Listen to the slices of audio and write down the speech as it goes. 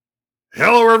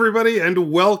Hello, everybody,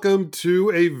 and welcome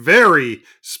to a very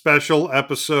special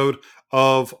episode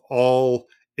of All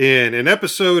In. An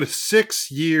episode 6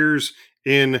 years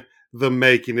in the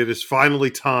making. It is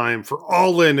finally time for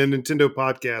All In, a Nintendo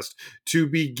podcast, to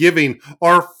be giving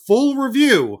our full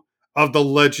review of The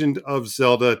Legend of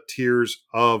Zelda Tears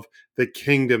of the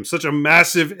Kingdom. Such a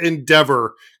massive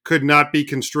endeavor could not be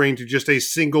constrained to just a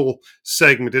single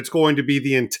segment. It's going to be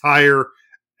the entire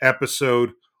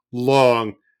episode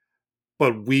long.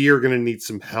 But we are going to need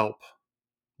some help,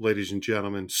 ladies and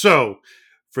gentlemen. So,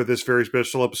 for this very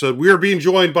special episode, we are being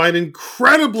joined by an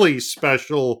incredibly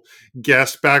special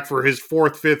guest back for his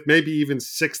fourth, fifth, maybe even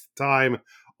sixth time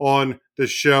on the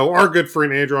show. Our good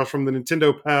friend Andross from the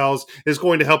Nintendo Pals is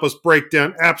going to help us break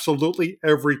down absolutely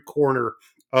every corner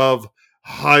of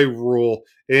Hyrule.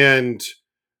 And,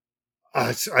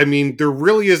 I mean, there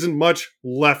really isn't much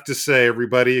left to say,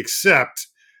 everybody, except,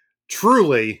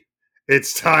 truly,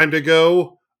 it's time to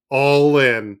go all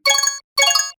in.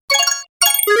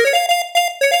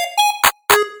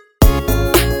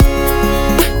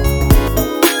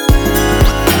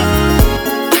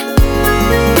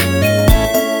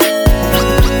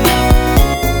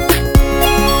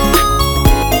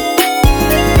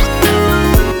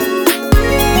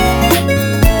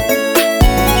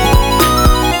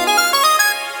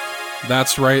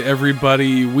 That's right,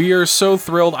 everybody. We are so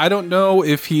thrilled. I don't know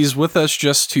if he's with us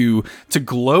just to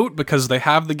gloat because they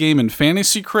have the game in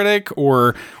Fantasy Critic,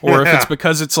 or if it's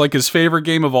because it's like his favorite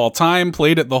game of all time,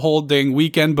 played it the whole dang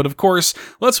weekend. But of course,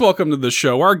 let's welcome to the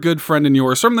show our good friend and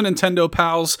yours from the Nintendo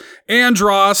Pals,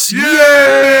 Andross. Yay!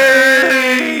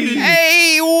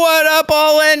 Hey, what up,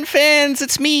 All-In fans?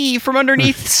 It's me from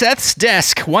underneath Seth's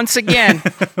desk once again.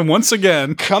 Once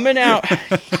again. Coming out.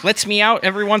 Lets me out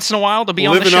every once in a while to be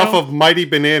on the show. Living off of mighty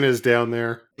bananas down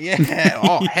there. Yeah.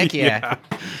 Oh, heck yeah.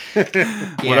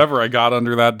 Yeah. Whatever I got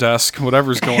under that desk,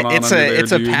 whatever's going on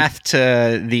It's a path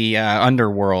to the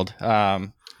underworld.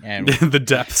 And the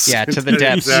depths. Yeah, to the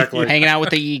depths. Exactly. Hanging out with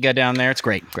the Yiga down there. It's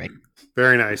great.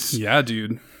 Very nice. Yeah,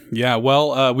 dude. Yeah,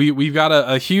 well, we've got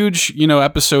a huge,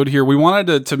 episode here. We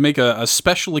wanted to make a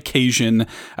special occasion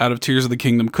out of Tears of the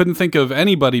Kingdom. Couldn't think of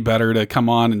anybody better to come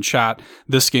on and chat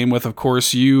this game with. Of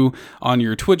course, you on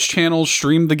your Twitch channel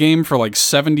streamed the game for like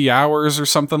 70 hours or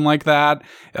something like that.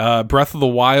 Breath of the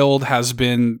Wild has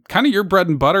been kind of your bread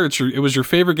and butter. It was your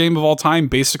favorite game of all time,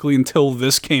 basically until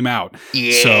this came out.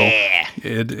 Yeah. So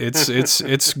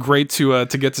it's great to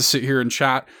get to sit here and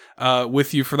chat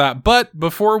with you for that. But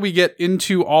before we get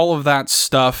into all of that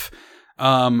stuff,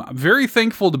 I'm very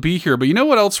thankful to be here. But you know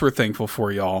what else we're thankful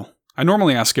for, y'all? I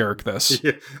normally ask Eric this.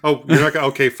 Yeah. Oh, you're not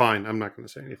okay, fine. I'm not going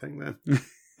to say anything then.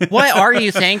 What are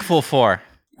you thankful for?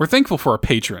 We're thankful for our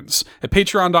patrons at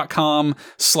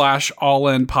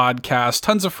patreon.com/allinpodcast.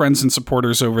 Tons of friends and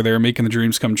supporters over there making the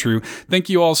dreams come true. Thank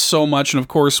you all so much. And of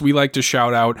course, we like to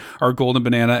shout out our Golden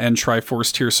Banana and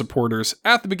Triforce tier supporters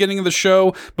at the beginning of the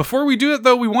show. Before we do it,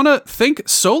 though, we want to thank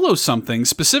Solo Something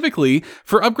specifically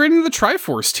for upgrading the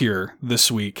Triforce tier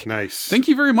this week. Nice. Thank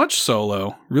you very much,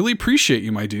 Solo. Really appreciate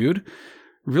you, my dude.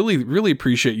 Really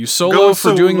appreciate you, Solo,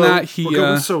 for doing that. We're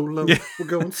going solo. Yeah. We're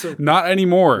going solo. Not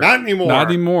anymore. Not anymore. Not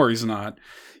anymore. He's not.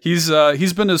 He's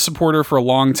been a supporter for a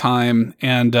long time,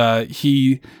 and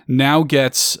he now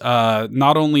gets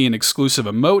not only an exclusive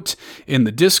emote in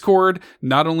the Discord,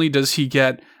 not only does he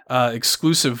get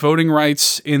exclusive voting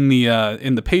rights in the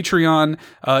Patreon,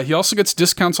 he also gets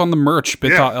discounts on the merch,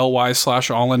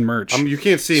 bit.ly/allinmerch. You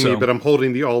can't see me, but I'm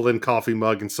holding the All In coffee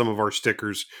mug and some of our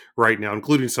stickers right now,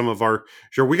 including some of our...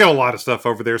 Sure, we got a lot of stuff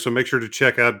over there, so make sure to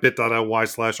check out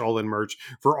bit.ly/allinmerch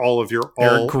for all of your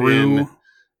All-In...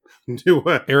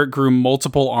 Eric grew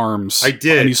multiple arms. I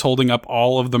did. And he's holding up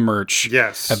all of the merch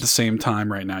at the same time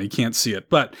right now. You can't see it.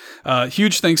 But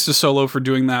huge thanks to Solo for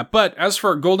doing that. But as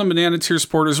for our Golden Banana tier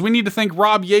supporters, we need to thank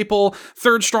Rob Yapel,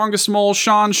 Third Strongest Mole,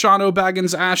 Sean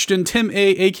O'Baggins, Ashton, Tim A,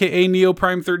 a.k.a.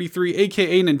 NeoPrime33,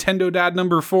 a.k.a. Nintendo Dad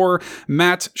number 4,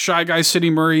 Matt, Shy Guy City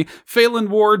Murray, Phelan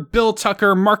Ward, Bill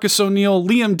Tucker, Marcus O'Neill,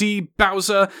 Liam D,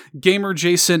 Bowza, Gamer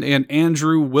Jason, and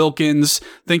Andrew Wilkins.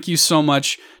 Thank you so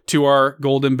much to our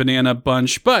Golden Banana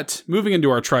bunch. But moving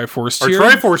into our Triforce tier.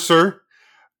 Our Triforce, sir.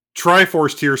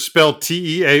 Triforce tier spelled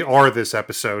T-E-A-R this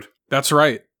episode. That's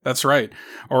right. That's right.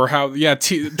 Or how,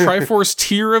 Triforce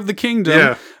Tear of the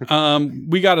Kingdom. Yeah.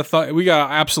 We gotta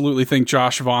absolutely thank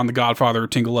Josh Vaughn, the Godfather of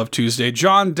Tingle Love Tuesday,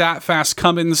 John Datfast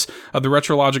Cummins of the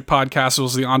Retrologic Podcast,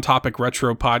 was the On Topic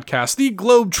Retro Podcast, the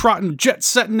Globe-Trotting,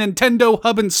 Jet-Setting Nintendo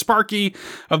Hub and Sparky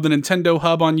of the Nintendo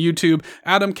Hub on YouTube,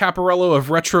 Adam Caparello of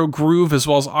Retro Groove, as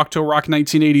well as Octorock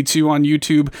 1982 on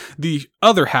YouTube, the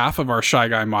other half of our Shy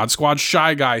Guy Mod Squad,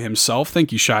 Shy Guy himself,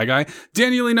 thank you Shy Guy,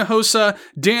 Danielina Hosa,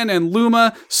 Dan and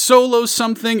Luma, Solo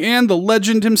Something, and the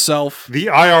legend himself, the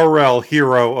IRL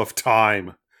hero of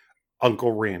time,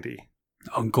 Uncle Randy.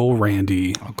 Uncle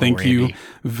Randy. Thank you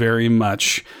very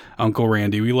much, Uncle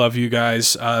Randy. We love you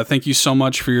guys. Thank you so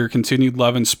much for your continued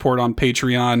love and support on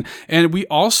Patreon. And we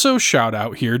also shout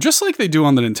out here, just like they do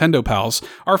on the Nintendo Pals,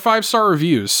 our 5-star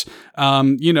reviews.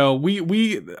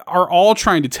 We are all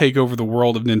trying to take over the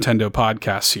world of Nintendo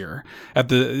podcasts here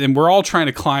and we're all trying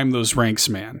to climb those ranks,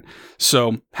 man.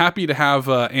 So happy to have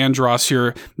Andross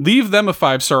here. Leave them a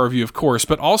 5-star review, of course,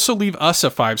 but also leave us a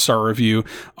 5-star review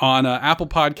on Apple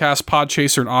Podcasts,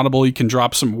 Podchaser, and Audible. You can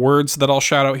drop some words that I'll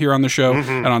shout out here on the show.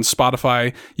 And on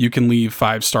Spotify, you can leave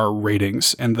 5-star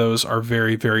ratings, and those are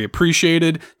very, very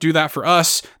appreciated. Do that for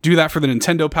us. Do that for the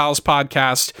Nintendo Pals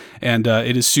podcast, and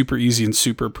it is super easy and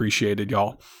super appreciated,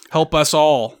 y'all. Help us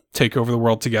all take over the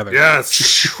world together. Yes.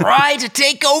 Try to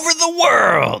take over the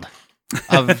world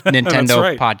of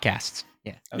Nintendo podcasts.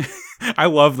 Yeah. I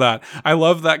love that. I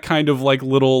love that kind of like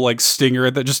little like stinger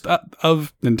that just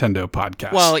of Nintendo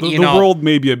podcasts. Well, the world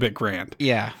may be a bit grand.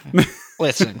 Yeah.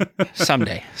 Listen,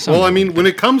 someday. Well, I mean, when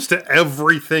it comes to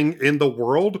everything in the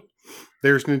world,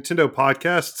 there's Nintendo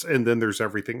podcasts, and then there's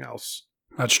everything else.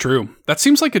 That's true. That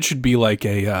seems like it should be like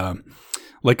a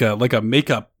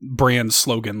makeup brand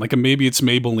slogan. Maybe it's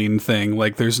Maybelline thing.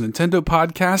 Like there's Nintendo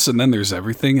podcasts, and then there's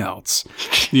everything else.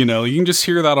 You can just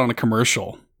hear that on a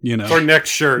commercial. Our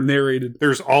next shirt narrated.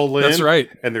 There's All In. That's right.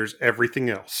 And there's everything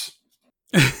else.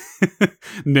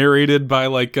 Narrated by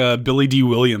like Billy D.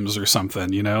 Williams or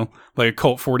something, like a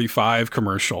Colt 45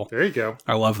 commercial. There you go.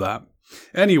 I love that.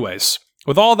 Anyways,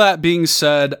 with all that being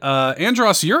said,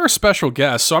 Andross, you're our special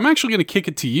guest, so I'm actually going to kick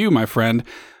it to you, my friend.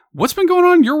 What's been going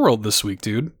on in your world this week,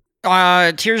 dude?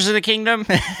 Tears of the Kingdom.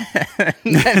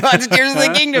 Lots of Tears of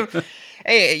the Kingdom.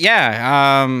 Hey,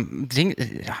 yeah.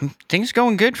 Things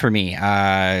going good for me.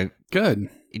 Good.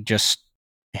 Just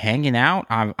hanging out.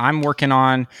 I'm working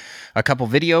on a couple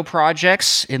video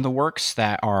projects in the works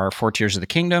that are for Tears of the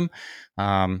Kingdom.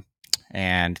 And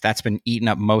that's been eating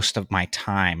up most of my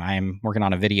time. I'm working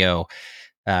on a video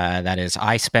that is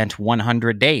I spent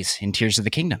 100 days in Tears of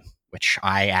the Kingdom, which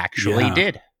I actually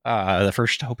did. The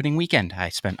first opening weekend, I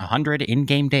spent 100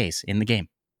 in-game days in the game.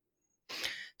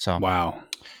 So wow.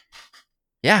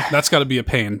 Yeah. That's got to be a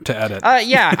pain to edit.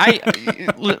 I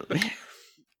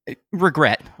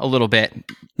regret a little bit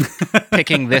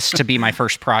picking this to be my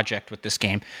first project with this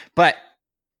game, but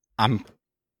I'm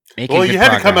making Well, you had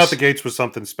progress. to come out the gates with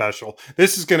something special.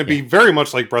 This is going to be very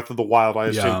much like Breath of the Wild, I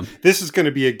assume. Yeah. This is going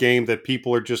to be a game that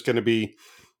people are just going to be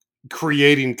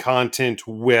creating content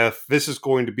with. This is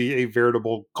going to be a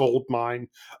veritable gold mine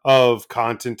of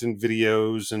content and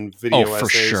videos and video for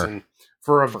essays sure. and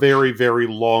for a very, very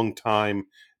long time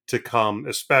to come,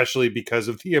 especially because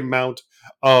of the amount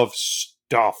of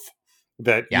stuff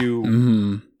that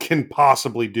you can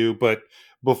possibly do. But,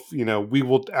 we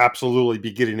will absolutely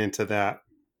be getting into that.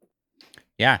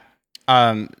 Yeah.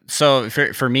 So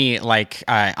for me, like,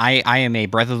 I am a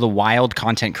Breath of the Wild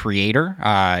content creator,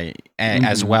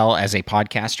 as well as a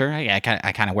podcaster. I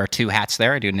kind of wear two hats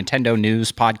there. I do a Nintendo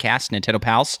news podcast, Nintendo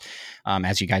Pals,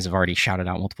 as you guys have already shouted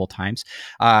out multiple times.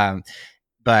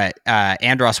 But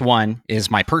Andross 1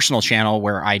 is my personal channel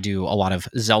where I do a lot of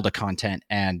Zelda content.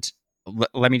 And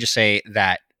let me just say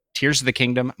that Tears of the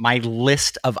Kingdom, my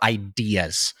list of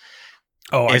ideas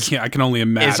I can only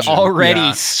imagine. It's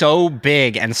already so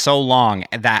big and so long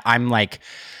that I'm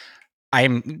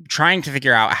trying to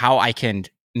figure out how I can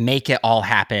make it all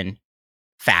happen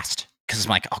fast. Because I'm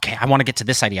like, okay, I want to get to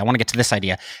this idea. I want to get to this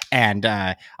idea. And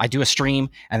I do a stream,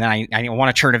 and then I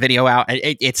want to churn a video out.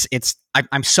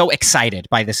 I'm so excited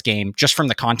by this game just from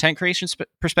the content creation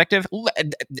perspective.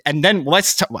 And then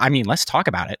let's talk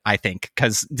about it, I think,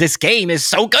 because this game is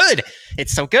so good.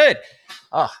 It's so good.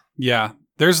 Oh. Yeah.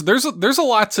 There's a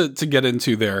lot to get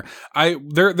into there.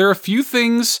 There are a few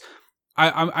things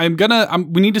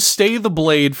we need to stay the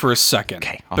blade for a second.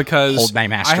 Okay, because hold my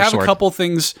master I have sword. a couple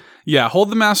things. Yeah, hold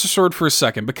the master sword for a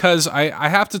second because I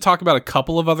have to talk about a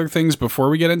couple of other things before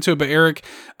we get into it. But Eric,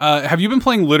 have you been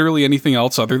playing literally anything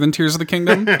else other than Tears of the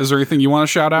Kingdom? Is there anything you want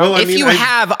to shout out? Well, If you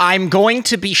have, I'm going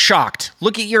to be shocked.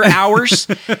 Look at your hours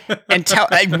and tell.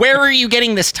 Where are you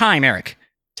getting this time, Eric?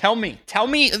 Tell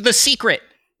me the secret.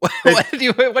 What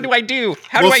do I do?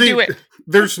 How do I do it?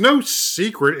 There's no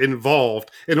secret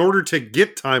involved. In order to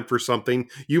get time for something,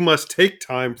 you must take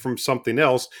time from something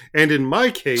else. And in my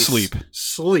case,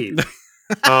 sleep.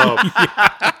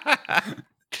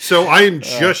 So I am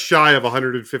just shy of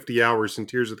 150 hours in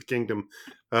Tears of the Kingdom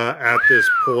at this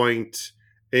point,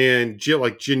 and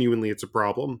genuinely, it's a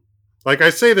problem. Like,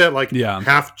 I say that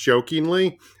half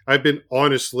jokingly. I've been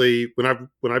honestly, when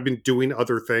I've been doing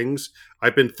other things,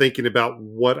 I've been thinking about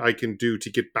what I can do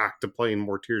to get back to playing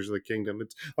more Tears of the Kingdom.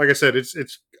 It's like I said,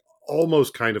 it's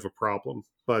almost kind of a problem,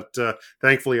 but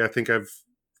thankfully, I think I've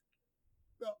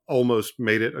almost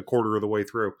made it a quarter of the way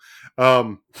through.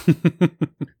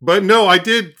 But no, I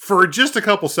did, for just a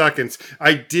couple seconds,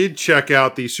 I did check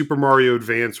out the Super Mario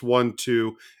Advance 1,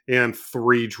 2, and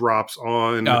 3 drops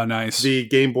on the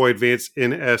Game Boy Advance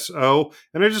NSO.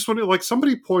 And I just wanted, like,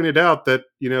 somebody pointed out that,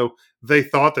 they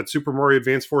thought that Super Mario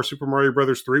Advance 4, Super Mario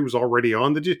Brothers 3 was already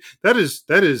on the that is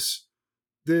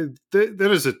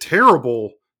a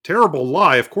terrible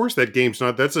lie. Of course that game's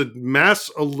not. That's a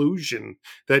mass illusion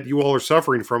that you all are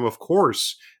suffering from. Of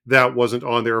course that wasn't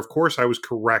on there. Of course I was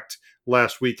correct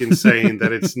last week in saying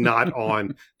that it's not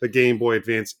on the Game Boy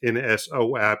Advance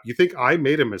NSO app. You think I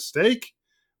made a mistake?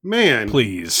 Man,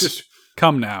 please.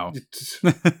 Come now.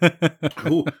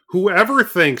 Whoever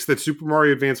thinks that Super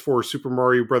Mario Advance 4 Super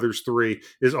Mario Brothers 3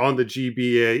 is on the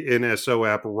GBA NSO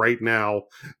app right now,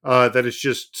 that is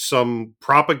just some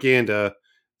propaganda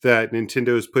that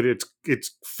Nintendo's put.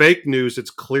 It's fake news.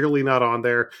 It's clearly not on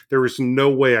there. There is no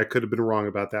way I could have been wrong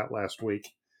about that last week.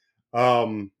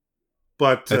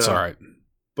 But that's all right.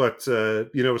 But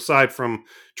aside from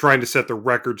trying to set the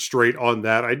record straight on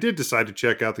that, I did decide to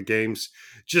check out the games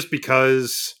just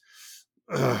because.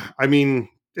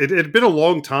 It had been a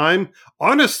long time.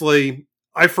 Honestly,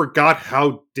 I forgot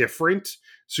how different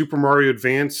Super Mario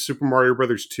Advance, Super Mario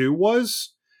Brothers 2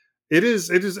 was. It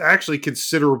is actually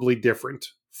considerably different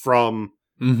from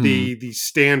the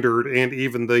standard and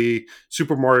even the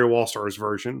Super Mario All-Stars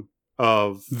version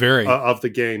of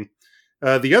the game.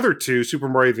 The other two, Super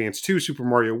Mario Advance 2, Super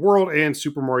Mario World, and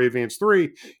Super Mario Advance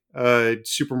 3,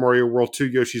 Super Mario World 2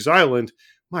 Yoshi's Island.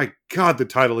 My God, the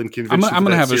title inconvenience. I'm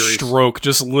going to have a stroke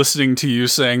just listening to you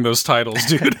saying those titles,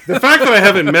 dude. The fact that I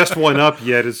haven't messed one up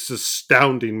yet is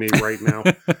astounding me right now.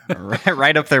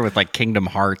 right up there with like Kingdom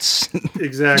Hearts.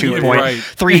 Exactly.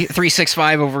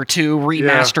 365 over 2,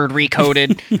 remastered,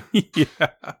 recoded. Yeah.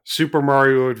 Super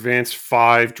Mario Advance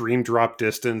 5, Dream Drop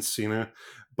Distance,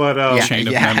 But Chain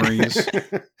of Memories.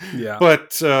 Yeah.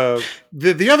 But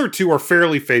the other two are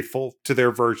fairly faithful to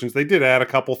their versions. They did add a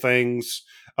couple things.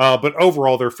 But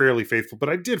overall, they're fairly faithful. But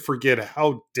I did forget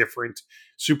how different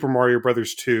Super Mario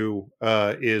Brothers 2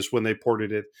 is when they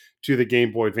ported it to the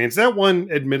Game Boy Advance. That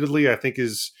one, admittedly, I think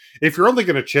is, if you're only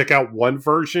going to check out one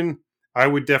version, I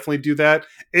would definitely do that.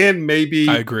 And maybe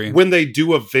I agree. When they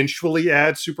do eventually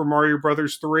add Super Mario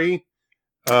Brothers 3,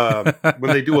 when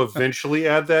they do eventually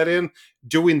add that in,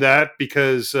 doing that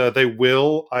because they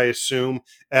will, I assume,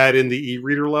 add in the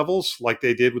e-reader levels like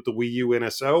they did with the Wii U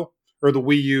NSO. Or the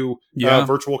Wii U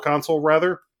Virtual Console,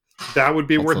 rather. That would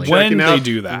be worth checking out. When they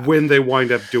do that. When they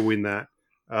wind up doing that.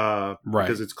 Right.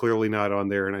 Because it's clearly not on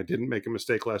there, and I didn't make a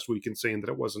mistake last week in saying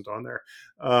that it wasn't on there.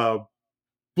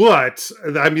 But,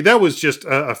 that was just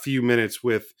a few minutes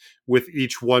with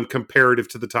each one comparative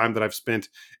to the time that I've spent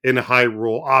in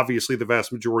Hyrule. Obviously, the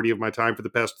vast majority of my time for the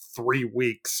past 3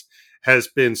 weeks has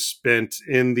been spent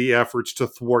in the efforts to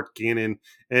thwart Ganon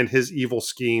and his evil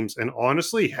schemes. And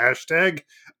honestly,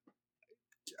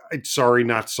 sorry,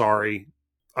 not sorry.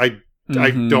 I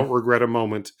don't regret a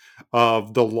moment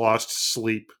of the lost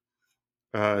sleep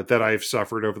that I've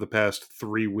suffered over the past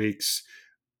 3 weeks.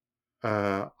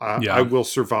 I will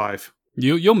survive.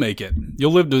 You'll make it.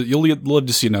 You'll live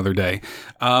to see another day.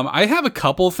 I have a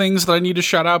couple things that I need to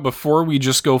shout out before we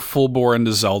just go full bore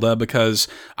into Zelda, because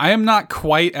I am not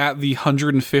quite at the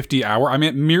 150 hour. I'm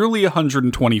at merely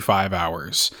 125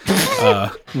 hours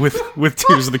with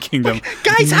Tears of the Kingdom.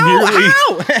 Guys, how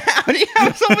do you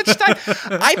have so much time?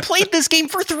 I played this game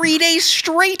for 3 days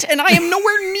straight, and I am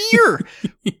nowhere near.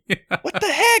 What the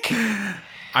heck?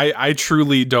 I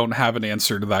truly don't have an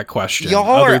answer to that question. Y'all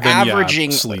are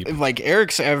averaging, sleep. Like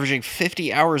Eric's averaging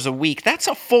 50 hours a week. That's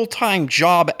a full-time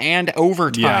job and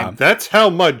overtime. Yeah, that's how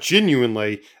much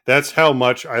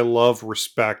I love,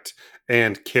 respect,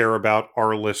 and care about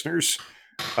our listeners.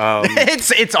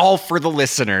 It's all for the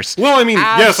listeners. Well,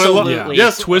 yes, I love.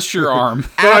 Yes, twist your arm.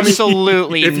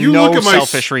 Absolutely, if you look at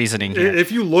selfish reasoning here.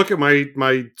 If you look at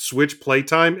my Switch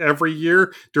playtime every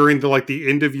year during the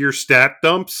end of year stat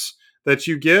dumps that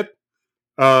you get,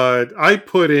 I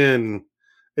put in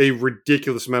a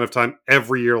ridiculous amount of time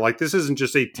every year. Like, this isn't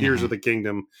just a Tears of the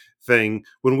Kingdom thing.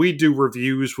 When we do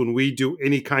reviews, when we do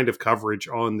any kind of coverage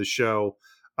on the show,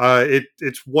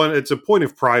 it's a point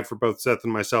of pride for both Seth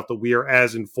and myself that we are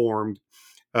as informed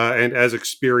and as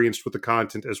experienced with the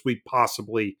content as we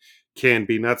possibly can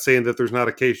be. Not saying that there's not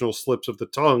occasional slips of the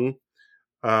tongue,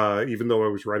 even though I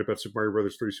was right about Super Mario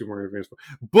Brothers 3, Super Mario Advance.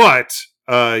 But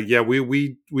yeah,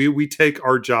 we take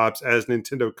our jobs as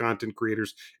Nintendo content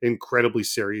creators incredibly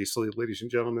seriously, ladies and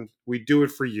gentlemen. We do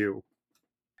it for you.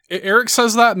 Eric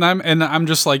says that, and I'm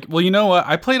just like, well, you know what?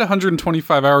 I played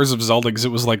 125 hours of Zelda because it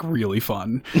was like really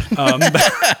fun.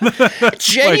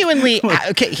 Genuinely,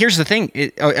 okay. Here's the thing.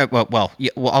 Well,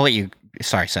 I'll let you.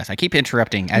 Sorry, Seth. I keep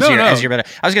interrupting as you're better.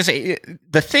 I was gonna say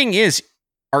the thing is,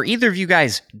 are either of you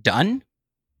guys done?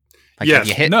 Like, yes. Have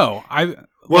you hit? No.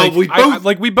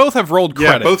 We both have rolled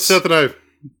credits. Yeah, both Seth and I.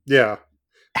 Yeah.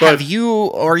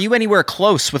 Are you anywhere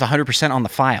close with 100% on the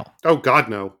file? Oh God,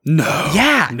 no. No.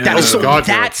 Yeah, no.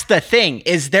 That's the thing.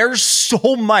 Is there's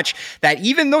so much that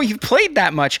even though you've played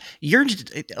that much,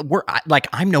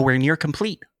 I'm nowhere near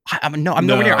complete. I'm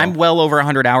nowhere near. I'm well over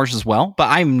 100 hours as well, but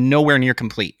I'm nowhere near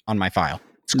complete on my file.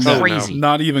 It's crazy. No,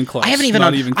 not even close. I haven't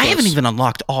even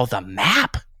unlocked all the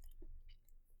map.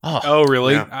 Oh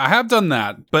really? Yeah. I have done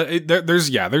that, but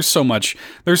there's so much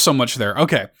there.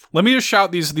 Okay, let me just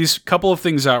shout these couple of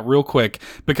things out real quick,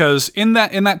 because in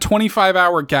that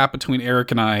 25-hour gap between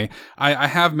Eric and I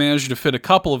have managed to fit a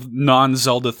couple of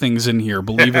non-Zelda things in here,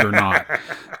 believe it or not.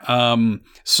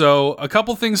 So a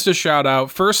couple things to shout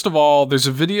out. First of all, there's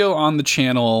a video on the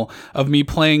channel of me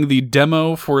playing the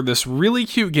demo for this really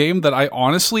cute game that I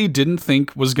honestly didn't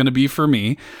think was going to be for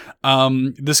me.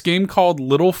 This game called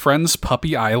Little Friends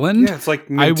Puppy Island. Yeah, it's like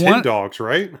Nintendogs,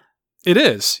 right? It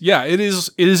is. Yeah, it is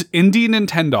indie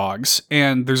Nintendogs,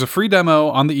 and there's a free demo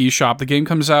on the eShop. The game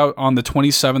comes out on the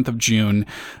 27th of June.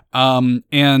 And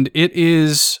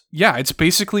it's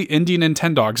basically indie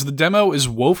Nintendogs. The demo is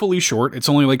woefully short. It's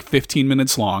only like 15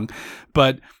 minutes long,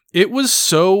 but it was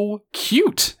so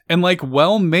cute and like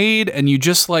well made, and you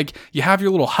just like, you have your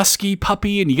little husky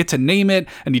puppy and you get to name it,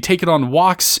 and you take it on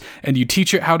walks and you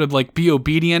teach it how to like be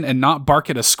obedient and not bark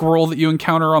at a squirrel that you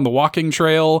encounter on the walking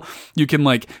trail. You can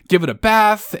like give it a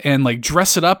bath and like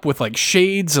dress it up with like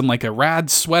shades and like a rad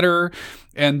sweater.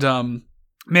 And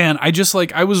man,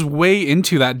 I was way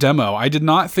into that demo. I did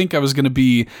not think I was going to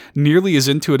be nearly as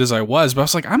into it as I was, but I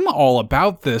was like, I'm all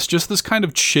about this. Just this kind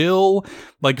of chill,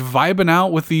 like vibing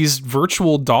out with these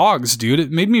virtual dogs, dude.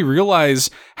 It made me realize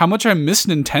how much I miss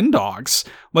Nintendogs.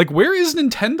 Like, where is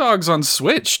Nintendogs on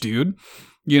Switch, dude?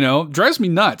 You know, drives me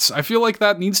nuts. I feel like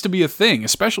that needs to be a thing,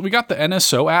 especially we got the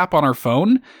NSO app on our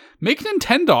phone. Make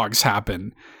Nintendogs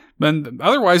happen. And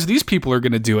otherwise, these people are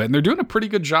going to do it, and they're doing a pretty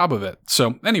good job of it.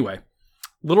 So anyway,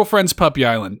 Little Friends Puppy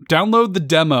Island. Download the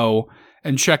demo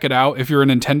and check it out. If you're a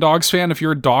Nintendogs fan, if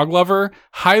you're a dog lover,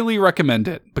 highly recommend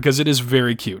it, because it is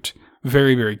very cute.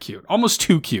 Very, very cute. Almost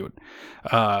too cute.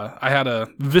 I had a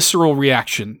visceral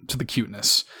reaction to the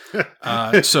cuteness.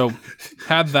 So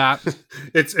had that.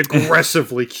 It's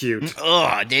aggressively cute.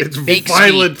 Ugh, it's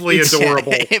violently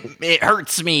adorable. It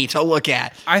hurts me to look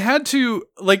at. I had to,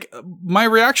 like, my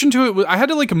reaction to it was, I had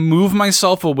to like move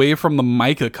myself away from the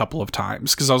mic a couple of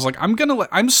times, because I was like,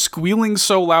 I'm squealing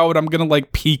so loud, I'm gonna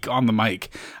like peak on the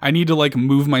mic. I need to like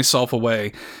move myself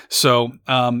away. So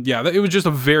yeah, it was just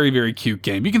a very, very cute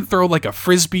game. You can throw like a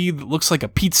frisbee that looks like a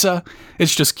pizza.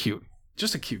 It's just cute.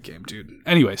 Just a cute game, dude.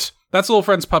 Anyways, that's Little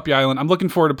Friends Puppy Island. I'm looking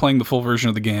forward to playing the full version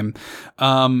of the game.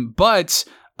 But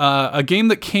a game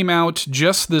that came out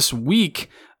just this week,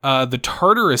 the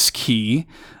Tartarus Key.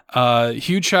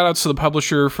 Huge shout outs to the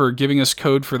publisher for giving us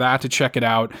code for that to check it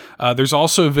out. There's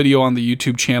also a video on the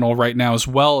YouTube channel right now as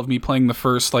well of me playing the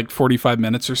first like 45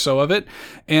 minutes or so of it.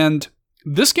 And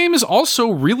this game is also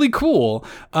really cool.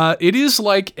 It is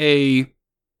like a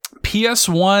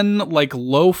PS1, like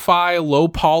lo-fi,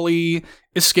 low-poly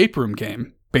escape room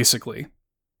game, basically.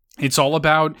 It's all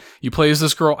about, you play as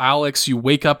this girl, Alex, you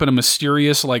wake up in a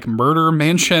mysterious, like, murder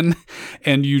mansion,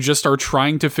 and you just are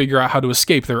trying to figure out how to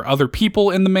escape. There are other people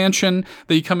in the mansion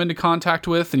that you come into contact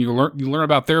with, and you learn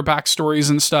about their backstories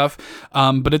and stuff,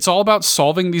 but it's all about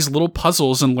solving these little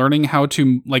puzzles and learning how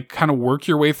to, like, kind of work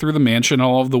your way through the mansion,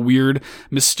 all of the weird,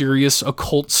 mysterious,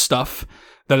 occult stuff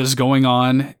that is going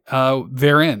on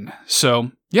therein.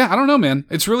 So yeah, I don't know, man.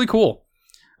 It's really cool.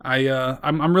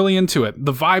 I'm really into it.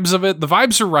 The vibes of it, the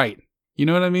vibes are right. You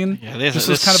know what I mean? Yeah, this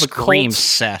kind of a screams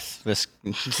Seth.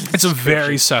 It's a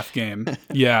very Seth game.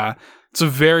 Yeah. It's a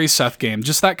very Seth game.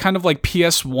 Just that kind of like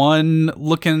PS1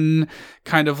 looking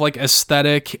kind of like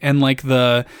aesthetic and like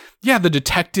the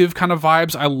detective kind of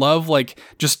vibes. I love like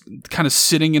just kind of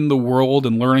sitting in the world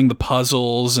and learning the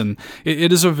puzzles, and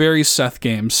it is a very Seth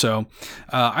game. So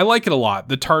I like it a lot.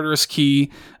 The Tartarus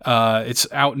Key, it's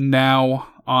out now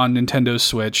on Nintendo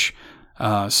Switch.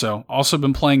 So also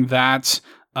been playing that.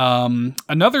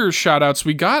 Another shout outs,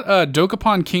 we got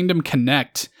Dokapon Kingdom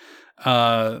Connect.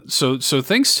 So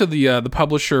thanks to the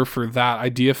publisher for that.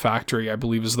 Idea Factory, I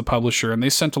believe, is the publisher, and they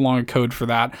sent along a code for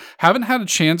that. Haven't had a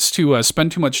chance to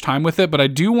spend too much time with it, but I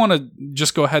do want to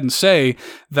just go ahead and say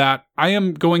that I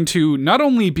am going to not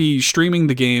only be streaming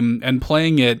the game and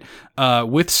playing it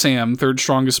with Sam, Third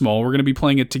Strongest Mole. We're going to be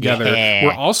playing it together. Yeah.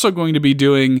 We're also going to be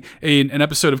doing an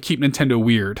episode of Keep Nintendo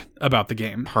Weird about the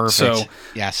game. Perfect. So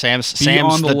yeah, Sam's the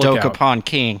the lookout. Dokapon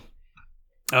King.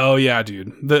 Oh yeah,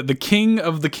 dude. The king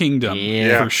of the kingdom,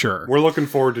 for sure. We're looking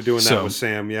forward to doing that with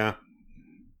Sam, yeah.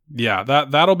 Yeah,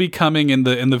 that'll be coming in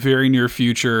the very near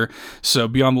future. So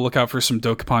be on the lookout for some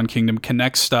Dokapon Kingdom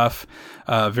Connect stuff.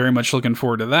 Very much looking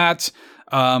forward to that.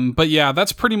 But yeah,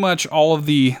 that's pretty much all of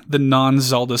the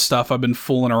non-Zelda stuff I've been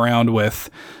fooling around with.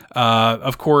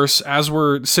 Of course, as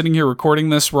we're sitting here recording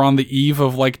this, we're on the eve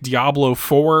of like Diablo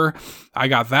 4. I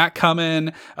got that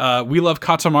coming. We Love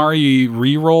Katamari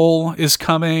Reroll is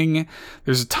coming.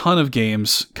 There's a ton of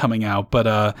games coming out,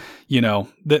 but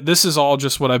this is all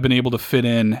just what I've been able to fit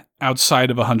in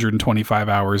outside of 125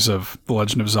 hours of The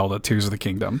Legend of Zelda: Tears of the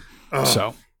Kingdom.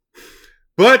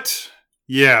 But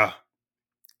yeah,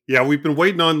 we've been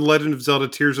waiting on The Legend of Zelda: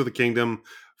 Tears of the Kingdom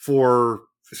for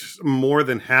more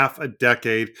than half a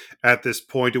decade at this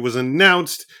point. It was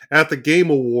announced at the Game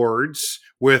Awards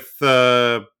with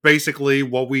basically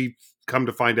what we come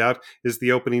to find out is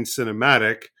the opening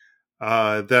cinematic,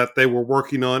 that they were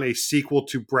working on a sequel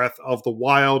to Breath of the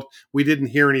Wild. We didn't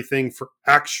hear anything for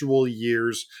actual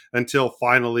years until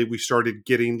finally we started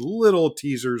getting little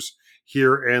teasers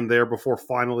here and there before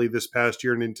finally this past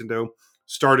year Nintendo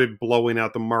started blowing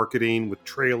out the marketing with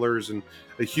trailers and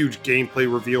a huge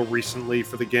gameplay reveal recently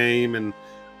for the game, and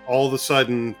all of a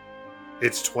sudden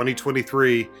it's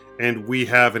 2023 and we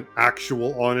have an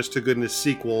actual honest-to-goodness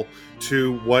sequel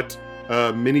to what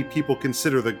many people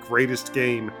consider the greatest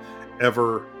game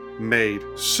ever made.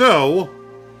 So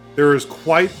there is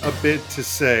quite a bit to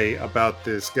say about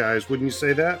this, guys. Wouldn't you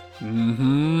say that?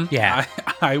 Mm-hmm. Yeah.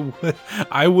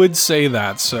 I would say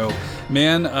that. So,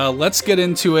 man, let's get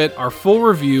into it. Our full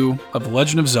review of The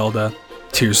Legend of Zelda: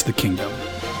 Tears of the Kingdom.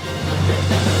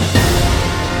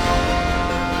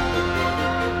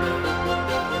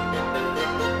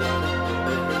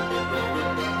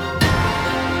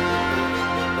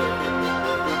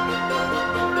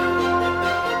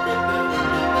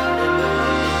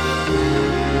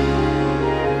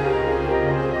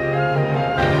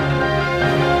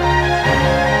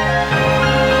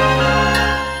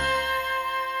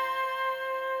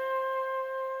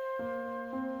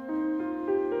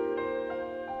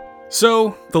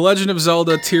 So, The Legend of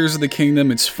Zelda: Tears of the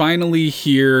Kingdom, it's finally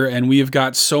here, and we have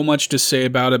got so much to say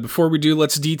about it. Before we do,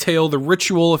 let's detail the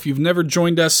ritual. If you've never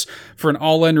joined us for an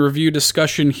all-in review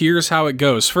discussion, here's how it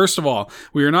goes. First of all,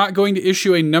 we are not going to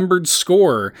issue a numbered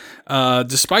score,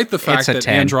 despite the fact that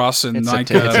 10. Andross and It's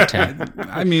a 10.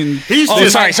 I mean... He's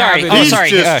just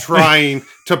sorry. trying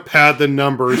to pad the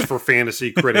numbers for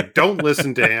Fantasy Critic. Don't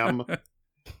listen to him.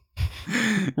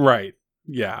 Right,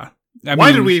 yeah.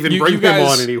 Why did we even bring him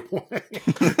on anyway?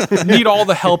 Need all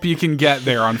the help you can get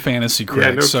there on Fantasy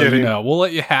Critic. No so, kidding. we'll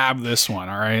let you have this one,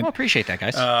 all right? Well, appreciate that,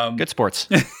 guys. Good sports.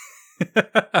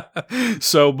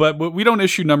 So, but we don't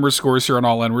issue number scores here on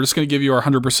All In. We're just going to give you our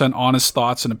 100% honest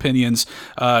thoughts and opinions,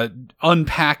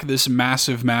 unpack this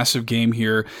massive game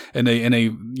here in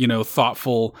a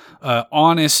thoughtful,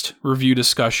 honest review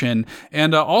discussion.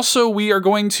 And also we are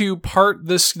going to part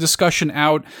this discussion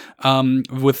out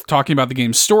with talking about the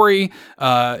game's story,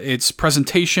 its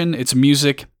presentation, its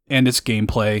music, and its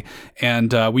gameplay.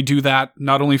 And we do that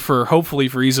not only hopefully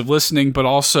for ease of listening, but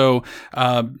also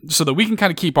so that we can kind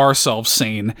of keep ourselves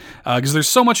sane, because there's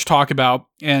so much to talk about,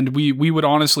 and we would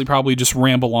honestly probably just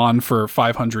ramble on for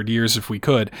 500 years if we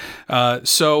could.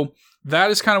 So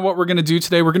that is kind of what we're going to do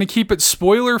today. We're going to keep it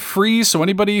spoiler free, so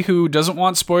anybody who doesn't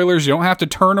want spoilers, you don't have to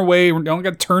turn away. We don't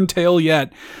got to turn tail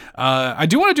yet. I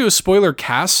do want to do a spoiler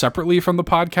cast separately from the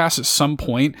podcast at some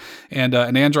point, and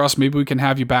Andross, maybe we can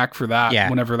have you back for that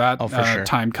whenever that sure.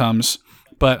 time comes.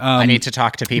 But I need to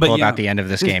talk to people about the end of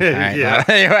this game. Right? Yeah.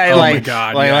 Oh my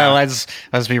God,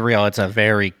 let's be real. It's a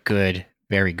very good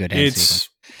end sequence.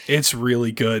 It's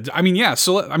really good. I mean, yeah.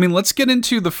 So, let's get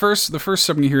into the first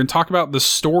segment here and talk about the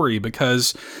story,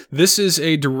 because this is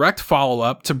a direct follow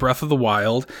up to Breath of the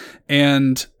Wild.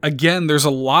 And again, there's a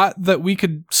lot that we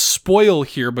could spoil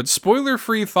here, but spoiler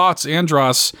free thoughts,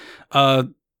 Andross.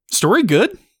 Story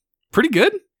good, pretty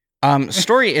good.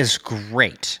 Story is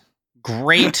great,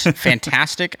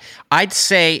 fantastic. I'd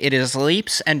say it is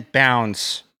leaps and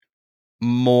bounds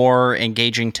more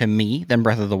engaging to me than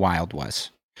Breath of the Wild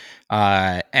was.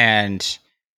 I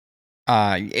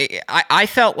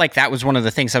felt like that was one of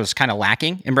the things that was kind of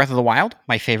lacking in Breath of the Wild,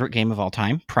 my favorite game of all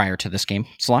time prior to this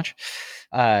game's launch.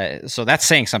 So that's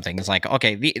saying something. It's like,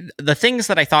 okay, the things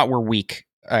that I thought were weak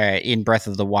in Breath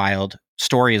of the Wild,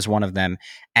 story is one of them,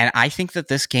 and I think that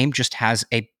this game just has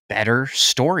a better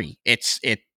story. It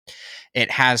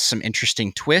has some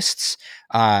interesting twists.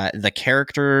 The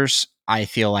characters, I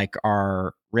feel like,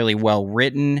 are really well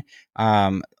written.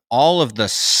 All of the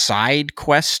side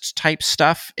quest type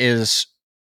stuff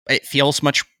it feels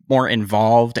much more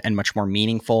involved and much more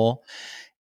meaningful.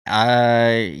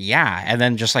 Yeah. And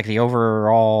then just like the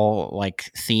overall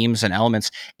like themes and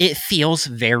elements, it feels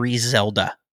very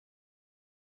Zelda,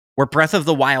 where Breath of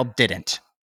the Wild didn't.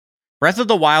 Breath of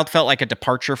the Wild felt like a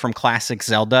departure from classic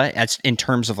Zelda as in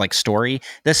terms of like story.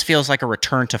 This feels like a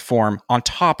return to form on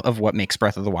top of what makes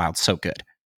Breath of the Wild so good.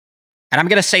 And I'm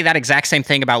going to say that exact same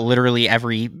thing about literally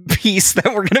every piece that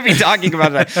we're going to be talking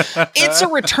about. It's a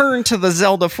return to the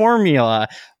Zelda formula,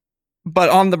 but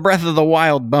on the Breath of the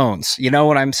Wild bones. You know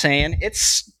what I'm saying?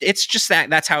 It's just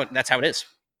that's how it is.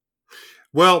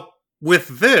 Well,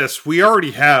 with this, we already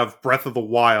have Breath of the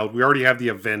Wild. We already have the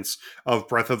events of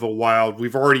Breath of the Wild.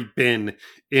 We've already been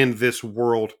in this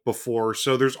world before.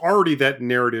 So there's already that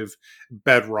narrative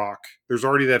bedrock. There's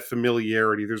already that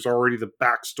familiarity. There's already the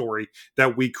backstory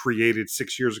that we created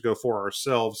 6 years ago for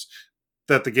ourselves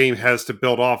that the game has to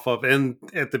build off of. And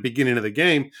at the beginning of the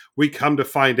game, we come to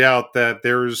find out that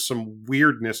there's some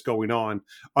weirdness going on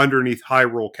underneath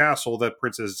Hyrule Castle that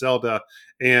Princess Zelda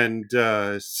and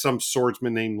some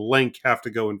swordsman named Link have to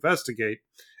go investigate.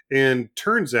 And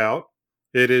turns out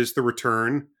it is the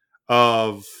return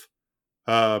of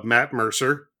Matt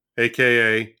Mercer,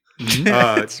 aka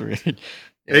That's really...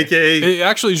 AKA, it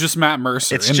actually is just Matt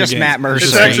Mercer. It's just Matt Mercer.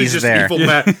 It's actually just there. evil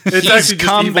Matt. It's actually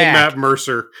just evil back. Matt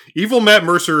Mercer. Evil Matt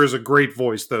Mercer is a great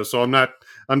voice, though, so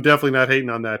I'm definitely not hating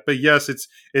on that. But yes,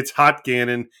 it's Hot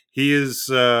Ganon. He is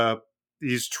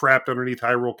he's trapped underneath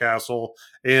Hyrule Castle,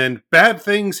 and bad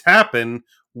things happen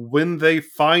when they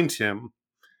find him.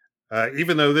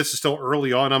 Even though this is still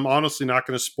early on, I'm honestly not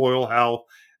going to spoil how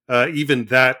even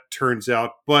that turns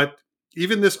out. But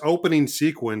even this opening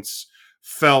sequence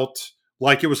felt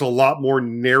like it was a lot more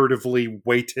narratively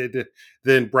weighted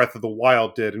than Breath of the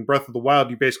Wild did. In Breath of the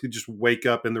Wild, you basically just wake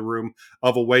up in the room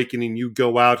of awakening, you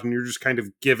go out, and you're just kind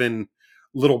of given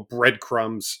little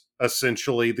breadcrumbs,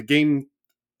 essentially. The game,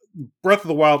 Breath of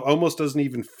the Wild, almost doesn't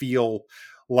even feel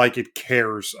like it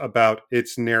cares about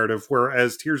its narrative,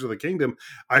 whereas Tears of the Kingdom,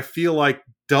 I feel like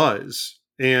does.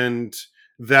 And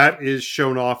that is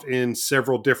shown off in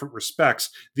several different respects.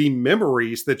 The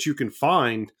memories that you can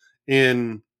find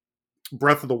in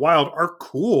Breath of the Wild are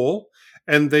cool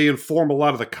and they inform a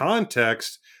lot of the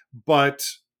context, but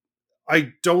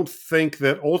I don't think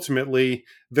that ultimately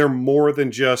they're more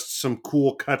than just some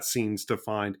cool cutscenes to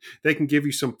find. They can give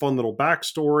you some fun little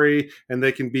backstory and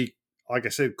they can be, like I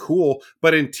said, cool.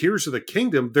 But in Tears of the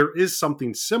Kingdom, there is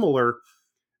something similar,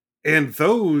 and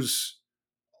those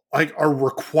like are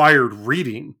required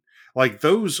reading. Like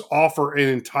those offer an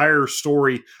entire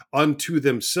story unto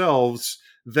themselves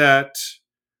that,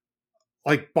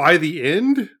 like, by the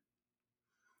end,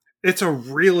 it's a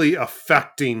really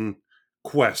affecting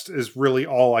quest, is really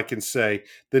all I can say.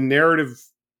 The narrative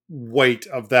weight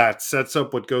of that sets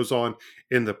up what goes on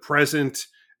in the present,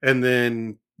 and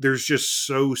then there's just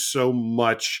so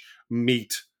much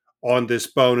meat on this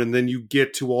bone, and then you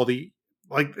get to all the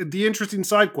interesting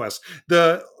side quests.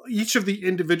 Each of the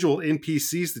individual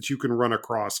NPCs that you can run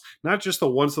across, not just the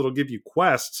ones that'll give you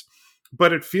quests,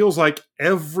 but it feels like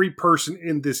every person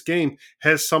in this game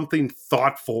has something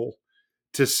thoughtful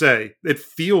to say. It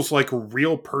feels like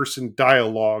real person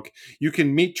dialogue. You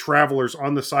can meet travelers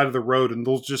on the side of the road and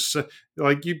they'll just say,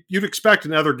 like you'd expect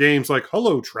in other games, like,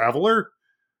 hello, traveler,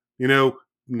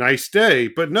 nice day.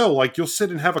 But no, like you'll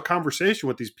sit and have a conversation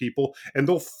with these people and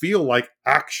they'll feel like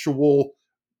actual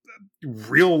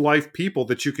real life people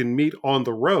that you can meet on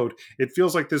the road. It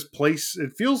feels like this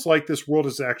world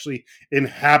is actually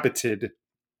inhabited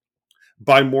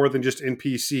by more than just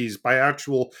NPCs, by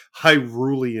actual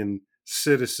Hyrulean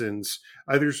citizens.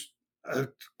 There's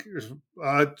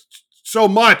so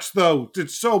much, though.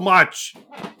 It's so much.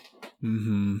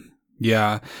 Mm-hmm.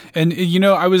 Yeah. And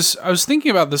I was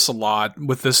thinking about this a lot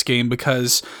with this game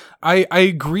because I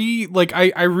agree, like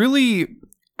I really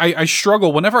I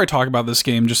struggle whenever I talk about this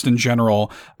game just in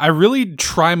general. I really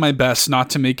try my best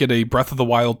not to make it a Breath of the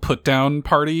Wild put down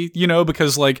party,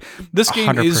 because like this game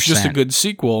 100%. is just a good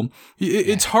sequel.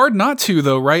 It's hard not to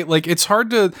though, right? Like it's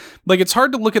hard to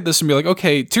look at this and be like,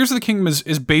 okay, Tears of the Kingdom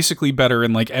is basically better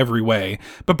in like every way,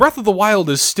 but Breath of the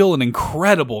Wild is still an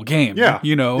incredible game. Yeah.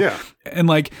 Yeah. And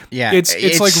like, yeah,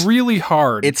 it's like really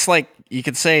hard. It's like you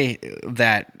could say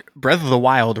that Breath of the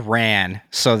Wild ran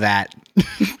so that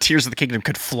Tears of the Kingdom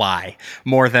could fly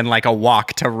more than like a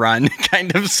walk to run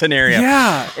kind of scenario.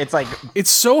 Yeah. It's like, it's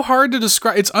so hard to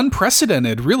describe. It's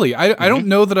unprecedented, really. I don't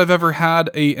know that I've ever had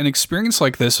an experience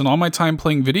like this in all my time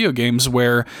playing video games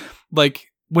where, like,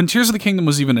 when Tears of the Kingdom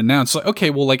was even announced, like, okay,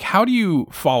 well, like, how do you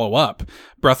follow up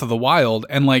Breath of the Wild?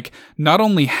 And like, not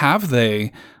only have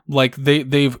they, like,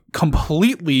 they've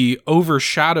completely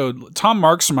overshadowed. Tom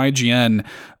Marks from IGN,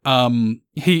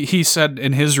 he said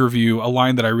in his review a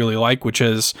line that I really like, which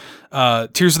is,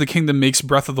 Tears of the Kingdom makes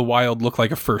Breath of the Wild look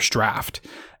like a first draft.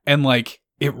 And like,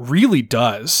 it really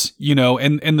does,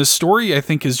 and the story, I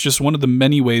think, is just one of the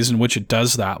many ways in which it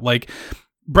does that. Like,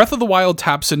 Breath of the Wild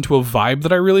taps into a vibe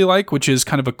that I really like, which is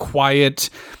kind of a quiet,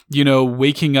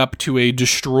 waking up to a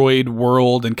destroyed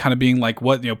world and kind of being like,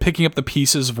 picking up the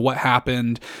pieces of what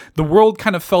happened. The world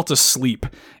kind of felt asleep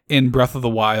in Breath of the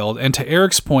Wild. And to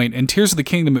Eric's point, in Tears of the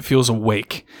Kingdom, it feels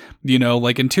awake.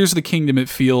 Like in Tears of the Kingdom, it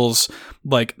feels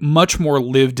like much more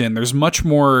lived in. There's much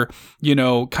more,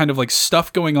 kind of like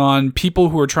stuff going on, people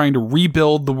who are trying to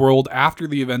rebuild the world after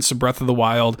the events of Breath of the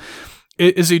Wild.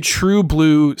 It is a true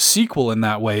blue sequel in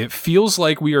that way. It feels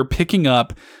like we are picking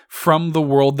up from the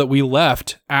world that we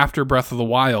left after Breath of the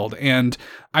Wild. And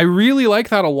I really like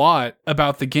that a lot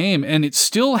about the game. And it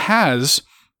still has...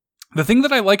 The thing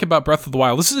that I like about Breath of the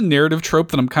Wild, this is a narrative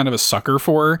trope that I'm kind of a sucker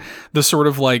for. The sort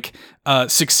of like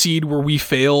succeed where we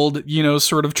failed,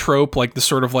 sort of trope, like the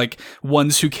sort of like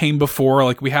ones who came before,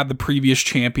 like we had the previous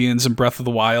champions in Breath of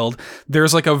the Wild.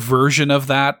 There's like a version of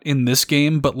that in this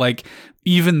game, but like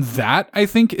even that I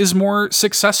think is more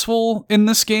successful in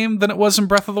this game than it was in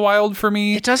Breath of the Wild for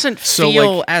me. It doesn't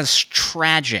feel like, as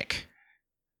tragic.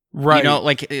 Right.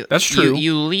 Like that's true.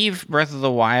 You leave Breath of the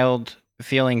Wild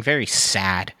feeling very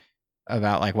sad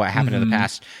about like what happened in the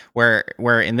past,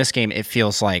 where in this game it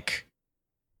feels like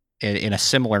in a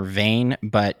similar vein,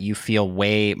 but you feel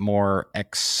way more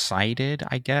excited,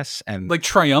 I guess, and like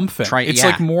triumphant. It's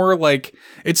like more like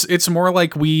it's more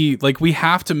like we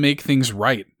have to make things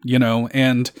right,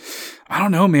 and I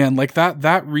don't know, man, like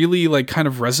that really like kind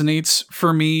of resonates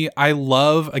for me. I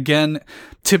love, again,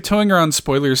 tiptoeing around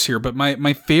spoilers here, but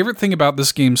my favorite thing about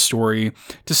this game's story,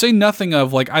 to say nothing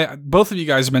of, like, both of you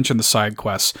guys mentioned the side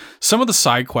quests. Some of the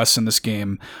side quests in this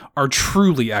game are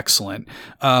truly excellent.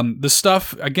 The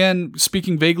stuff, again,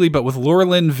 speaking vaguely, but with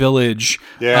Lorelyn Village,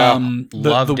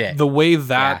 loved it. The way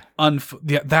that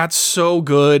that's so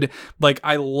good. Like,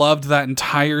 I loved that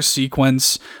entire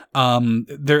sequence.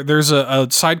 There's a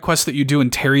side quest that you do in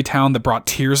Terrytown that brought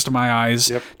tears to my eyes.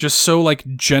 Yep. Just so like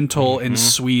gentle and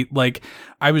sweet. Like,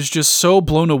 I was just so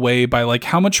blown away by like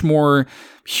how much more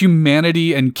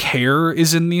humanity and care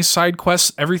is in these side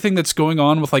quests. Everything that's going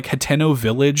on with like Hateno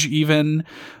Village even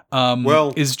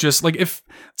is just like, if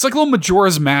it's like little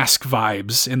Majora's Mask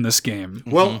vibes in this game.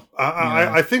 Well,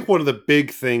 I think one of the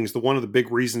big things, one of the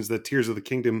big reasons that Tears of the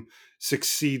Kingdom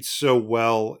succeeds so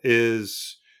well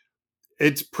is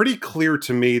it's pretty clear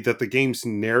to me that the game's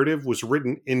narrative was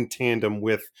written in tandem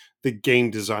with the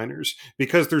game designers,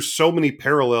 because there's so many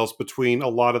parallels between a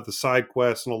lot of the side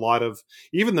quests and a lot of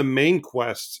even the main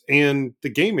quests and the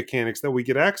game mechanics that we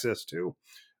get access to.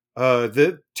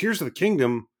 The Tears of the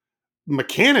Kingdom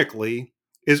mechanically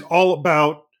is all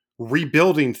about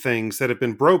rebuilding things that have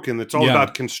been broken. It's all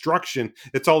about construction.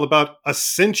 It's all about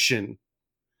ascension.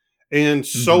 And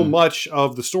so much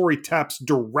of the story taps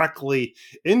directly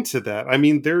into that. I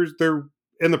mean, they're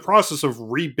in the process of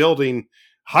rebuilding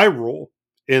Hyrule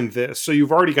in this. So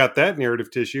you've already got that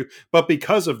narrative tissue. But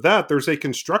because of that, there's a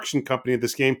construction company in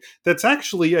this game that's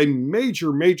actually a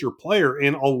major, major player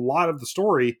in a lot of the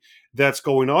story that's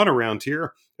going on around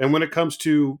here. And when it comes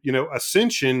to,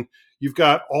 Ascension, you've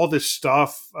got all this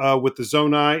stuff with the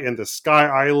Zonai and the Sky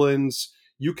Islands.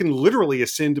 You can literally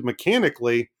ascend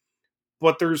mechanically,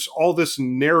 but there's all this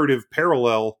narrative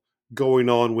parallel going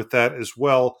on with that as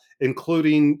well,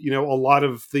 including, a lot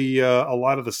of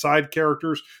the side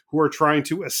characters who are trying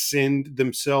to ascend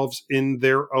themselves in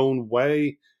their own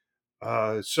way.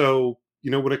 So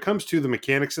when it comes to the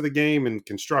mechanics of the game and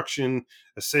construction,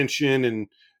 ascension, and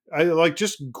I like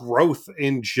just growth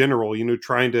in general,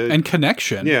 trying to and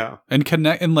connection. Yeah. And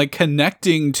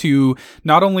connecting to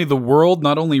not only the world,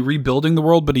 not only rebuilding the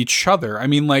world, but each other. I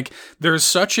mean, like, there's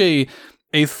such a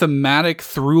thematic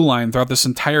through line throughout this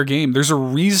entire game. There's a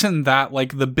reason that,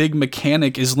 like, the big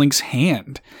mechanic is Link's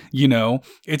hand.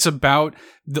 It's about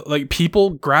like people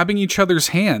grabbing each other's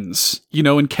hands,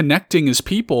 and connecting as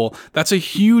people. That's a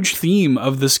huge theme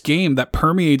of this game that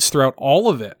permeates throughout all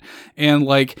of it. And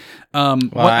like,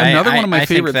 another one of my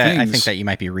favorite things. I think that you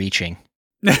might be reaching.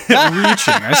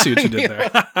 Reaching. I see what you did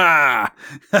there.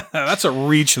 That's a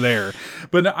reach there.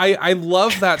 But I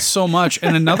love that so much.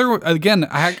 And another, again,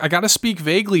 I got to speak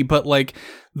vaguely, but like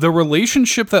the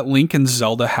relationship that Link and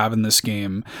Zelda have in this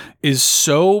game is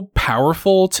so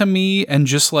powerful to me. And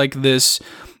just like this,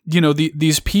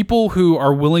 these people who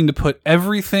are willing to put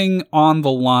everything on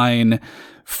the line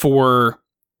for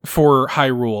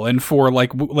Hyrule and for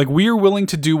like we are willing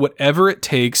to do whatever it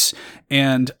takes.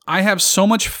 And I have so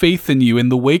much faith in you in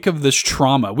the wake of this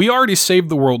trauma. We already saved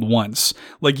the world once.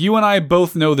 Like, you and I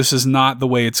both know this is not the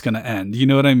way it's going to end. You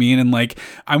know what I mean? And like,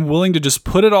 I'm willing to just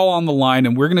put it all on the line,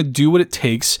 and we're going to do what it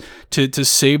takes to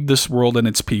save this world and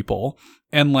its people.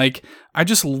 And like, I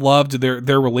just loved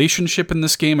their relationship in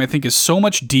this game. I think is so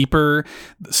much deeper.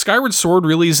 Skyward Sword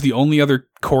really is the only other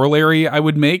corollary I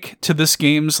would make to this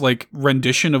game's like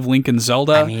rendition of Link and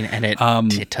Zelda. I mean, and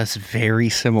it does very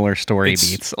similar story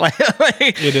beats.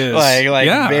 It is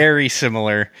very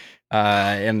similar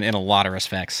in a lot of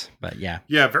respects. But yeah,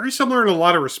 very similar in a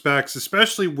lot of respects,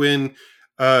 especially when.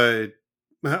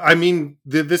 I mean,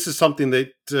 this is something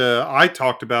that I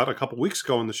talked about a couple weeks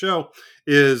ago on the show.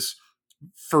 Is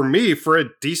for me, for a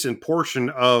decent portion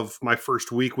of my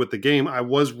first week with the game, I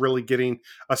was really getting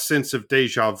a sense of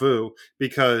deja vu,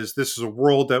 because this is a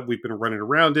world that we've been running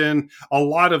around in. A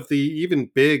lot of the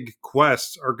even big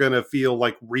quests are going to feel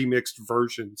like remixed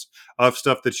versions of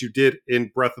stuff that you did in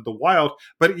Breath of the Wild.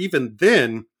 But even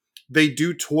then, they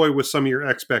do toy with some of your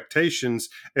expectations,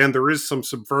 and there is some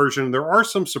subversion. There are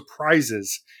some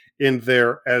surprises in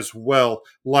there as well.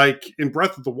 Like in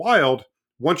Breath of the Wild,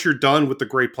 once you're done with the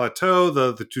Great Plateau,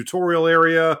 the tutorial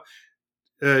area,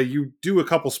 you do a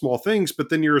couple small things, but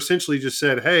then you're essentially just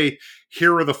said, hey,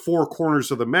 here are the 4 corners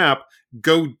of the map.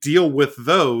 Go deal with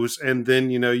those, and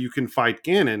then, you can fight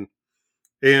Ganon.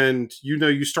 And,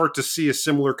 you start to see a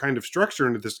similar kind of structure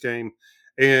into this game,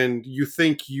 and you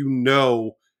think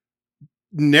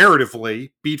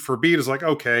narratively, beat for beat, is like,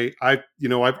 okay, I've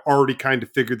already kind of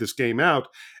figured this game out.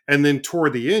 And then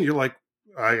toward the end, you're like,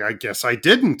 I guess I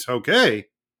didn't. Okay.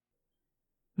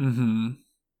 Mm-hmm.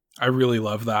 I really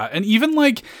love that. And even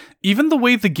the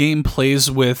way the game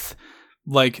plays with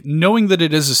like knowing that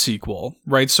it is a sequel,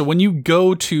 right? So when you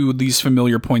go to these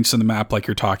familiar points in the map, like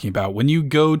you're talking about, when you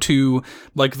go to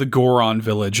like the Goron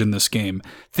village in this game,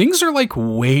 things are like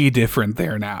way different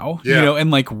there now, and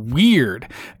like weird.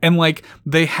 And like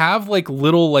they have like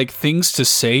little like things to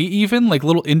say, even like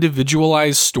little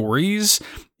individualized stories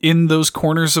in those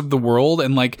corners of the world.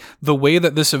 And like the way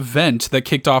that this event that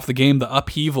kicked off the game, the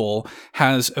upheaval,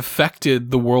 has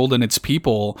affected the world and its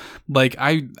people, like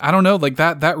I don't know, like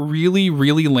that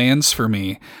really lands for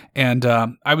me. And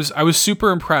I was super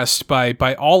impressed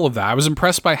by all of that. I was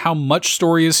impressed by how much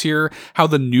story is here, how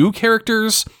the new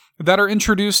characters that are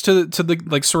introduced to the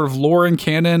like sort of lore and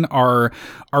canon are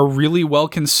really well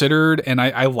considered, and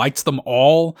I liked them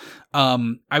all.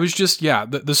 I was just,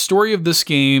 the story of this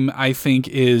game, I think,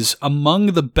 is among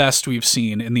the best we've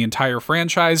seen in the entire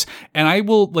franchise. And I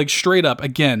will, like, straight up,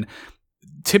 again,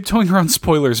 tiptoeing around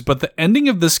spoilers, but the ending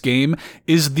of this game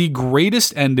is the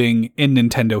greatest ending in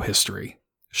Nintendo history.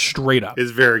 Straight up.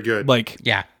 It's very good. Like,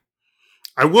 yeah.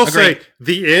 I will say,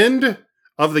 the end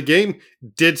of the game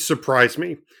did surprise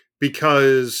me,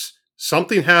 because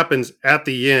something happens at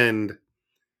the end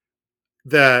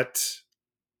that,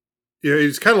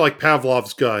 it's kind of like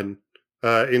Pavlov's gun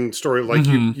in story. Like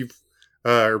you've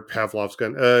or Pavlov's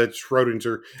gun,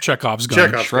 Chekhov's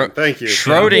gun. Thank you.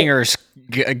 Schrodinger's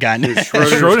gun.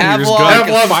 Schrodinger's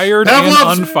gun, fired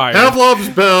and unfired. Pavlov's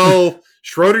bell.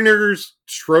 Schrodinger's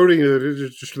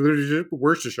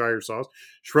Worcestershire sauce.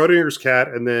 Schrodinger's cat,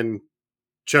 and then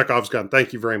Chekhov's gun.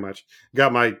 Thank you very much.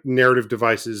 Got my narrative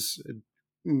devices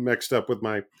mixed up with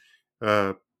my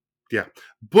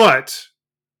but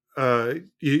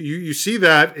you see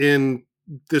that in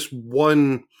this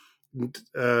one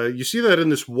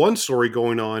story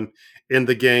going on in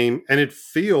the game, and it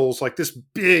feels like this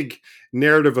big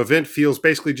narrative event feels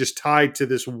basically just tied to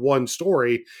this one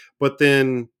story, but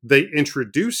then they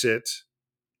introduce it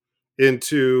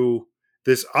into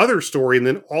this other story, and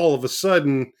then all of a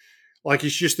sudden, like,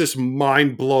 it's just this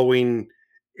mind-blowing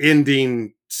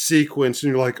ending sequence,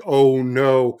 and you're like, oh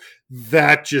no,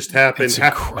 that just happened.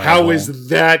 How is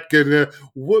that gonna?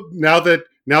 Now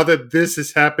that this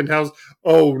has happened,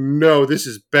 oh no, this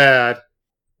is bad.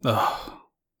 Oh,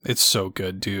 it's so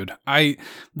good, dude. I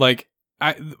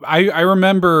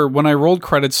remember when I rolled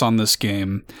credits on this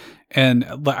game, and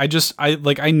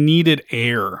I needed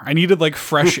air. I needed like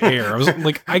fresh air. I was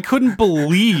like, I couldn't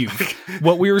believe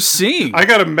what we were seeing. I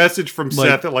got a message from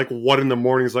Seth at like 1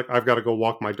 a.m. He's like, I've got to go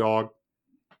walk my dog.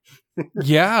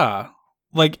 Yeah.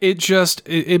 Like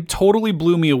it totally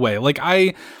blew me away. Like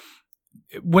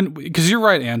because you're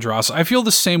right, Andross, I feel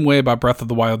the same way about Breath of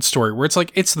the Wild story, where it's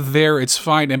like, it's there, it's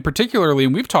fine. And particularly,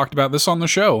 and we've talked about this on the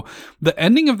show, the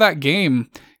ending of that game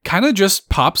kind of just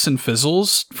pops and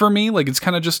fizzles for me. Like, it's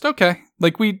kind of just, okay,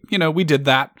 like we did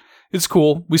that. It's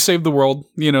cool. We saved the world,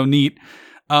 neat.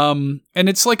 And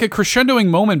it's like a crescendoing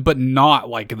moment, but not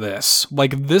like this.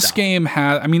 Like, this game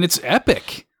it's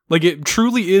epic. Like, it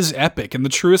truly is epic in the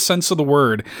truest sense of the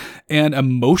word, and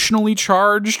emotionally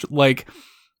charged. Like,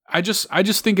 I just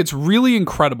think it's really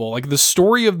incredible. Like, the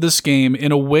story of this game,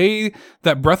 in a way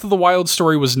that Breath of the Wild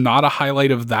story was not a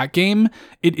highlight of that game,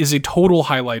 it is a total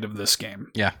highlight of this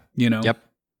game. Yeah. Yep.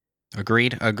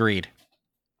 Agreed.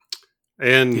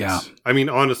 And yeah.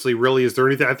 Honestly, really, is there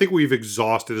anything? I think we've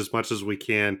exhausted as much as we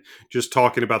can just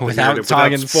talking about the narrative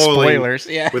without spoilers.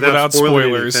 Yeah. Without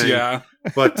spoilers. Anything. Yeah.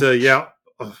 But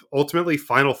ultimately,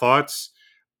 final thoughts.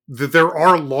 There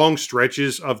are long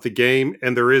stretches of the game,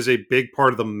 and there is a big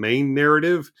part of the main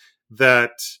narrative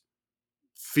that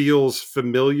feels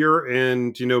familiar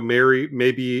and,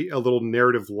 maybe a little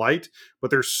narrative light,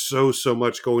 but there's so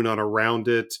much going on around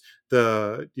it.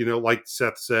 Like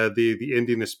Seth said, the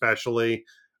ending especially,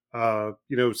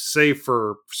 save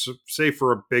for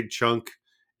a big chunk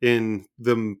in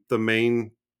the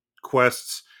main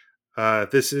quests.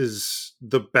 This is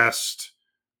the best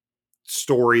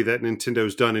story that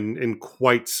Nintendo's done in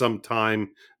quite some time,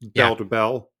 bell to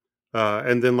bell.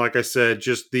 And then, like I said,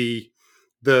 just the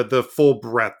full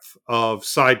breadth of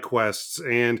side quests,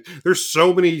 and there's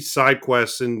so many side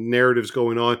quests and narratives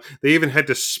going on. They even had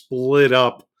to split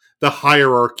up the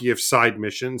hierarchy of side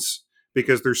missions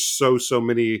because there's so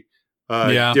many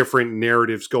different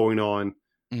narratives going on.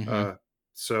 Mm-hmm.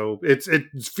 So it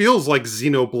feels like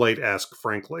Xenoblade-esque,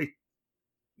 frankly.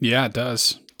 Yeah, it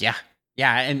does.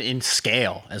 Yeah, and in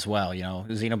scale as well.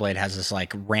 Xenoblade has this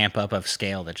like ramp up of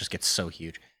scale that just gets so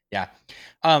huge. Yeah.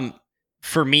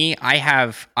 For me,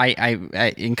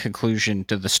 I in conclusion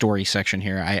to the story section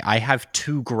here, I have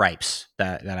 2 gripes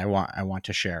that I want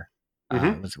to share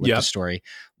with the story.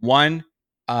 One,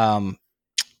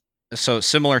 so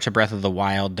similar to Breath of the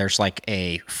Wild, there's like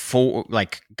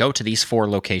go to these 4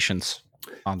 locations.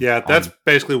 That's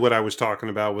basically what I was talking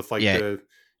about with like the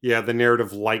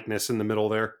narrative lightness in the middle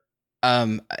there.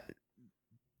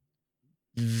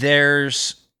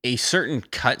 There's a certain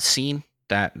cutscene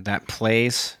that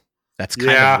plays that's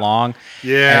kind of long.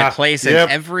 Yeah. And it plays in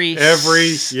every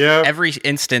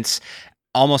instance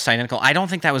almost identical. I don't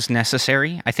think that was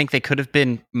necessary. I think they could have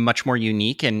been much more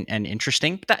unique and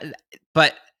interesting.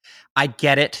 But I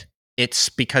get it. It's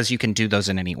because you can do those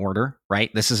in any order,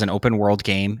 right? This is an open world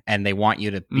game, and they want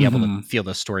you to be able to feel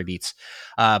those story beats.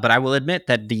 But I will admit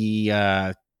that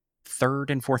the 3rd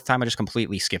and 4th time I just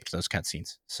completely skipped those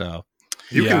cutscenes. So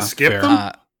you can skip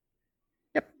them.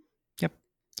 Yep.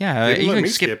 Yeah, you can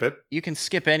skip it. You can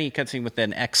skip any cutscene with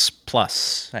an X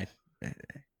plus.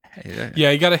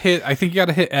 You gotta hit. I think you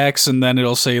gotta hit X, and then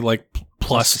it'll say like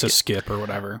plus to skip or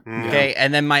whatever. Okay,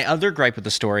 and then my other gripe with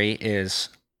the story is,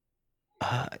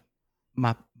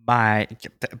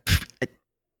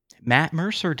 Matt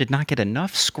Mercer did not get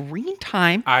enough screen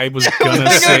time. I was gonna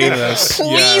say this.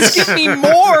 Please give me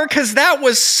more, because that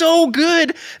was so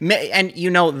good. And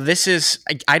this is,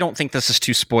 I don't think this is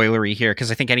too spoilery here,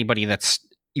 because I think anybody that's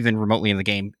even remotely in the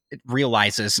game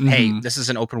realizes, hey, this is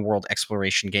an open world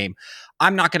exploration game.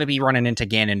 I'm not going to be running into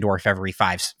Ganondorf every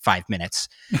five minutes.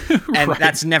 And right.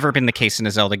 That's never been the case in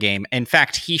a Zelda game. In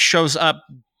fact, he shows up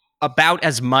about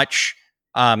as much,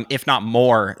 if not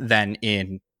more, than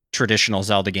in traditional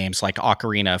Zelda games like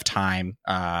Ocarina of Time,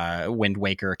 Wind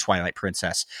Waker, Twilight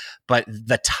Princess. But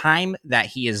the time that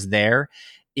he is there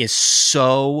is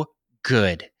so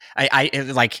good. I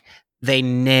like, they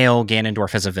nail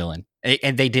Ganondorf as a villain,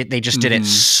 and they just did it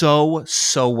so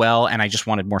well. And I just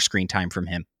wanted more screen time from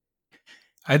him.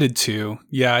 I did too.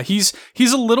 Yeah, he's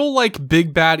a little like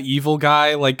big bad evil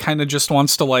guy, like kind of just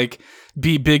wants to like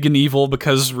be big and evil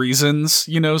because reasons,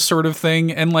 sort of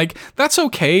thing. And like, that's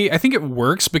okay. I think it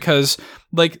works because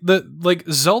like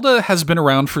Zelda has been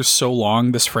around for so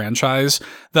long, this franchise,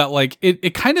 that like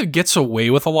it kind of gets away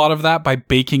with a lot of that by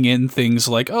baking in things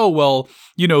like, oh well,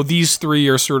 you know, these three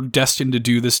are sort of destined to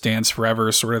do this dance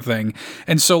forever, sort of thing.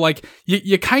 And so like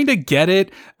you kind of get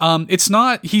it. It's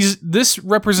not this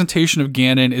representation of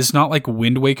Ganon is not like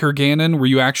Wind Waker Ganon, where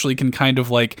you actually can kind of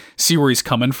like see where he's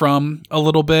coming from a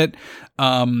little bit.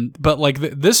 But like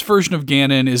this version of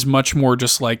Ganon is much more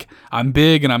just like, I'm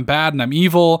big and I'm bad and I'm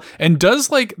evil, and does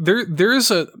like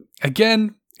there's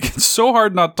again, it's so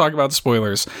hard not to talk about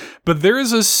spoilers, but there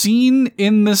is a scene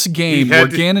in this game where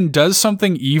Ganon does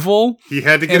something evil. He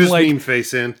had to get his meme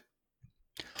face in.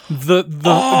 The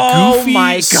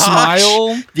goofy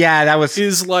smile, yeah, that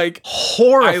is like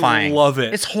horrifying. I love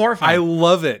it. It's horrifying. I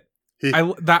love it.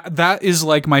 That is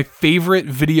like my favorite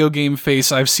video game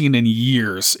face I've seen in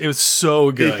years. It was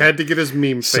so good. He had to get his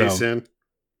meme face in.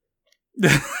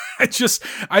 And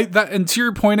to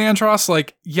your point, Andross,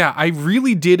 like, yeah, I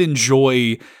really did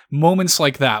enjoy moments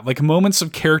like that, like moments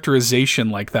of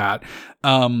characterization like that,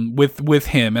 with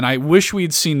him. And I wish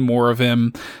we'd seen more of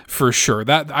him for sure.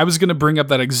 That I was going to bring up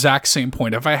that exact same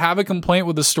point. If I have a complaint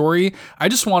with the story, I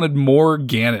just wanted more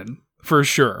Ganon for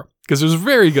sure, because it was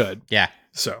very good. Yeah.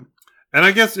 So. And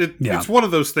I guess it's one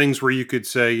of those things where you could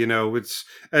say, you know, it's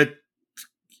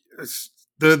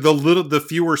the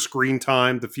fewer screen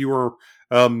time, the fewer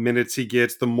minutes he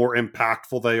gets, the more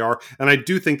impactful they are. And I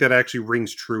do think that actually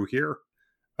rings true here.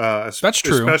 That's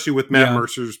true. Especially with Matt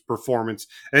Mercer's performance.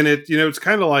 And it's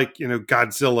kind of like,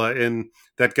 Godzilla in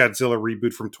that Godzilla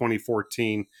reboot from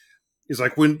 2014. It's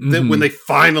like when they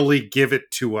finally give it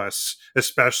to us,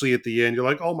 especially at the end, you're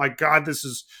like, oh my God, this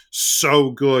is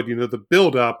so good. The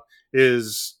build up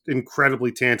is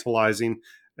incredibly tantalizing,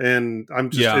 and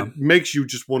it makes you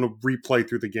just want to replay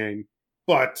through the game.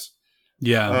 But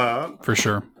for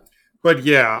sure. But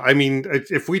yeah, I mean,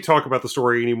 if we talk about the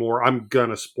story anymore, I'm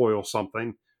gonna spoil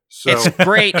something. So it's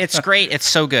great. It's great. It's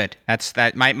so good. That's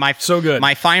that. My so good.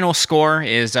 My final score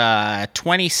is 20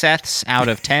 Seths out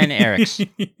of 10 Erics.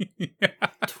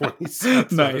 20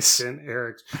 Seths out of 10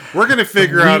 Erics. We're gonna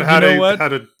figure out how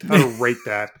to rate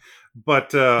that.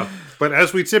 But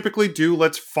as we typically do,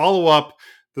 let's follow up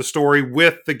the story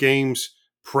with the game's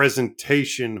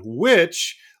presentation,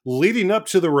 which, leading up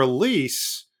to the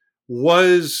release,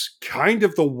 was kind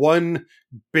of the one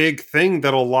big thing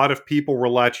that a lot of people were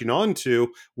latching on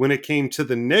to when it came to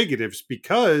the negatives,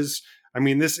 because, I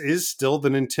mean, this is still the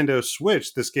Nintendo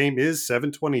Switch. This game is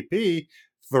 720p,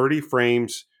 30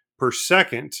 frames per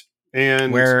second.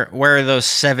 And where are those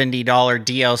 $70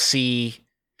 DLC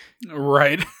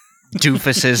right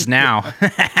doofuses now?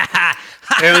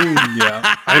 And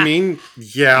I mean,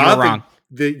 you're wrong.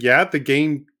 The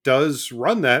game does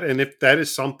run that, and if that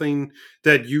is something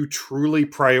that you truly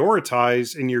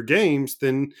prioritize in your games,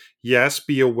 then yes,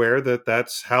 be aware that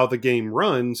that's how the game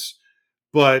runs.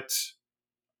 But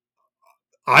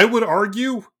I would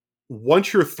argue,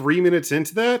 once you're 3 minutes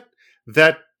into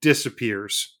that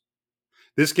disappears.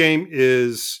 This game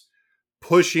is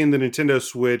pushing the Nintendo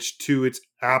Switch to its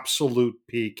absolute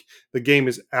peak. The game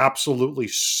is absolutely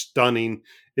stunning.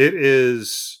 It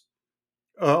is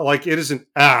it is an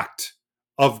act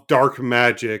of dark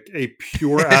magic, a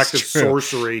pure act of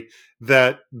sorcery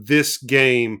that this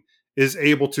game is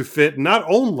able to fit not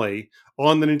only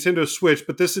on the Nintendo Switch,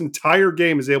 but this entire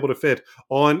game is able to fit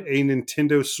on a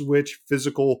Nintendo Switch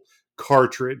physical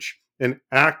cartridge. An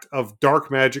act of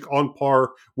dark magic on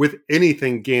par with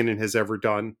anything Ganon has ever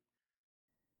done.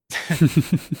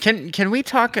 Can we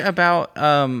talk about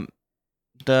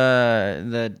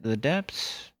the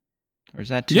depths? Or is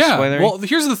that too spoilery? Well,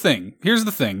 here's the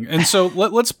thing. And so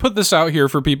let's put this out here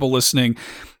for people listening.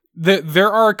 There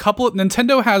are a couple of...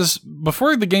 Nintendo has...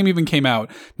 Before the game even came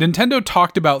out, Nintendo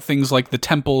talked about things like the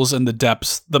temples and the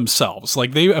depths themselves.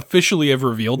 Like, they officially have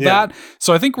revealed that.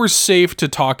 So I think we're safe to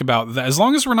talk about that. As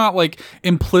long as we're not, like,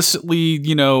 implicitly,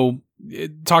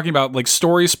 talking about like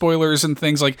story spoilers and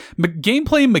things like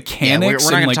gameplay mechanics.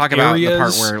 We're not going to talk about the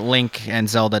part where Link and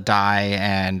Zelda die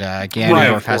and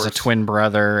Ganondorf has a twin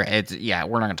brother. We're not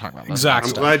going to talk about that.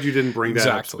 Exactly. I'm glad you didn't bring that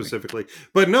up specifically.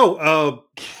 But no,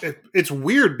 it's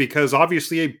weird because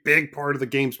obviously a big part of the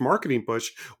game's marketing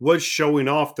push was showing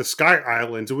off the Sky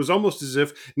Islands. It was almost as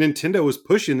if Nintendo was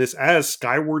pushing this as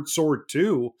Skyward Sword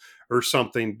 2 or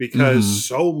something, because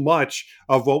so much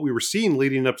of what we were seeing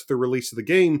leading up to the release of the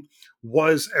game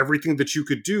was everything that you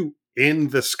could do in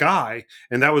the sky,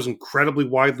 and that was incredibly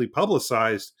widely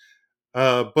publicized.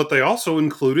 But they also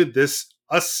included this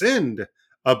Ascend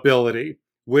ability,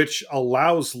 which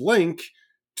allows Link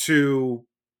to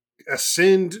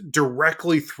ascend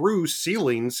directly through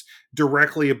ceilings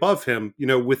directly above him,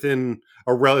 within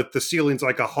the ceiling's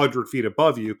like 100 feet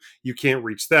above you. You can't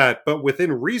reach that, but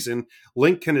within reason,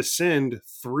 Link can ascend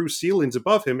through ceilings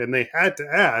above him, and they had to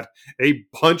add a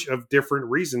bunch of different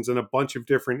reasons and a bunch of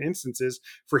different instances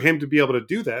for him to be able to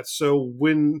do that. So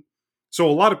a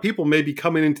lot of people may be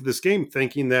coming into this game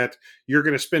thinking that you're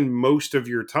going to spend most of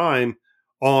your time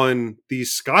on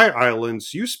these sky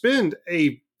islands. You spend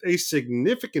a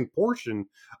significant portion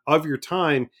of your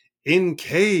time in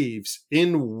caves,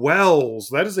 in wells.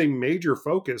 That is a major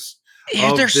focus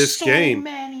of this game.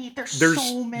 There's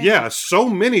so many. Yeah, so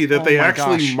many that they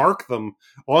actually gosh. mark them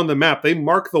on the map. They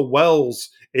mark the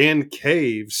wells and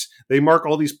caves. They mark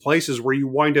all these places where you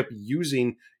wind up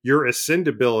using your ascend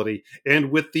ability.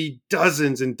 And with the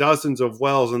dozens and dozens of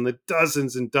wells and the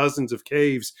dozens and dozens of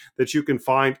caves that you can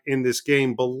find in this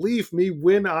game, believe me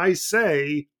when I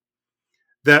say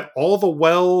that all the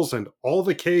wells and all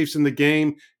the caves in the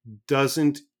game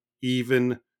doesn't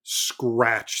even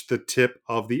scratch the tip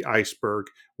of the iceberg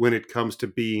when it comes to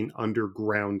being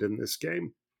underground in this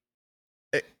game.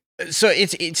 So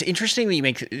it's interesting that you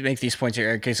make these points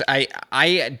here, because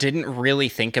I didn't really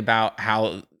think about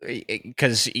how,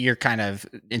 because you're kind of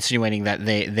insinuating that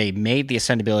they made the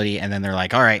ascend ability and then they're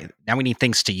like, all right, now we need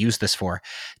things to use this for.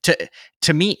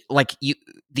 To me, like,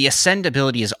 the ascend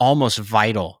ability is almost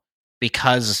vital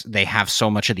because they have so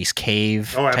much of these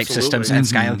cave type systems and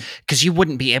sky, because you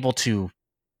wouldn't be able to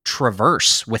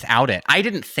traverse without it. I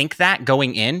didn't think that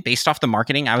going in based off the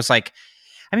marketing. I was like,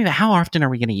 I mean, how often are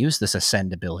we going to use this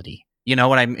ascend ability? You know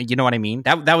what I mean?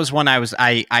 That was one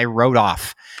I wrote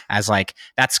off as like,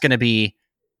 that's going to be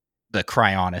the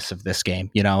Cryonis of this game.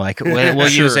 Like we'll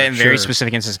use it in very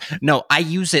specific instances. No, I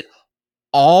use it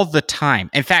all the time.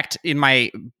 In fact, in my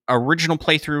original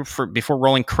playthrough before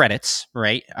rolling credits,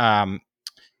 right? I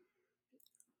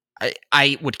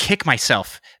would kick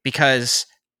myself because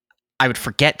I would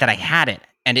forget that I had it.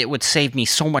 And it would save me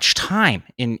so much time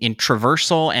in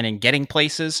traversal and in getting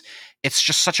places. It's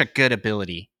just such a good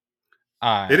ability.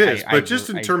 It is, but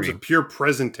just in terms of pure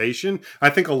presentation,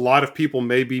 I think a lot of people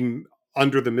may be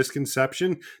under the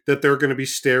misconception that they're going to be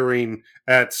staring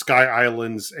at sky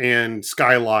islands and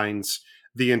skylines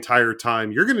the entire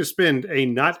time. You're going to spend a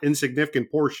very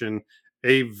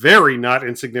not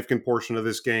insignificant portion of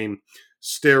this game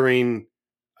staring,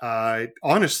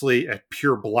 honestly, at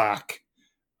pure black.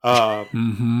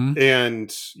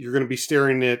 And you're going to be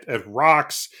staring at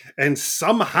rocks, and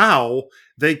somehow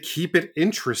they keep it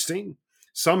interesting.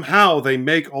 Somehow they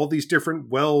make all these different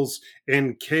wells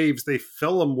and caves, they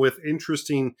fill them with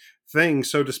interesting things.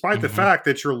 So despite the fact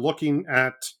that you're looking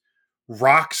at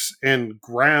rocks and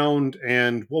ground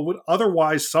and what would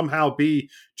otherwise somehow be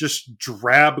just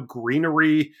drab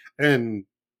greenery and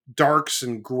darks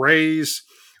and grays,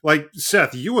 like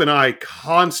Seth, you and I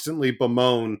constantly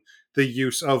bemoan the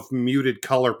use of muted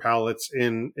color palettes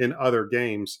in other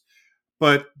games,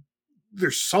 but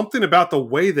there's something about the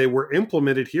way they were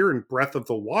implemented here in Breath of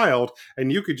the Wild,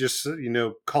 and you could just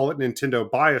call it Nintendo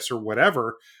bias or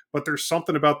whatever, but there's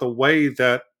something about the way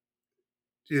that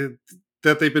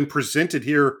they've been presented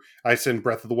here. I said in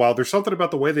Breath of the Wild, there's something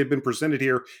about the way they've been presented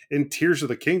here in Tears of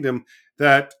the Kingdom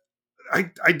that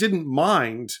I didn't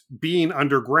mind being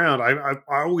underground. I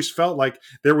always felt like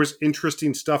there was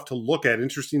interesting stuff to look at,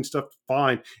 interesting stuff to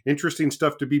find, interesting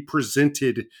stuff to be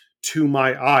presented to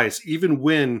my eyes, even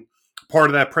when part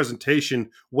of that presentation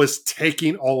was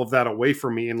taking all of that away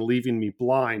from me and leaving me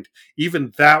blind.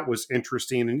 Even that was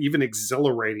interesting and even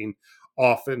exhilarating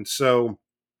often. So,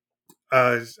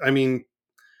 I mean,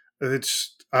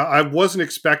 I wasn't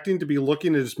expecting to be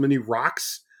looking at as many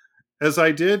rocks as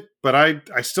I did, but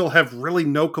I still have really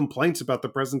no complaints about the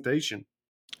presentation.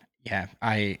 Yeah,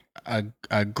 I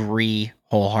agree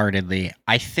wholeheartedly.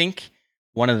 I think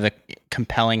one of the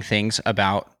compelling things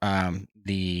about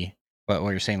what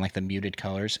you're saying, like the muted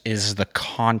colors, is the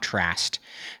contrast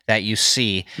that you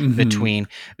see between,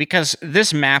 because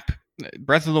this map,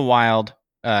 Breath of the Wild,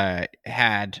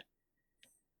 had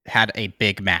a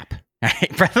big map.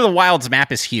 Breath of the Wild's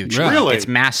map is huge. Really? It's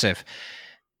massive.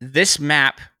 This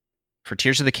map for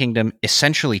Tears of the Kingdom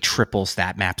essentially triples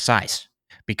that map size,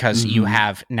 because you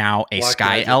have now a Black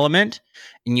sky magic element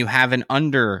and you have an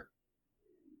under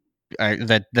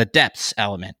the depths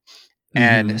element.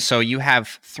 And so you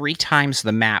have 3 times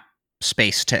the map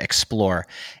space to explore.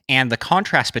 And the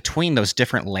contrast between those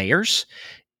different layers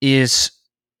is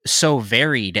so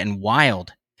varied and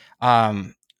wild.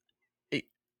 The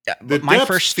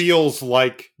depths feels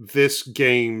like this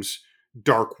game's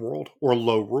Dark World or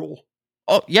Low Rule.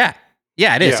 Oh, yeah.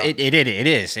 Yeah, it is. Yeah. It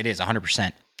is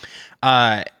 100%.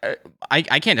 I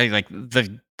can't tell you, like,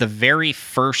 the the very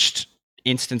first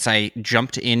instance I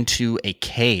jumped into a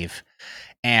cave,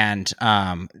 and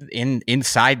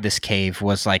inside this cave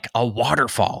was like a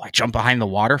waterfall. I jump behind the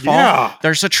waterfall. Yeah.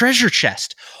 There's a treasure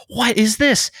chest. What is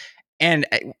this? And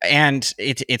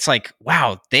it's like,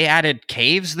 wow, they added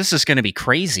caves. This is going to be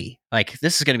crazy. Like,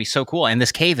 this is going to be so cool. And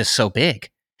this cave is so big.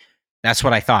 That's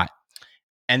what I thought.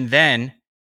 And then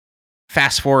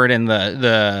fast forward in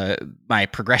my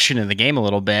progression in the game a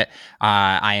little bit,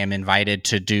 I am invited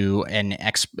to do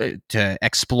to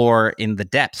explore in the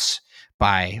depths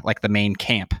by like the main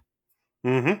camp.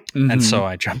 And so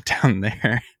I jumped down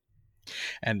there,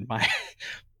 and I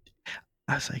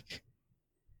was like,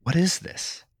 what is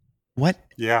this? What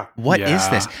is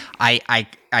this?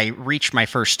 I reach my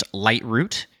first light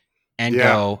route and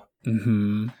go,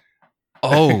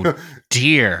 oh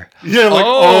dear. Yeah, like,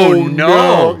 oh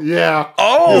no. Yeah.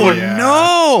 Oh like,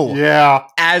 no. Yeah.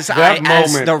 As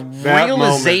the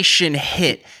realization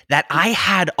hit that I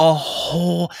had a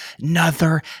whole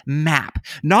nother map.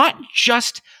 Not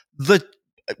just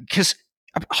because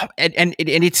and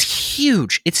it's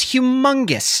huge. It's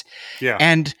humongous. Yeah.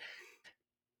 And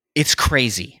it's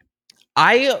crazy.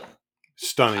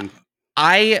 Stunning.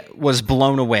 I was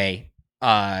blown away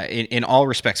in all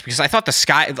respects, because I thought the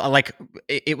sky, like,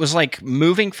 it was like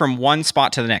moving from one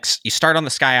spot to the next. You start on the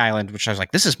Sky Island, which I was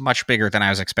like, this is much bigger than I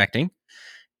was expecting.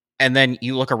 And then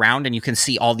you look around and you can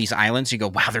see all these islands. You go,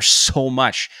 wow, there's so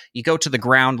much. You go to the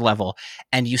ground level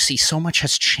and you see so much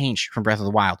has changed from Breath of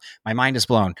the Wild. My mind is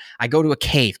blown. I go to a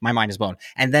cave. My mind is blown.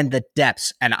 And then the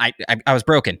depths. And I was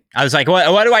broken. I was like,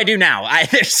 what do I do now?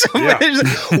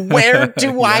 Where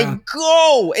do I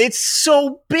go? It's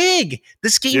so big.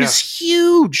 This game is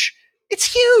huge.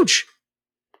 It's huge.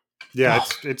 Yeah,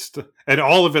 and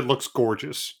all of it looks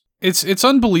gorgeous. It's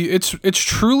unbelievable. It's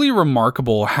truly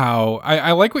remarkable how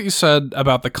I like what you said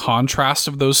about the contrast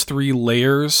of those three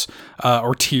layers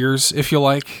or tiers, if you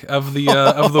like, of the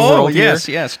world. Yes,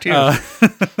 here. Yes, tiers.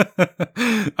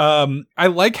 I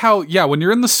like how when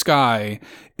you're in the sky,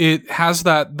 it has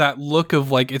that look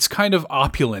of like, it's kind of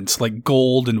opulent, like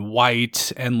gold and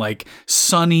white and like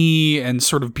sunny and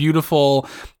sort of beautiful.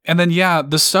 And then,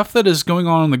 the stuff that is going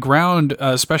on the ground,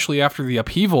 especially after the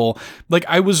upheaval, like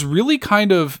I was really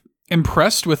kind of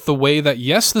impressed with the way that,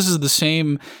 yes, this is the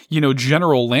same,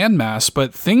 general landmass,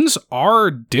 but things are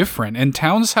different and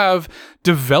towns have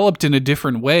developed in a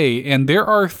different way. And there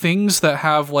are things that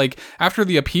have, like, after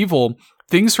the upheaval,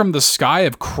 things from the sky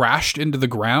have crashed into the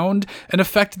ground and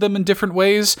affected them in different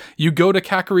ways. You go to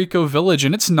Kakariko Village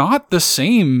and it's not the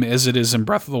same as it is in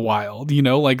Breath of the Wild.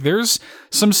 Like there's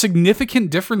some significant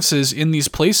differences in these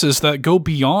places that go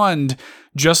beyond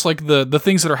just like the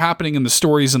things that are happening in the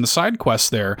stories and the side quests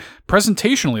there.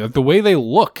 Presentationally, like the way they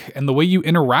look and the way you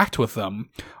interact with them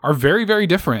are very, very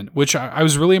different, which I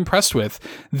was really impressed with.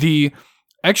 The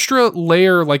extra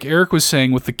layer, like Eric was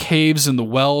saying, with the caves and the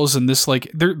wells and this, like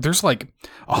there's like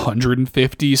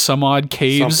 150 some odd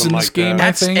caves Something in this like game. that.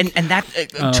 I think, and that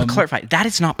to clarify, that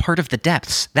is not part of the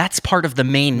depths. That's part of the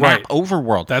main map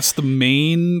overworld. That's the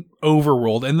main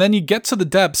overworld, and then you get to the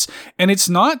depths, and it's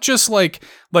not just like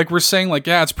we're saying, like,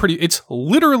 it's pretty. It's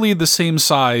literally the same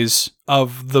size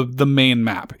of the main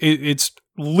map. It's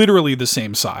literally the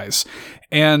same size.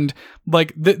 And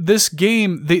like this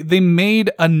game, they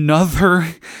made another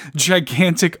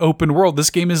gigantic open world. This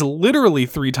game is literally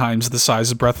 3 times the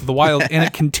size of Breath of the Wild, and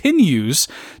it continues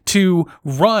to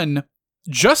run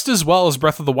just as well as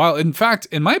Breath of the Wild. In fact,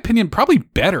 in my opinion, probably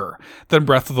better than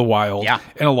Breath of the Wild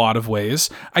in a lot of ways.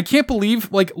 I can't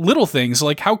believe, like, little things,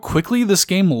 like how quickly this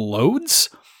game loads.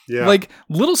 Yeah. Like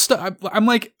little stuff. I'm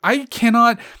like, I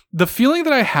cannot. The feeling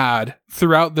that I had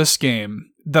throughout this game,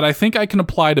 that I think I can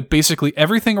apply to basically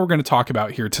everything we're going to talk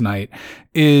about here tonight,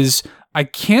 is I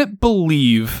can't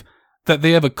believe that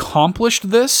they have accomplished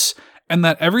this and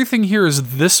that everything here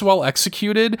is this well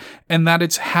executed and that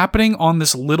it's happening on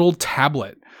this little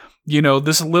tablet.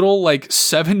 This little like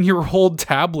 7-year-old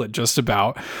tablet just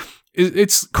about.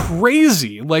 It's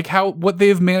crazy, like what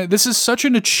they've managed. This is such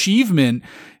an achievement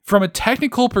from a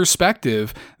technical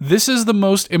perspective. This is the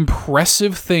most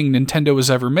impressive thing Nintendo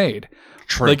has ever made.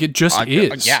 True. Like it just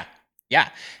is. Yeah.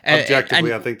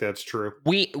 Objectively, I think that's true.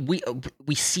 We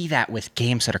see that with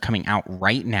games that are coming out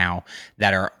right now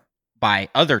that are by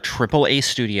other AAA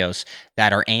studios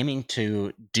that are aiming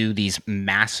to do these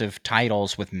massive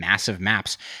titles with massive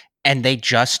maps, and they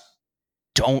just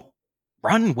don't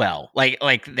run well. Like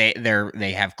they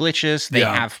have glitches, they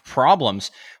have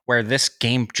problems, where this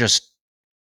game just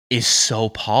is so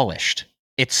polished.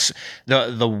 It's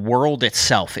the world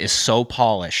itself is so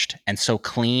polished and so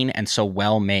clean and so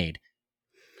well made.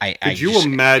 Could you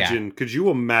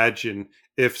imagine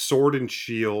if Sword and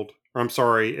Shield, or I'm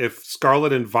sorry, if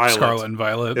Scarlet and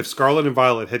Violet, if Scarlet and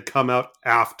Violet had come out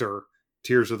after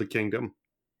Tears of the Kingdom.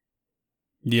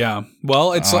 Yeah.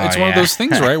 Well, it's one of those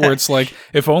things, right? Where it's like,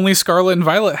 if only Scarlet and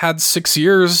Violet had 6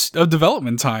 years of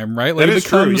development time, right? Like, that is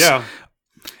true, yeah.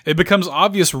 It becomes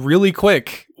obvious really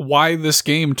quick why this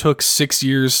game took 6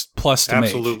 years plus to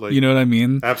make. You know what I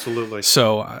mean? Absolutely.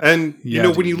 So, and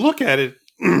when you look at it,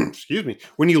 excuse me,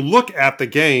 when you look at the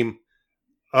game,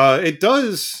 it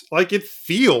does, like, it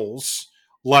feels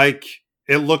like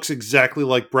it looks exactly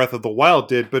like Breath of the Wild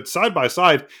did, but side by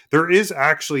side, there is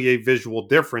actually a visual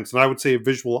difference, and I would say a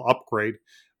visual upgrade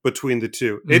between the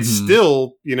two. Mm-hmm. It's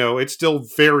still, it's still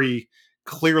very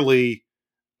clearly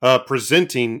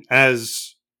presenting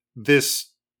as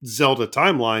this Zelda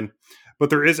timeline, but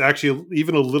there is actually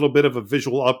even a little bit of a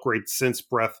visual upgrade since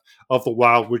Breath of the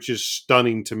Wild, which is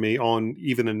stunning to me on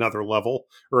even another level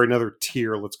or another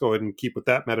tier. Let's go ahead and keep with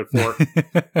that metaphor.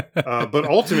 But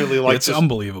ultimately, like, it's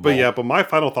unbelievable. But my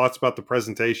final thoughts about the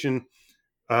presentation,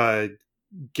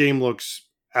 game looks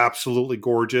absolutely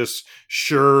gorgeous.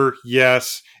 Sure,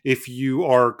 yes, if you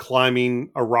are climbing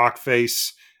a rock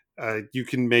face, you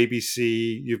can maybe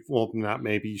see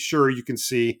sure you can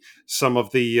see some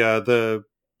of the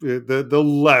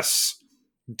less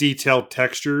detailed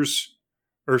textures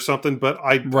or something, but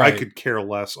I could care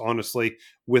less, honestly,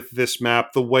 with this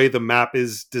map, the way the map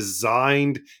is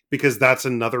designed, because that's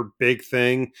another big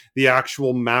thing. The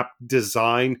actual map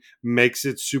design makes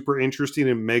it super interesting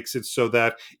and makes it so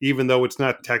that even though it's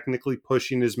not technically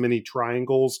pushing as many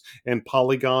triangles and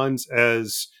polygons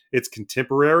as its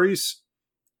contemporaries,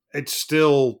 it's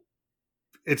still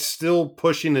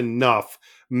pushing enough,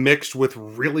 mixed with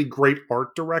really great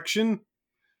art direction,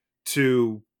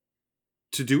 to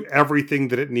do everything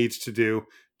that it needs to do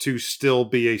to still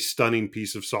be a stunning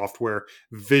piece of software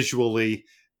visually,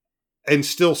 and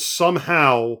still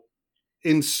somehow,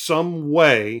 in some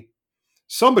way,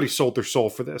 somebody sold their soul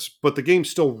for this, but the game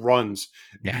still runs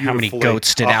beautifully. How many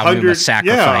goats did Alma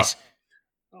sacrifice?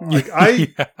 Like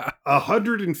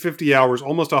 150 hours,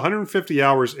 almost 150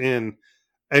 hours in,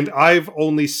 and I've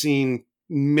only seen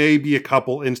maybe a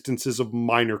couple instances of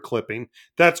minor clipping.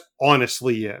 That's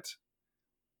honestly it.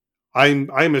 I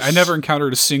never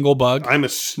encountered a single bug. I'm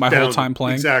my whole time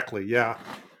playing. Exactly, yeah.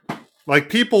 Like,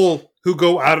 people who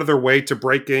go out of their way to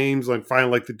break games, like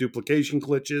find like the duplication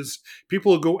glitches,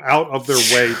 people who go out of their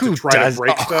way to try to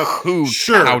break stuff. Who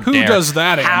does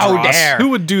that? How dare? Who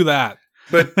would do that?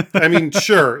 But I mean,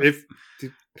 sure, if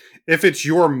it's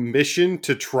your mission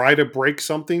to try to break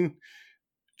something,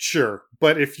 sure.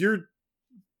 But if you're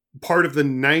part of the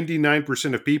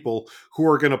 99% of people who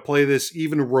are going to play this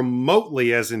even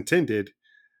remotely as intended,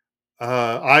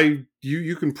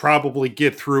 you can probably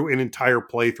get through an entire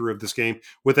playthrough of this game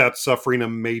without suffering a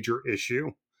major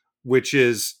issue, which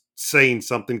is saying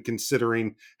something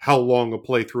considering how long a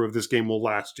playthrough of this game will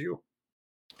last you.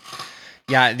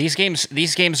 Yeah, these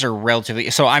games are relatively.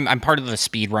 So I'm part of the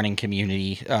speedrunning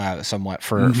community, somewhat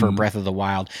for Breath of the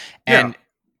Wild, and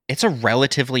it's a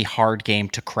relatively hard game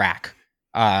to crack.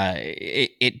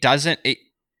 It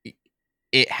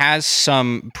has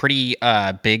some pretty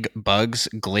big bugs,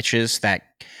 glitches that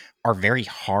are very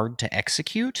hard to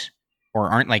execute or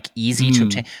aren't like easy to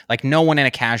obtain. Like, no one in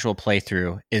a casual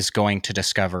playthrough is going to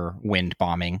discover wind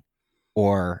bombing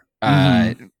or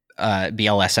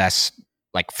BLSS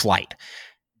like flight,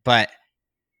 but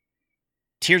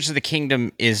Tears of the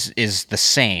Kingdom is the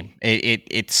same.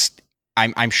 It's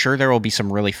I'm sure there will be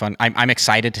some really fun. I'm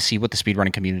excited to see what the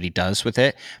speedrunning community does with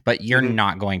it, but you're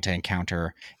not going to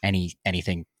encounter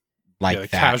anything like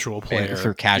that casual player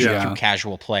through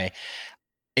casual play.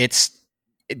 It's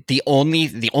the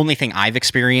only thing I've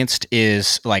experienced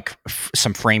is like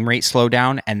some frame rate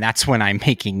slowdown, and that's when I'm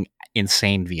making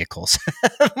insane vehicles.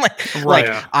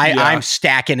 I'm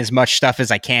stacking as much stuff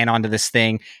as I can onto this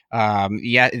thing.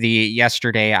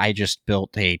 Yesterday I just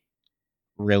built a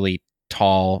really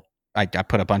tall. I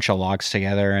put a bunch of logs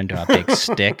together into a big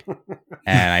stick,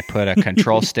 and I put a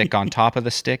control stick on top of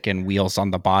the stick and wheels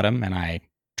on the bottom, and I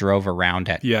drove around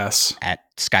at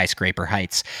skyscraper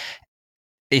heights.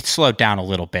 It slowed down a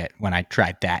little bit when I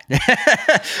tried that,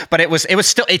 but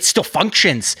it still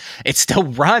functions, it still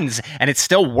runs, and it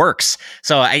still works.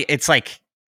 So it's like,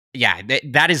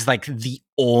 that is like the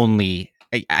only,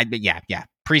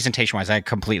 presentation wise, I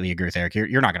completely agree with Eric.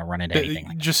 You're not going to run into anything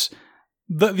like just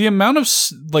that. The amount of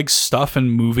like stuff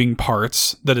and moving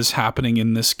parts that is happening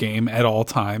in this game at all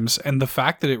times, and the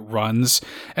fact that it runs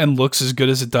and looks as good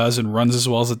as it does and runs as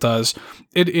well as it does,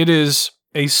 it is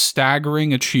a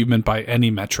staggering achievement by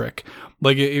any metric.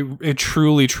 Like it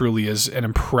truly, truly is an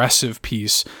impressive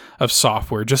piece of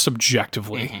software, just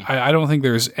objectively. I don't think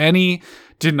there's any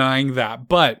denying that.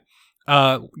 But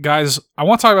guys, I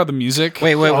want to talk about the music.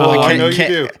 Wait. I know you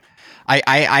do.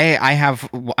 I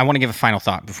want to give a final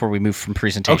thought before we move from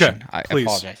presentation. Okay, I please.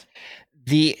 apologize.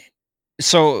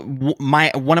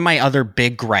 One of my other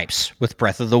big gripes with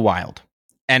Breath of the Wild,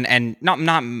 and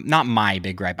not my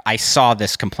big gripe, I saw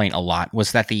this complaint a lot,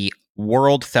 was that the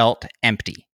world felt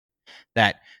empty.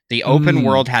 That the open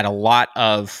world had a lot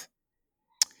of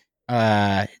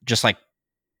just like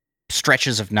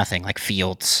stretches of nothing, like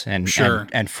fields and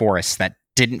forests that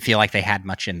didn't feel like they had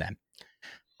much in them.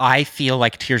 I feel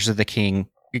like Tears of the Kingdom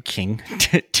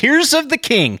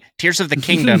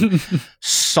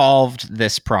solved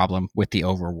this problem with the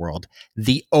overworld.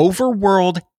 The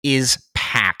overworld is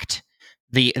packed.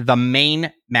 The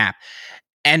main map.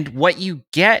 And what you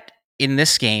get in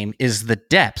this game is the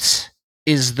depths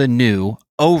is the new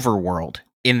overworld,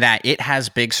 in that it has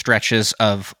big stretches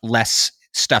of less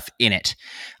stuff in it.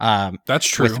 That's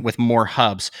true. With more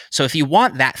hubs. So if you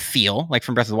want that feel, like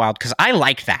from Breath of the Wild, because I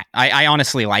like that. I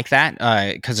honestly like that,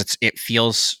 because it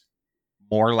feels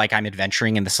more like I'm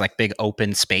adventuring in this like big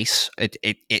open space. It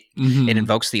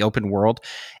invokes the open world,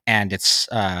 and it's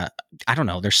I don't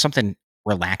know. There's something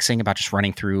relaxing about just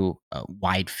running through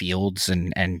wide fields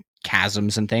and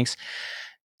chasms and things.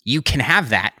 You can have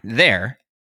that there,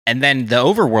 and then the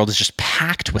overworld is just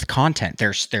packed with content.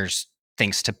 There's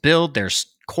things to build. There's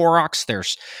Koroks.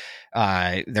 There's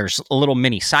little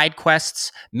mini side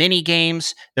quests, mini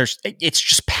games. It's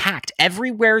just packed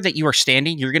everywhere that you are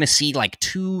standing. You're going to see like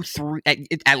 2, 3,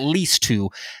 at least 2,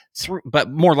 3,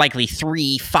 but more likely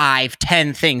 3, 5,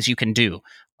 10 things you can do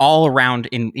all around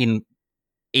in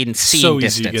seeing so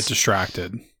distance. Easy to get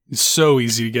distracted. It's so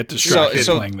easy to get distracted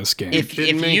playing this game. If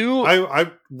you,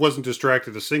 I wasn't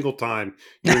distracted a single time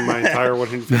during my entire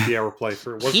 150-hour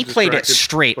playthrough. He played it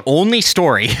straight, only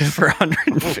story for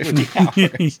 150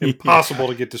 hours. Impossible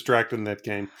to get distracted in that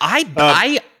game.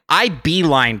 I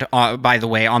beelined, by the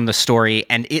way, on the story,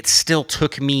 and it still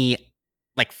took me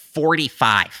like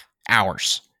 45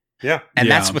 hours. Yeah, and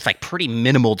that's with like pretty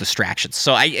minimal distractions.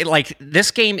 So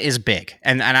this game is big,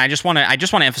 and I just want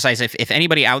to emphasize, if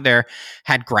anybody out there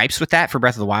had gripes with that for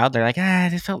Breath of the Wild, they're like,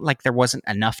 it felt like there wasn't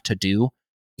enough to do.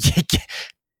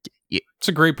 It's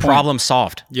a great point. Problem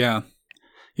solved. Yeah,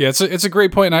 it's a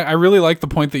great point. And I really like the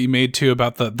point that you made too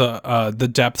about the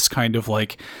depths, kind of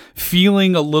like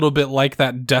feeling a little bit like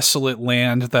that desolate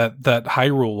land that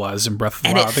Hyrule was in Breath of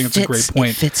the Wild. I think it's a great point.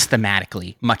 It fits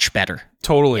thematically much better.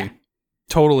 Totally.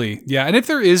 Totally. Yeah. And if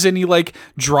there is any like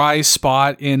dry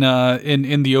spot in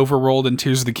the overworld in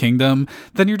Tears of the Kingdom,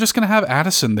 then you're just going to have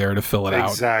Addison there to fill it out.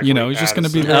 Exactly. You know, he's just going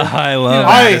to be there. I love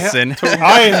Addison.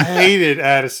 I hated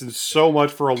Addison so much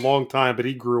for a long time, but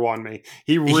he grew on me.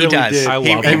 He really does. did. I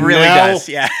love him. He really does.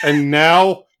 Yeah. And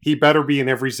now he better be in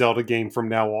every Zelda game from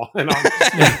now on.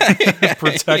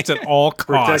 Protect at all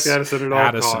costs. Protect Addison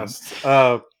at all costs.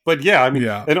 But yeah, I mean,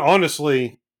 and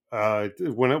honestly,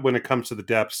 when it comes to the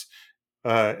depths,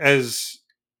 when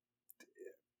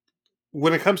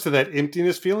it comes to that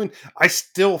emptiness feeling, I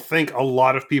still think a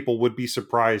lot of people would be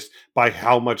surprised by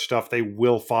how much stuff they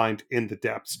will find in the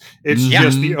depths. It's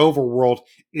just the overworld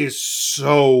is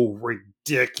so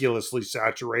ridiculously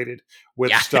saturated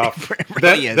with stuff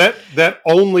that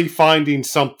only finding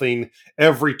something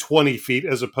every 20 feet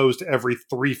as opposed to every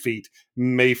 3 feet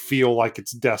may feel like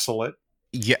it's desolate.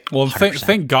 Yeah. Well,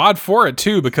 thank God for it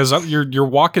too, because you're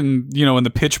walking, in the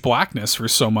pitch blackness for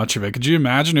so much of it. Could you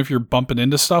imagine if you're bumping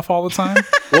into stuff all the time?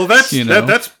 Well, that's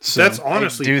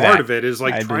honestly part of it, is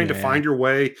like trying to find your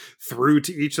way through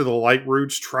to each of the light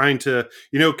routes, trying to,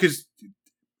 because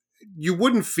you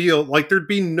wouldn't feel like there'd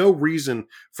be no reason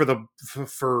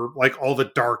for like all the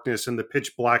darkness and the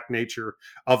pitch black nature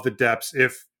of the depths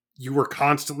if you were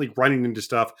constantly running into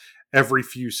stuff every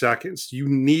few seconds. You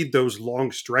need those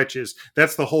long stretches.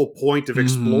 That's the whole point of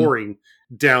exploring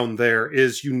down there,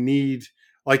 is you need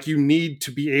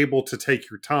to be able to take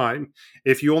your time.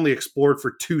 If you only explored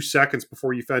for 2 seconds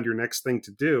before you found your next thing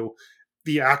to do,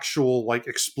 the actual like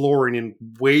exploring and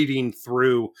wading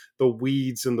through the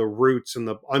weeds and the roots and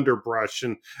the underbrush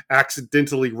and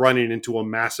accidentally running into a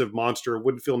massive monster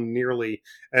wouldn't feel nearly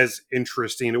as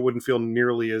interesting. It wouldn't feel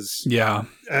nearly as I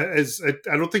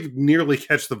don't think it nearly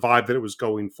catch the vibe that it was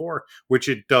going for, which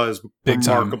it does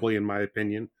remarkably in my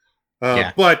opinion.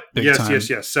 Yeah, but big yes, time.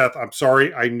 yes, Seth, I'm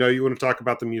sorry. I know you want to talk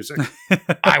about the music.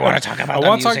 I want to talk about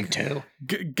the music too.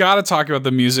 Gotta talk about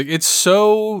the music. It's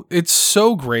so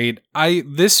great.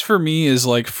 This for me is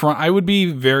like I would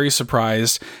be very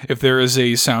surprised if there is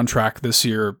a soundtrack this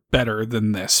year better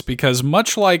than this, because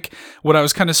much like what I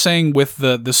was kind of saying with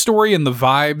the story and the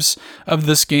vibes of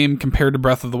this game compared to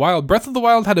Breath of the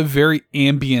Wild had a very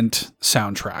ambient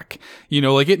soundtrack. You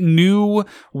know, like it knew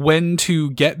when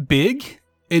to get big.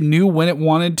 It knew when it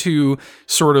wanted to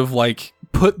sort of like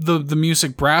put the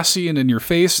music brassy and in your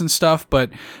face and stuff. But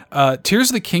Tears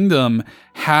of the Kingdom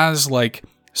has like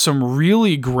some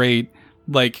really great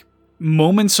like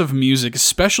moments of music,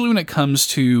 especially when it comes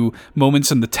to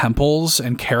moments in the temples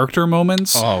and character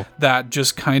moments that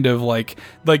just kind of like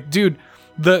dude,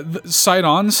 the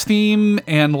Sidon's theme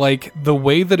and like the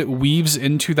way that it weaves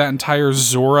into that entire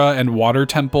Zora and Water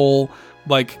Temple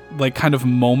like kind of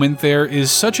moment there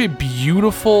is such a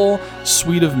beautiful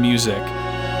suite of music.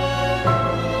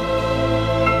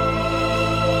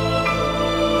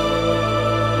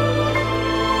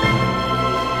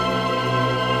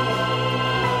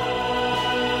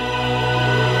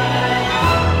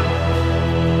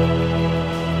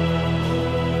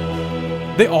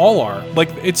 They all are. Like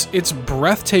it's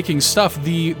breathtaking stuff.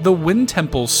 The Wind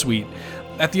Temple suite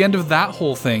at the end of that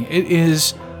whole thing, it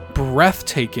is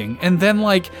breathtaking. And then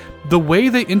like the way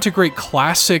they integrate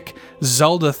classic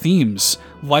Zelda themes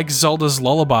like Zelda's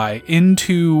Lullaby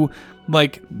into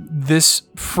like this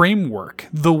framework,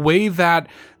 the way that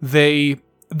they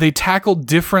tackle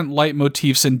different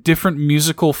leitmotifs and different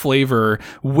musical flavor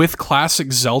with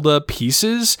classic Zelda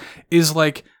pieces is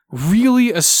like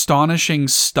really astonishing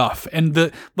stuff. And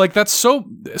that's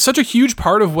such a huge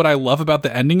part of what I love about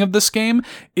the ending of this game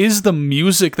is the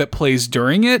music that plays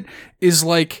during it is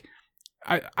like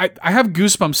I have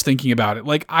goosebumps thinking about it.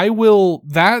 Like I will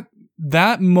that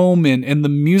moment and the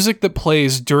music that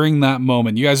plays during that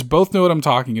moment, you guys both know what I'm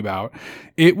talking about.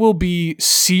 It will be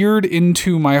seared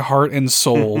into my heart and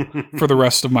soul for the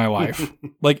rest of my life.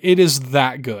 Like it is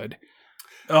that good.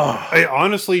 Oh. I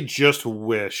honestly just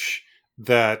wish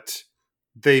that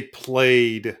they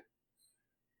played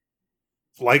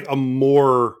like a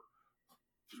more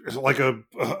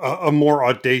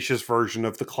audacious version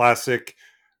of the classic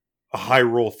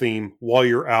Hyrule theme while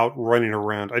you're out running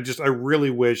around. I really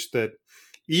wish that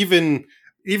even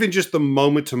just the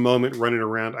moment to moment running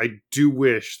around, I do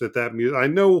wish that music, I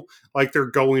know like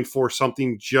they're going for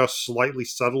something just slightly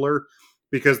subtler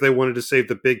because they wanted to save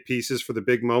the big pieces for the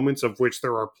big moments, of which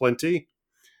there are plenty.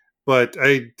 But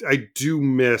I do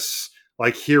miss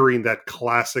like hearing that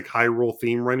classic Hyrule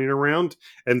theme running around,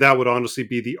 and that would honestly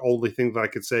be the only thing that I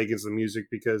could say against the music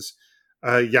because,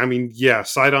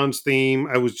 Sidon's theme.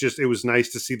 It was nice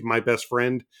to see my best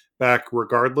friend back,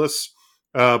 regardless.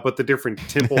 But the different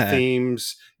temple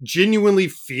themes, genuinely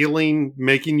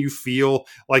making you feel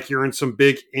like you're in some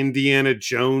big Indiana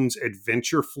Jones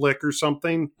adventure flick or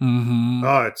something. Mm-hmm.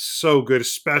 Oh, it's so good,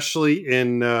 especially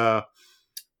in.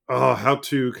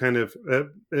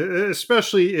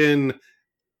 Especially in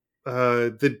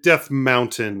the Death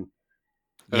Mountain.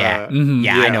 Yeah,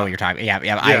 I know what you're talking. Yeah,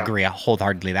 I agree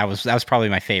wholeheartedly. That was probably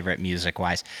my favorite music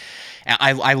wise.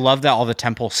 I love that all the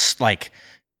temples like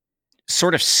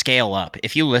sort of scale up.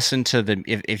 If you listen to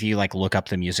if you like look up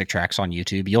the music tracks on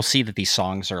YouTube, you'll see that these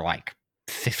songs are like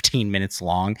 15 minutes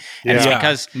long, and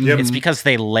it's because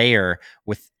they layer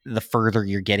with the further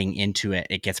you're getting into it.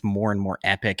 It gets more and more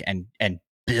epic and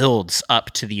builds up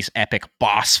to these epic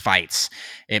boss fights.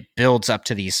 It builds up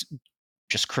to these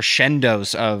just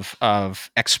crescendos of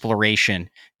exploration.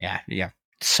 Yeah.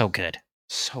 So good.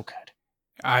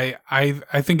 I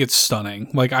think it's stunning.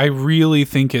 Like I really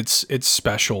think it's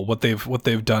special what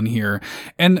they've done here.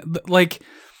 And like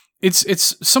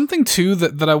it's something too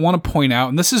that I want to point out,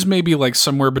 and this is maybe like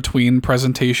somewhere between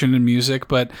presentation and music,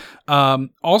 but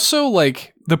also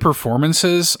like the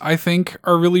performances I think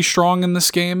are really strong in this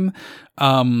game.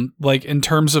 Like in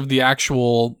terms of the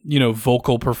actual,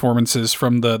 vocal performances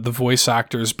from the voice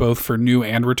actors, both for new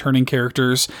and returning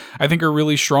characters, I think are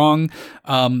really strong.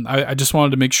 I just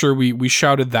wanted to make sure we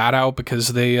shouted that out because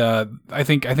they, I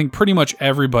think pretty much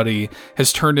everybody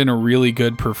has turned in a really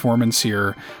good performance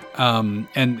here.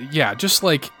 And yeah, just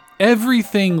like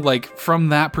everything, like from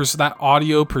that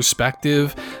audio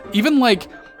perspective, even like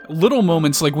little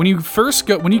moments like when you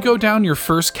go down your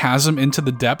first chasm into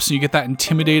the depths and you get that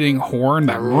intimidating horn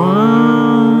that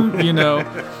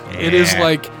it is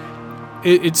like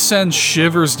it sends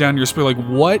shivers down your spine. Like,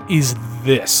 what is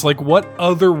this? Like, what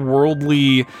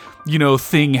otherworldly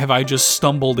thing have I just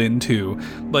stumbled into?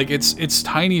 Like it's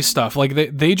tiny stuff. Like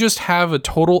they just have a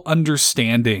total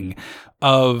understanding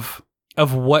of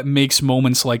what makes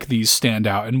moments like these stand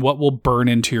out and what will burn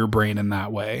into your brain in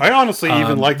that way. I honestly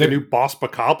even like the new Boss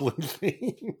Bokoblin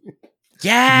theme.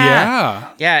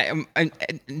 Yeah. And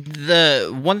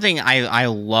the one thing I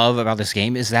love about this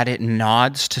game is that it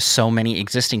nods to so many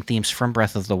existing themes from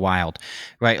Breath of the Wild,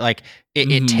 right? Like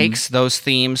it takes those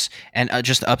themes and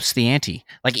just ups the ante.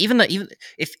 Like even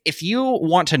if you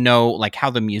want to know like how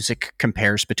the music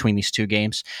compares between these two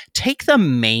games, take the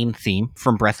main theme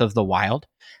from Breath of the Wild,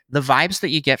 the vibes that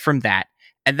you get from that,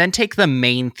 and then take the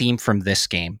main theme from this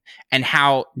game and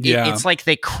how it's like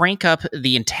they crank up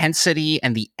the intensity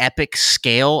and the epic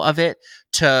scale of it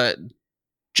to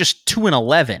just 2 and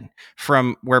 11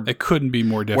 from where it couldn't be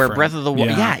more different. Where Breath of the Wild,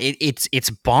 it's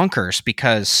bonkers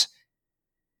because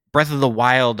Breath of the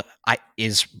Wild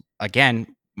is again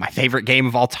my favorite game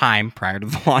of all time prior to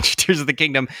the launch of Tears of the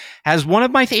Kingdom, has one of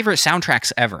my favorite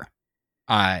soundtracks ever.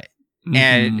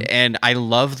 And I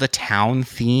love the town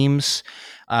themes.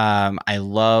 I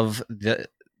love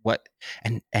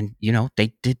and you know,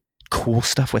 they did cool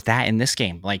stuff with that in this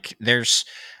game. Like there's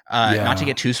not to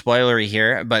get too spoilery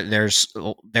here, but there's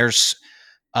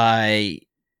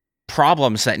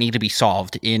problems that need to be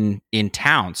solved in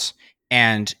towns.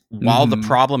 And while the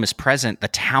problem is present, the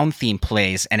town theme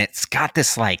plays and it's got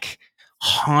this like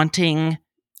haunting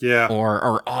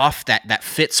or off that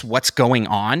fits what's going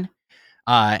on.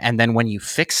 And then when you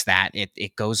fix that,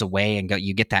 it goes away and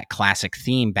you get that classic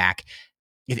theme back.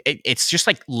 It's just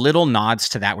like little nods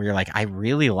to that where you're like, I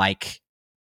really like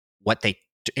what the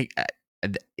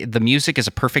music is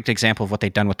a perfect example of what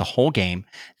they've done with the whole game.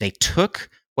 They took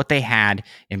what they had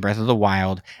in Breath of the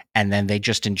Wild and then they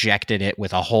just injected it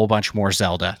with a whole bunch more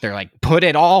Zelda. They're like, put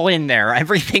it all in there.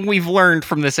 Everything we've learned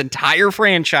from this entire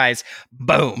franchise.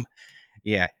 Boom.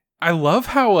 Yeah. I love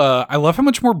how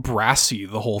much more brassy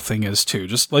the whole thing is too.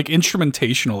 Just like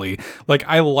instrumentationally, like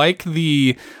I like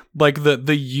the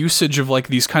usage of like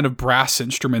these kind of brass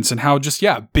instruments and how just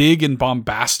big and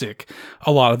bombastic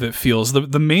a lot of it feels.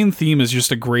 The main theme is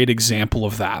just a great example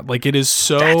of that. Like it is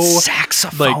so that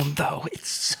saxophone though. It's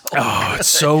so good. It's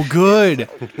so good.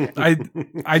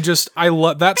 I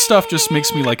love that stuff. Just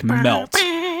makes me like melt.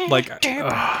 Like,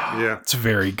 it's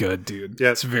very good, dude.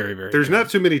 Yeah, it's very, very There's good. not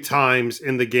too many times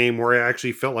in the game where I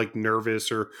actually felt like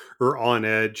nervous or on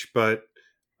edge, but,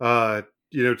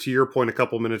 you know, to your point a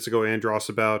couple minutes ago, Andross,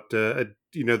 about,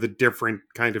 you know, the different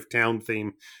kind of town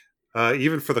theme,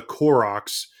 even for the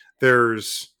Koroks,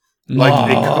 there's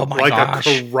like a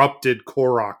corrupted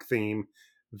Korok theme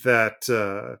that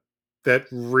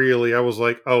really, I was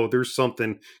like, oh, there's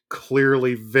something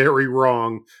clearly very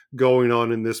wrong going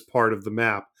on in this part of the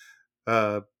map.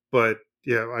 But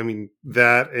yeah, I mean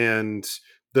that and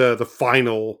the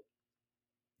final,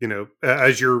 you know,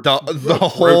 as you're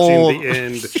approaching the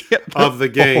end of the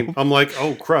game, I'm like,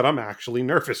 oh crud, I'm actually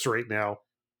nervous right now.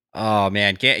 Oh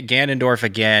man, Ganondorf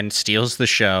again steals the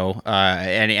show.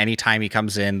 Anytime he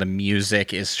comes in, the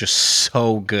music is just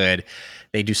so good.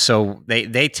 They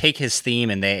take his theme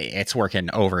and it's working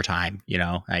overtime, you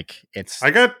know, like it's.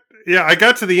 I got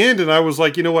to the end and I was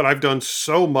like, you know what, I've done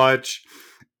so much.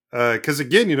 Because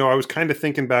again, you know, I was kind of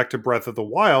thinking back to Breath of the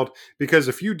Wild, because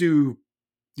if you do,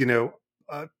 you know,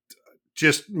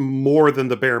 just more than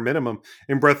the bare minimum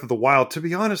in Breath of the Wild, to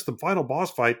be honest, the final boss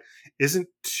fight isn't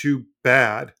too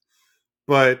bad.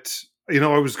 But, you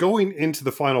know, I was going into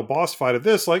the final boss fight of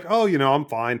this like, oh, you know, I'm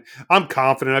fine. I'm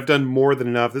confident. I've done more than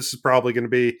enough. This is probably going to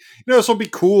be, you know, this will be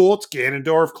cool. It's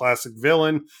Ganondorf, classic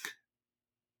villain.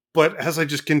 But as I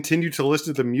just continue to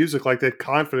listen to the music, like that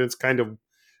confidence kind of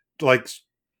like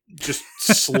just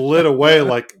slid away.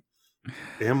 Like,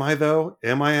 am I though?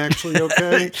 Am I actually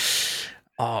okay?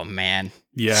 Oh man,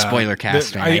 yeah. Spoiler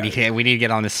cast. We need to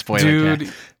get on this spoiler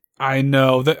cast. I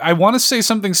know that I want to say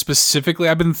something specifically.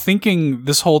 I've been thinking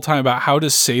this whole time about how to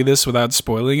say this without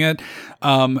spoiling it.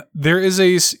 There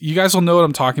is you guys will know what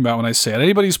I'm talking about when I say it.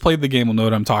 Anybody who's played the game will know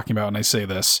what I'm talking about when I say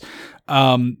this.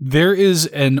 There is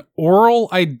an oral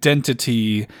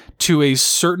identity to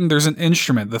there's an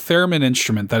instrument, the theremin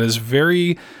instrument, that is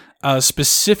very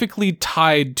specifically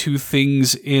tied to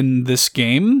things in this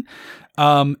game.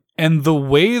 And the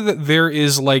way that there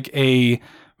is like a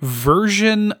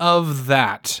version of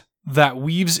that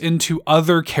weaves into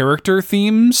other character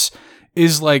themes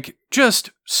is like just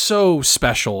so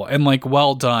special and like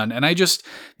well done. And I just,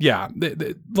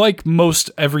 like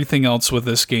most everything else with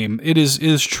this game, it is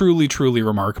truly, truly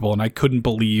remarkable. And I couldn't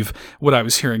believe what I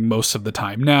was hearing most of the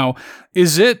time. Now,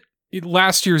 is it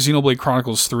last year's Xenoblade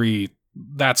Chronicles 3,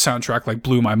 that soundtrack like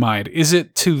blew my mind. Is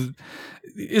it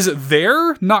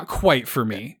there? Not quite for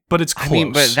me, but it's close. I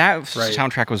mean, but that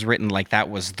soundtrack was written like that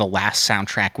was the last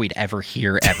soundtrack we'd ever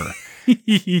hear ever.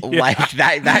 Like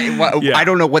that Yeah. I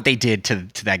don't know what they did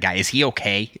to that guy. Is he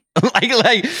okay?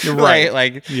 Right.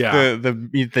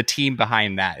 The team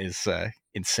behind that is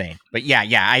insane. But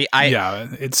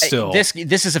it's still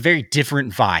this is a very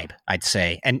different vibe, I'd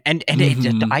say. And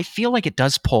I feel like it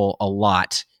does pull a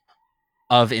lot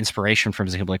of inspiration from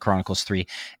Xenoblade Chronicles 3.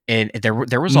 And there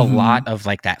was a lot of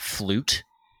like that flute.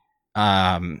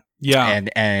 And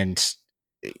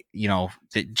you know,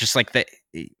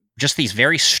 just these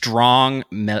very strong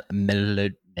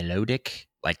melodic,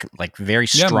 like very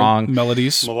strong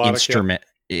melodies, instrument.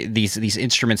 These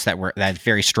instruments that had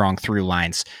very strong through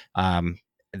lines,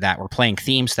 that were playing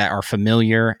themes that are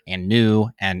familiar and new,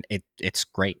 and it's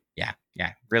great. Yeah,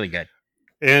 really good.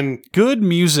 And good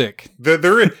music.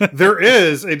 There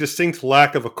is a distinct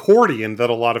lack of accordion that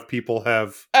a lot of people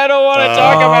have. I don't want to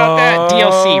talk about that.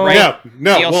 DLC, right? Yeah,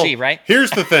 no. DLC, right?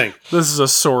 Here's the thing. This is a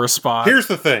sore spot. Here's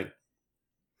the thing.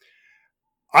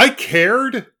 I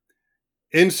cared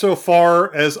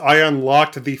insofar as I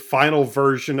unlocked the final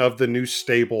version of the new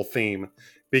stable theme,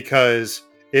 because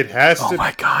it has to. Oh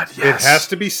my god! Yes. It has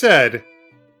to be said.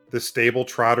 The stable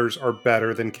trotters are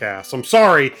better than Cass. I'm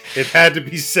sorry, it had to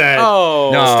be said. Oh,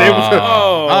 no.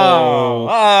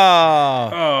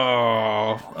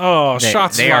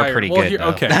 Shots they fired. are pretty good.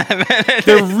 Okay,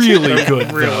 they're really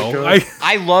good. Really good.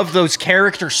 I love those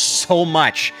characters so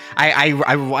much.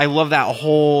 I love that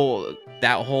whole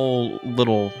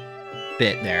little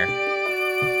bit there.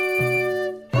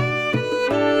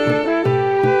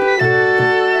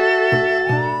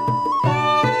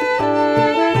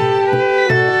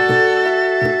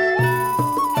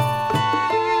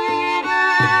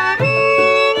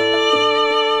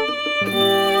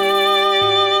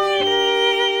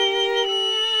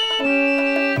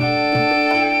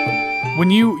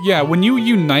 When you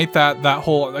unite that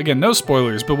whole, again, no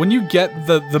spoilers, but when you get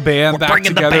the band back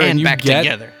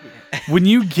together when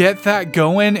you get that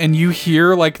going and you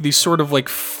hear like the sort of like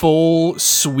full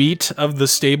suite of the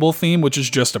stable theme, which is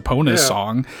just Epona's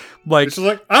song, like it's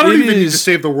like I don't even need to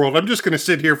save the world. I'm just going to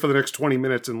sit here for the next 20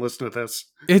 minutes and listen to this.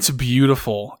 It's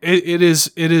beautiful. It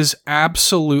is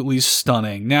absolutely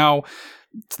stunning. Now,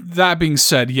 that being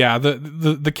said,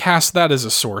 the Cass, that is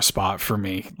a sore spot for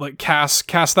me. Like Cass,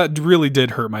 that really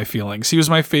did hurt my feelings. He was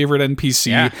my favorite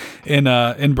NPC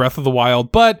in Breath of the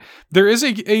Wild, but there is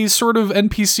a sort of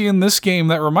NPC in this game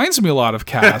that reminds me a lot of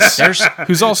Cass,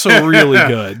 who's also really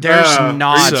good. Are you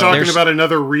talking about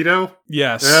another Rito?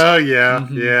 Yes. Oh yeah,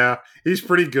 yeah. He's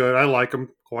pretty good. I like him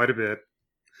quite a bit.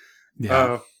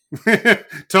 Yeah.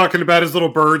 Talking about his little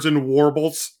birds and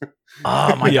warbles.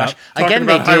 Oh my gosh! Again,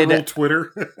 they did Hyrule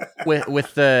Twitter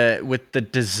with the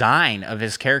design of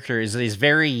his character is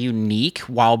very unique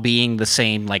while being the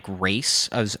same like race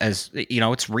as you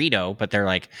know, it's Rito, but they're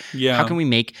like, how can we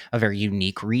make a very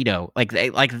unique Rito like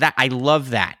that? I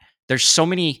love that. There's so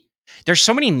many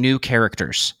new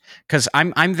characters because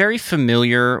I'm very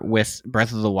familiar with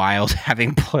Breath of the Wild,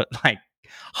 having put like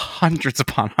hundreds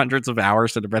upon hundreds of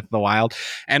hours into Breath of the Wild.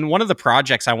 And one of the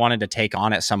projects I wanted to take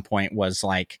on at some point was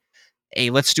like, hey,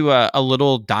 let's do a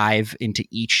little dive into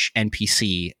each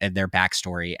NPC and their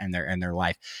backstory and their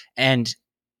life. And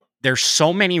there's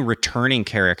so many returning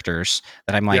characters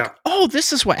that I'm like, oh,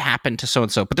 this is what happened to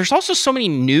so-and-so. But there's also so many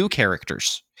new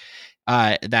characters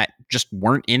that just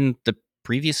weren't in the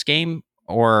previous game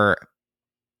or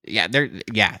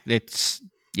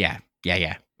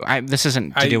this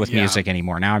isn't to do with music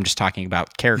anymore. Now I'm just talking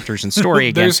about characters and story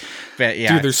again.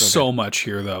 There's so much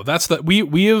here, though. That's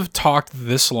we have talked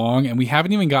this long, and we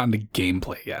haven't even gotten to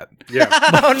gameplay yet. Yeah.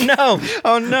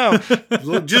 Oh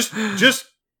no. Just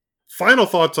final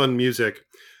thoughts on music.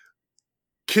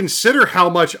 Consider how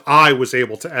much I was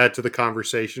able to add to the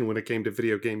conversation when it came to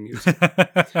video game music.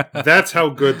 That's how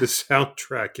good the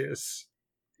soundtrack is.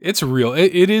 It's real.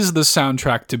 It is the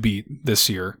soundtrack to beat this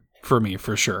year for me,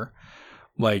 for sure.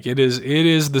 Like it is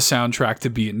the soundtrack to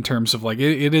beat in terms of like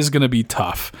it is going to be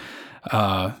tough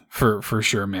for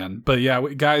sure, man. But yeah,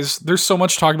 guys, there's so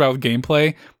much to talk about with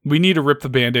gameplay. We need to rip the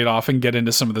Band-Aid off and get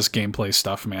into some of this gameplay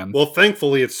stuff, man. Well,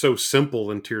 thankfully it's so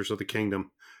simple in Tears of the Kingdom.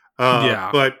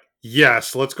 But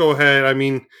yes, let's go ahead. I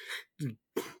mean,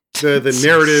 the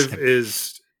narrative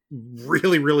is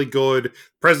really, really good.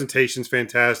 Presentation's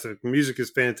fantastic. Music is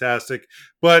fantastic.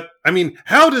 But I mean,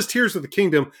 how does Tears of the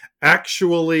Kingdom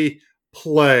actually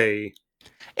play?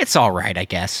 It's all right, I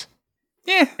guess.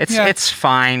 It's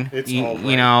fine. It's all right.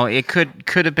 You know, it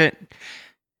could have been.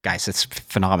 Guys, it's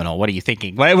phenomenal. What are you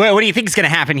thinking? What do you think is going to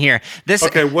happen here?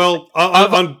 Okay, well,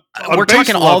 we're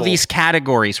talking all these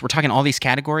categories. We're talking all these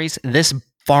categories. This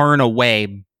far and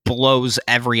away blows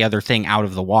every other thing out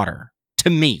of the water. To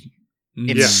me,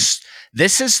 it's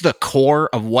This is the core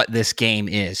of what this game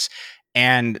is.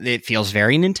 And it feels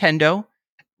very Nintendo,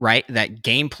 right? That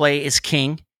gameplay is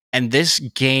king. And this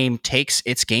game takes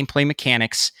its gameplay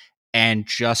mechanics and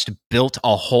just built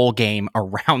a whole game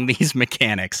around these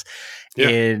mechanics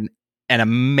in an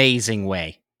amazing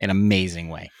way.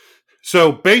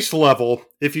 So, base level,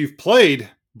 if you've played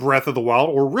Breath of the Wild,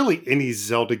 or really any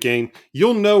Zelda game,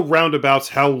 you'll know roundabouts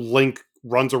how Link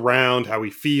runs around, how he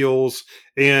feels,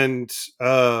 and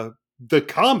the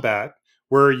combat,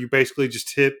 where you basically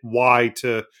just hit Y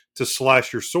to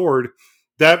slash your sword,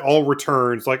 that all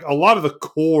returns. Like, a lot of the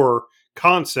core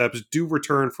concepts do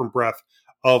return from Breath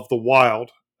of the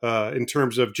Wild. In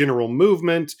terms of general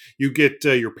movement, you get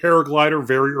your paraglider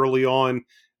very early on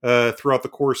throughout the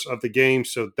course of the game,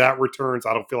 so that returns.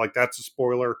 I don't feel like that's a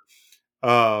spoiler.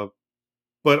 But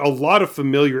a lot of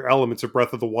familiar elements of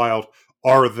Breath of the Wild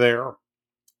are there.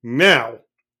 Now,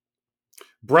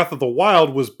 Breath of the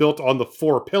Wild was built on the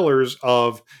 4 pillars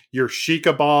of your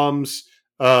Sheikah bombs,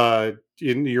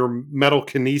 in your metal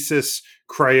kinesis,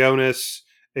 Cryonis,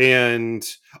 and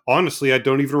honestly, I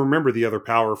don't even remember the other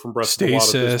power from Breath of the Wild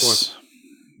at this point.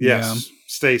 Yes,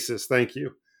 stasis. Thank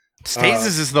you.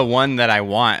 Stasis is the one that I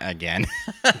want again.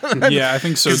 Yeah, I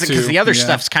think so too. Because the other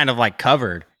stuff's kind of like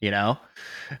covered,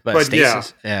 But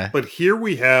stasis, yeah. But here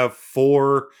we have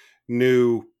 4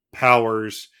 new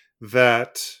powers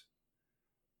that,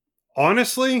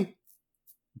 honestly,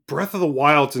 Breath of the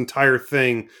Wild's entire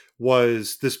thing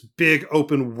was this big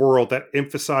open world that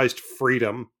emphasized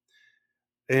freedom.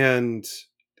 And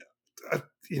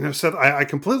Seth, I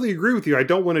completely agree with you. I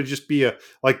don't want to just be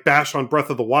bash on Breath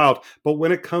of the Wild, but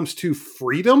when it comes to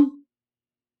freedom,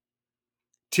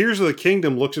 Tears of the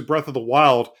Kingdom looks at Breath of the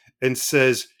Wild and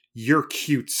says, "You're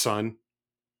cute, son."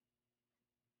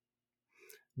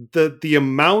 The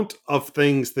amount of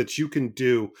things that you can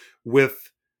do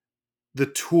with the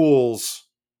tool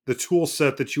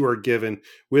set that you are given,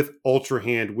 with Ultra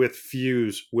Hand, with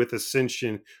Fuse, with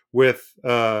Ascension, with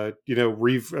Reverse.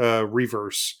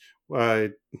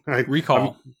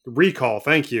 Recall,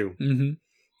 thank you. Mm-hmm.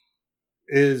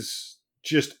 Is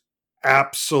just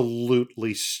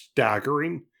absolutely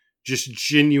staggering. Just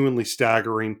genuinely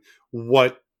staggering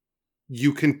what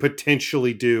you can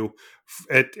potentially do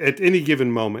at any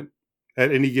given moment.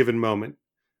 At any given moment.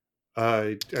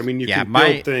 You can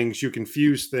build things, you can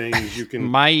fuse things, you can...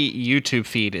 My YouTube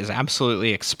feed is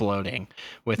absolutely exploding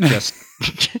with just...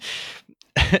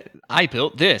 I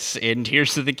built this in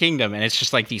Tears of the Kingdom, and it's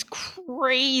just like these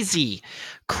crazy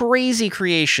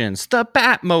creations. The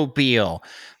Batmobile.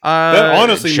 That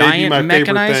honestly may be my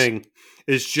favorite thing.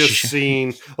 Is just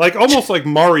seeing, almost like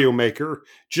Mario Maker,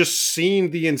 just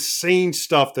seeing the insane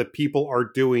stuff that people are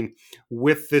doing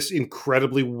with this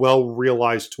incredibly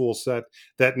well-realized tool set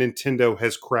that Nintendo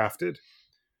has crafted.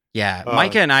 Yeah,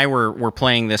 Micah and I were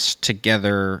playing this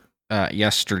together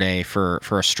yesterday for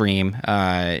a stream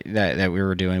that we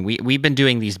were doing. We've been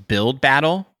doing these build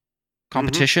battle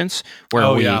competitions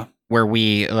where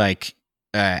we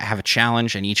have a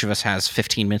challenge, and each of us has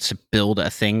 15 minutes to build a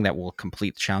thing that will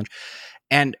complete the challenge.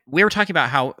 And we were talking about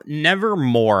how never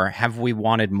more have we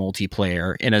wanted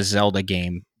multiplayer in a Zelda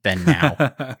game than now.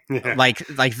 Yeah, like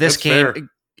this game, fair.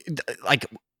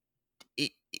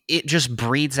 It just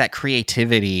breeds that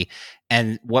creativity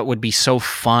and what would be so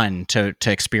fun to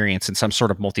experience in some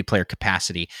sort of multiplayer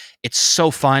capacity. It's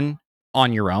so fun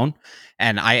on your own,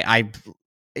 and I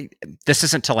this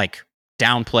isn't to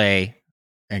downplay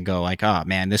and go oh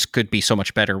man, this could be so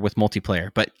much better with multiplayer.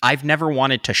 But I've never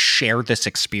wanted to share this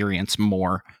experience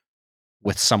more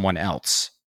with someone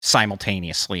else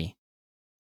simultaneously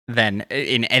than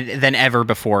ever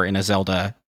before in a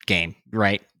Zelda game,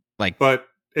 right? But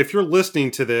if you're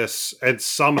listening to this and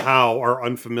somehow are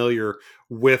unfamiliar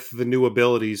with the new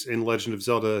abilities in Legend of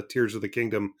Zelda Tears of the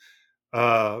Kingdom,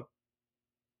 kind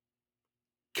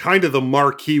of the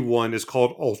marquee one is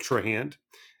called Ultra Hand.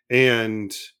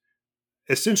 And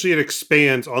essentially it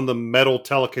expands on the metal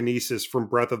telekinesis from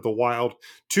Breath of the Wild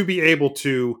to be able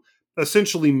to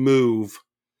essentially move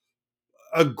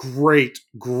a great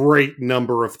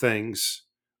number of things.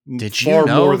 Did you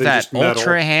know that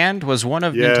Ultra Hand was one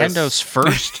of Nintendo's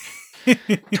first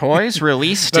toys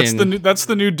released? That's the new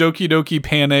Doki Doki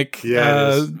Panic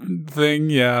thing.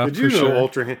 Yeah, did you know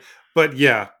Ultra Hand? But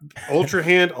yeah, Ultra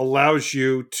Hand allows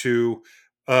you to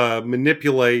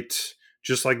manipulate,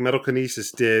 just like Metal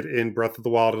Kinesis did in Breath of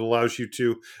the Wild. It allows you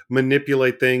to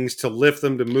manipulate things, to lift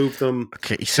them, to move them.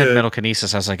 Okay, you said Metal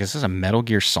Kinesis. I was like, is this a Metal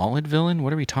Gear Solid villain?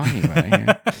 What are we talking about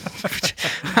here?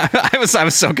 I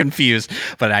was so confused,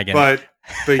 but I get it.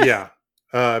 But yeah,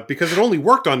 because it only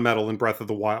worked on metal in Breath of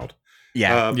the Wild.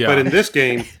 Yeah. But in this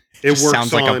game, it Just works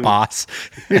sounds like a boss.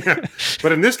 Yeah.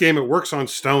 But in this game, it works on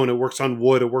stone, it works on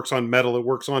wood, it works on metal, it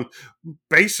works on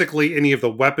basically any of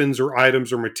the weapons or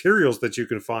items or materials that you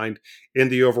can find in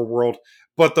the overworld.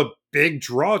 But the big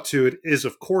draw to it is,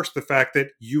 of course, the fact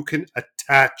that you can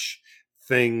attach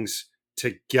things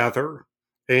together.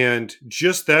 And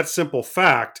just that simple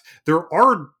fact, there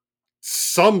are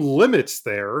some limits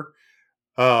there,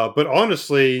 but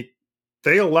honestly,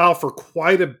 they allow for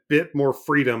quite a bit more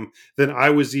freedom than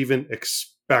I was even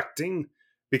expecting,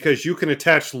 because you can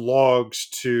attach logs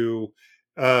to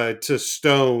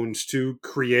stones to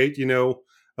create,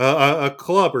 a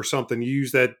club or something. You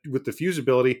use that with the fuse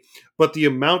ability, but the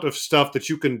amount of stuff that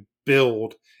you can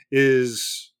build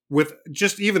is, with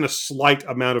just even a slight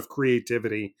amount of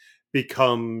creativity,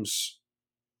 becomes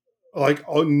like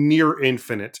near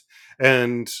infinite.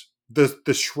 And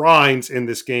the shrines in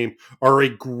this game are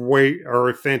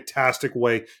a fantastic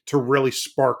way to really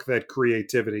spark that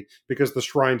creativity, because the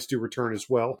shrines do return as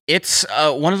well. It's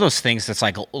one of those things that's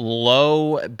like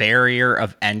low barrier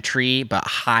of entry but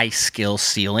high skill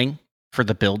ceiling for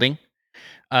the building,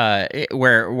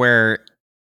 where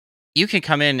you can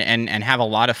come in and have a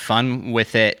lot of fun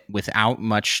with it without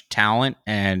much talent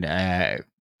and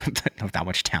without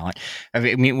much talent. I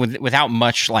mean, without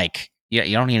much, like,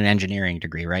 you don't need an engineering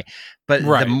degree, right? But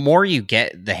Right. the more you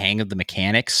get the hang of the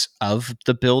mechanics of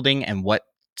the building and what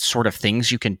sort of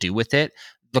things you can do with it,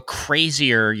 the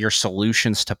crazier your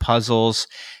solutions to puzzles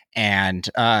and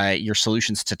your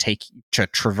solutions to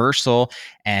traversal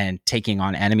and taking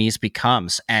on enemies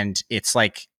becomes. And it's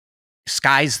like,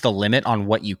 sky's the limit on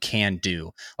what you can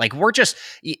do. Like, we're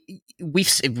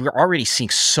already seeing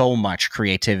so much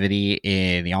creativity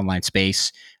in the online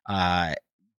space,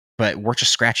 but we're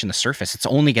just scratching the surface. It's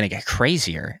only going to get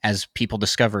crazier as people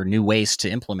discover new ways to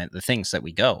implement the things that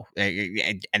we go,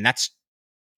 and that's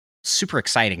super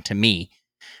exciting to me.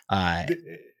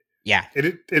 Yeah,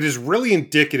 it is really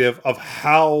indicative of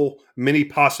how many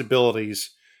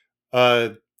possibilities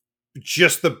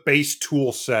just the base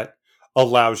tool set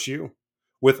allows you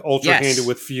with Ultra Hand and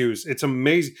with Fuse. It's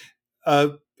amazing.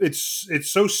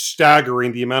 It's so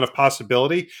staggering, the amount of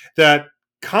possibility, that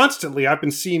constantly I've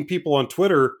been seeing people on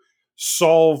Twitter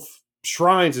solve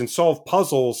shrines and solve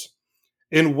puzzles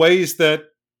in ways that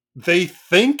they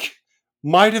think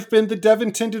might have been the dev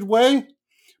intended way.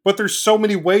 But there's so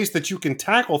many ways that you can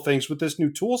tackle things with this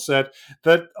new tool set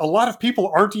that a lot of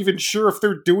people aren't even sure if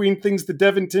they're doing things the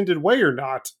dev intended way or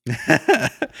not.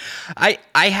 I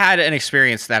had an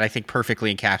experience that I think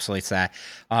perfectly encapsulates that.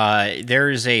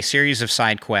 There's a series of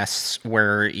side quests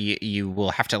where you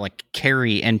will have to, like,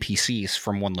 carry NPCs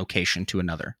from one location to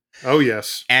another. Oh,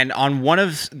 yes. And on one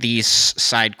of these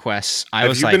side quests,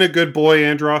 have you been a good boy,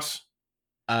 Andross?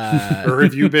 Or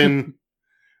have you been...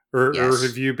 Or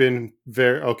have you been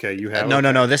very okay? You have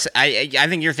no. This I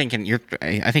think you're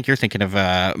thinking of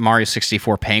Mario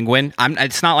 64 Penguin.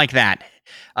 It's not like that.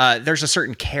 There's a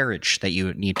certain carriage that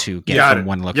you need to get from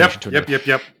one location to another.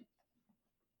 Yep.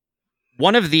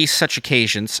 One of these such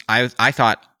occasions, I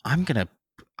thought, I'm gonna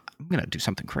do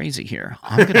something crazy here.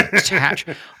 I'm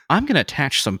gonna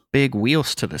attach some big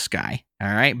wheels to this guy.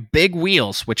 All right, big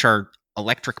wheels, which are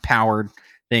electric powered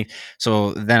thing.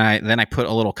 So then I put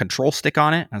a little control stick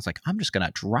on it. I was like, I'm just going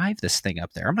to drive this thing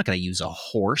up there. I'm not going to use a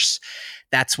horse.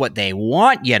 That's what they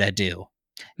want you to do.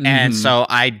 Mm-hmm. And so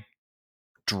I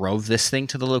drove this thing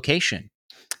to the location.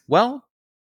 Well,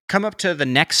 come up to the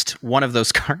next one of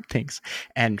those cart things,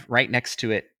 and right next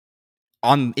to it,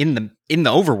 in the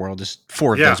overworld, is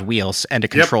 4 of those wheels and a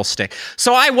control stick.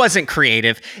 So I wasn't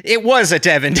creative. It was a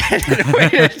dev intended way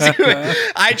to do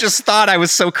it. I just thought I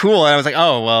was so cool, and I was like,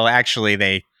 oh well, actually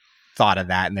they thought of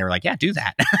that, and they were like, yeah, do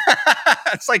that.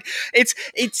 It's like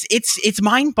it's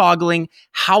mind boggling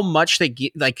how much they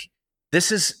get. Like,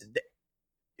 this is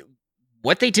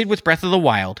what they did with Breath of the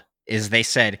Wild. Is they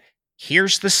said,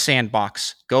 here's the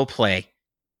sandbox, go play,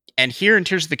 and here in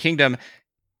Tears of the Kingdom,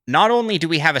 not only do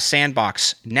we have a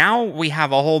sandbox, now we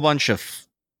have a whole bunch of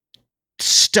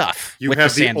stuff. You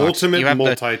have the ultimate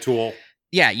multi-tool.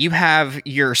 You have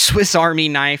your Swiss Army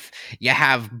knife. You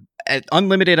have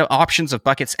unlimited options of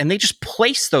buckets, and they just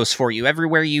place those for you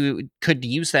everywhere you could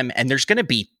use them. And there's going to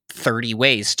be 30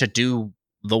 ways to do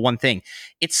the one thing.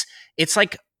 It's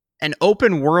like an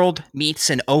open world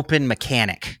meets an open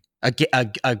mechanic.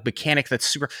 A mechanic that's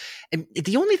super. And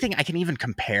the only thing I can even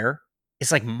compare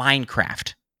is like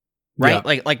Minecraft. Right?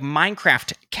 Yeah. Like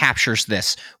Minecraft captures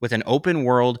this with an open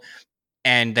world,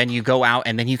 and then you go out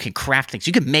and then you can craft things.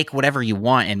 You can make whatever you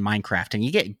want in Minecraft, and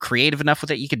you get creative enough with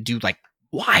it. You could do like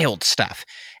wild stuff.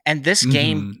 And this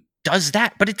game does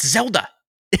that, but it's Zelda.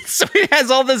 It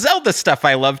has all the Zelda stuff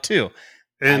I love too.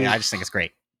 And I just think it's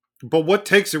great. But what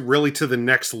takes it really to the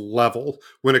next level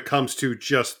when it comes to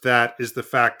just that is the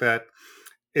fact that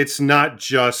it's not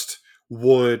just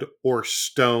wood or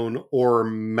stone or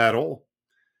metal.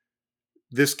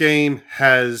 This game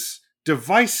has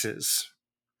devices.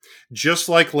 Just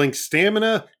like Link's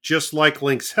stamina, just like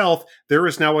Link's health, there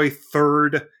is now a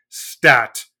third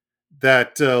stat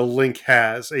that Link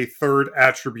has, a third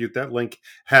attribute that Link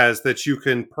has that you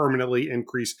can permanently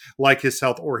increase, like his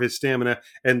health or his stamina,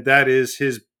 and that is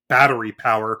his battery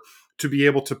power, to be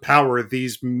able to power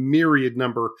these myriad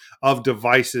number of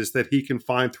devices that he can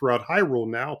find throughout Hyrule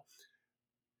now.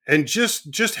 And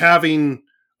just having,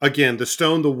 again, the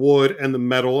stone, the wood, and the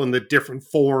metal, and the different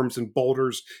forms and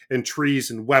boulders and trees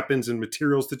and weapons and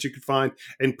materials that you could find,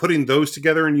 and putting those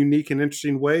together in unique and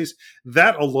interesting ways,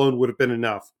 that alone would have been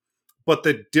enough. But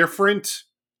the different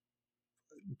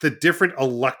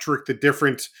electric, the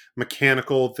different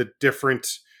mechanical, the different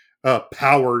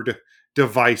powered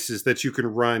devices that you can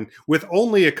run with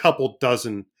only a couple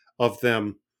dozen of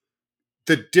them,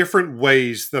 the different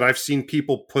ways that I've seen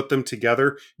people put them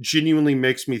together genuinely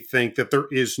makes me think that there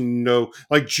is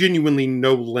genuinely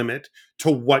no limit to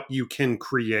what you can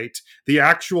create. The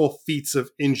actual feats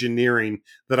of engineering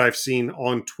that I've seen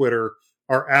on Twitter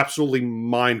are absolutely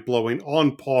mind-blowing,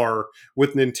 on par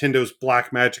with Nintendo's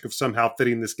black magic of somehow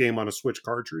fitting this game on a Switch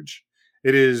cartridge.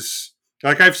 It is,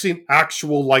 I've seen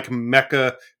actual,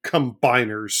 mecha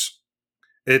combiners.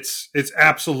 It's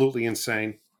absolutely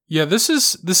insane. Yeah, this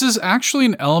is actually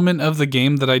an element of the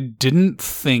game that I didn't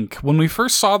think when we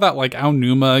first saw that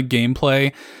Aonuma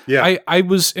gameplay. Yeah, I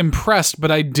was impressed,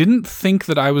 but I didn't think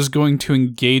that I was going to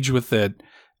engage with it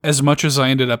as much as I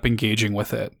ended up engaging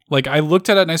with it. I looked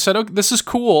at it and I said, "Okay, this is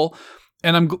cool,"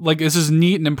 and I'm this is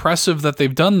neat and impressive that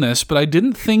they've done this, but I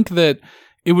didn't think that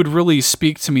it would really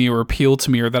speak to me or appeal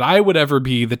to me, or that I would ever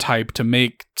be the type to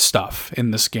make stuff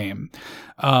in this game.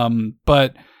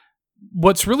 But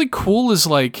what's really cool is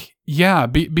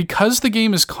because the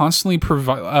game is constantly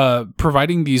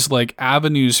providing these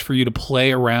avenues for you to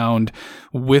play around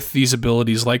with these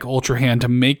abilities like Ultra Hand to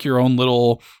make your own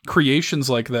little creations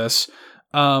like this.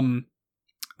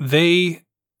 They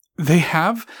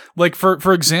have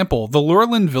for example, the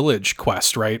Lurelin Village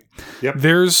quest, right? Yep.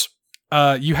 There's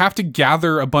you have to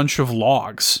gather a bunch of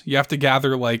logs. You have to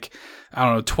gather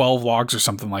 12 logs or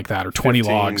something like that, or 20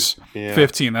 15, logs. yeah.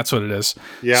 15, that's what it is.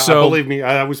 Yeah, so, believe me,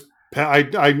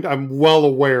 I'm well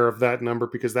aware of that number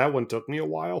because that one took me a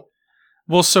while.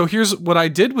 Well, so here's what I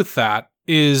did with that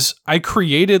is I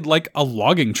created a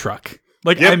logging truck.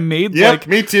 I made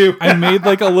me too. I made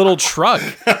a little truck,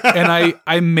 and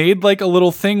I made a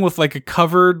little thing with a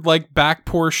covered back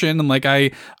portion, and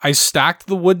I stacked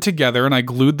the wood together and I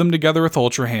glued them together with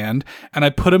Ultra Hand, and I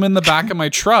put them in the back of my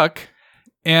truck.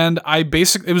 And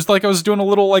it was I was doing a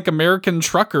little American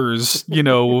Truckers,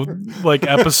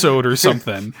 episode or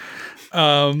something.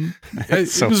 It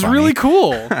was funny. Really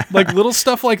cool. Little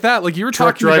stuff like that. You were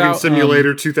Truck talking Driving about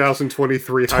Simulator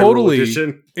 2023 totally, Hyrule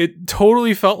Edition. It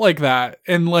totally felt like that.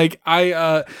 And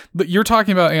but you're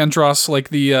talking about Andross,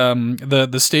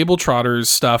 the stable trotters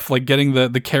stuff, getting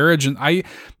the carriage, and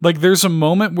there's a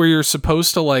moment where you're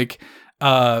supposed to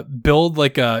build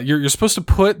you're supposed to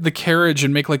put the carriage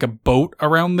and make a boat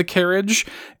around the carriage,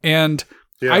 and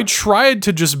I tried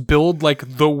to just build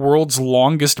the world's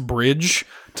longest bridge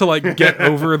to get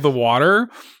over the water.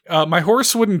 My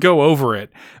horse wouldn't go over it,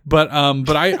 but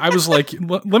I was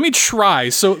let me try.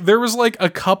 So there was a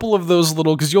couple of those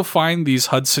little, because you'll find these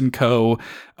Hudson Co.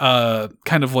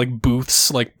 Kind of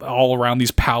booths all around,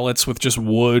 these pallets with just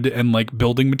wood and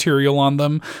building material on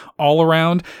them all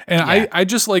around, and I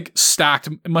just stacked,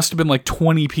 it must have been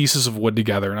 20 pieces of wood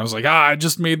together, and I was I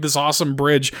just made this awesome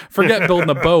bridge. Forget building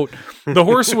a boat. The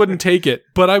horse wouldn't take it,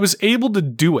 but I was able to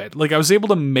do it. I was able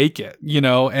to make it,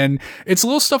 and it's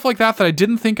little stuff like that that I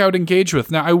didn't think I would engage with.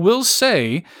 Now I will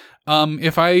say,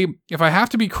 if I have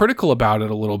to be critical about it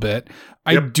a little bit,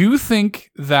 I do think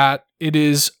that it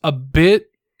is a bit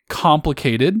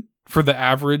complicated for the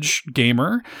average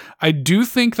gamer. I do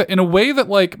think that in a way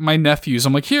that my nephews,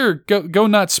 I'm here, go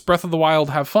nuts, Breath of the Wild,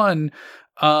 have fun.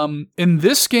 In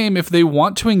this game, if they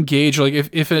want to engage,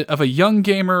 if a young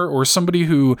gamer or somebody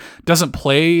who doesn't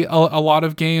play a lot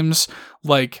of games,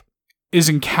 is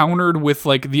encountered with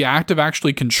like the act of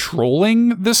actually controlling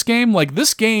this game. Like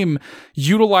this game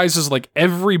utilizes like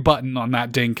every button on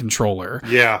that dang controller.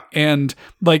 Yeah. And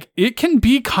like it can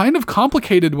be kind of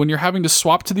complicated when you're having to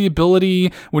swap to the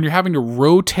ability, when you're having to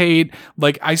rotate.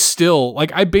 Like I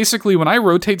basically, when I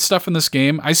rotate stuff in this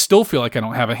game, I still feel like I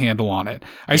don't have a handle on it.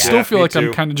 I still feel like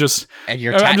I'm kind of just, and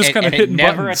you're I'm just kind of hitting it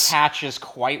never buttons. attaches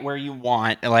quite where you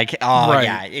want. Like, oh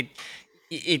Right.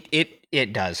 yeah,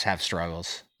 it does have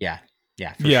struggles. Yeah.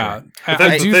 Yeah, for Yeah, sure.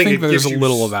 I do think there's a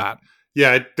little of that.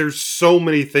 Yeah, there's so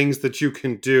many things that you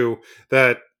can do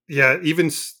that, yeah,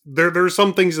 even there are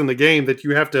some things in the game that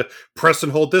you have to press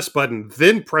and hold this button,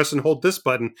 then press and hold this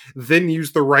button, then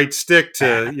use the right stick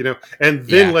to, and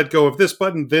then let go of this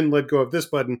button, then let go of this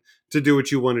button to do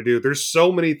what you want to do. There's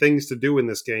so many things to do in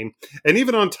this game. And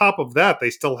even on top of that, they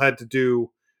still had to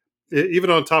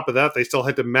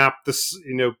map this,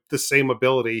 the same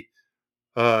ability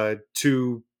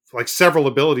to like several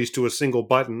abilities to a single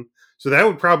button. So that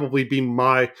would probably be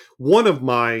one of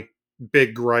my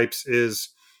big gripes is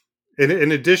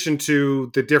in addition to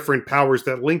the different powers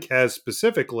that Link has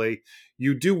specifically,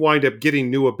 you do wind up getting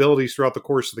new abilities throughout the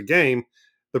course of the game.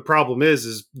 The problem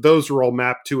is those are all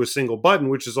mapped to a single button,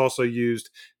 which is also used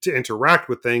to interact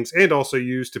with things and also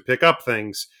used to pick up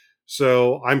things.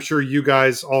 So I'm sure you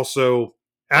guys also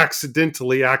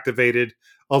accidentally activated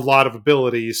a lot of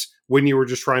abilities when you were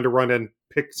just trying to run and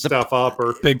pick stuff up,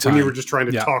 or when you were just trying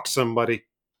to talk somebody.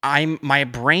 My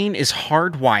brain is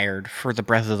hardwired for the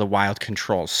Breath of the Wild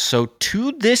controls. So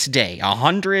to this day,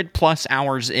 100+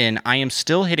 hours in, I am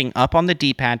still hitting up on the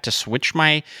D-pad to switch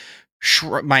my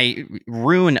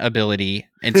rune ability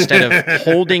instead of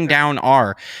holding down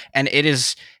R, and it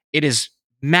is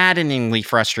maddeningly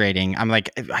frustrating. I'm like,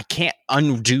 I can't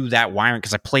undo that wiring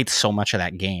because I played so much of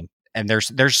that game. And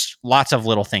there's lots of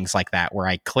little things like that where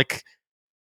I click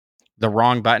the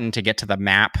wrong button to get to the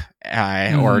map,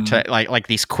 or to like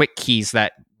these quick keys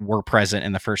that were present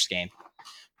in the first game.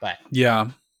 But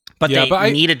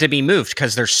they needed to be moved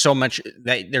because there's so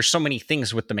many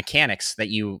things with the mechanics that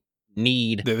you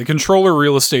need. The controller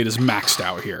real estate is maxed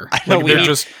out here. I know,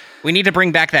 we need to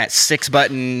bring back that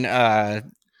 6-button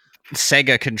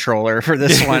Sega controller for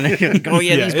this one. These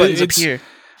buttons appear.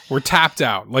 We're tapped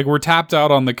out. Like we're tapped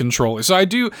out on the controller. So I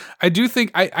do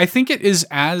think I think it is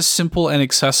as simple and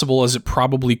accessible as it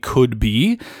probably could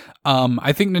be.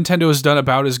 I think Nintendo has done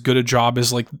about as good a job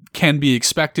as like can be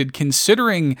expected,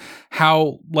 considering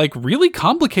how like really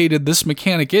complicated this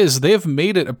mechanic is. They have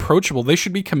made it approachable. They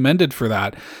should be commended for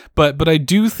that. But I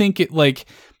do think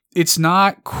it's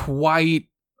not quite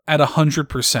at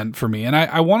 100% for me. And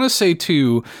I want to say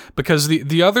too, because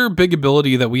the other big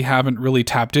ability that we haven't really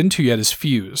tapped into yet is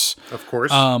Fuse. Of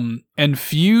course. And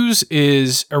Fuse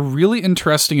is a really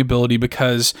interesting ability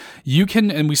because you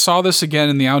can, and we saw this again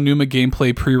in the Aonuma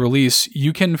gameplay pre-release,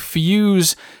 you can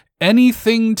fuse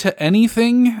anything to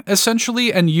anything,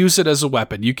 essentially, and use it as a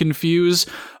weapon. You can fuse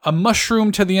a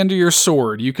mushroom to the end of your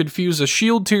sword. You could fuse a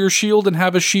shield to your shield and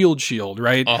have a shield,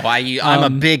 right? Oh, I'm a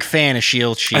big fan of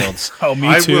shields. Oh,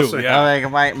 me too. Yeah.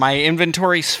 Like my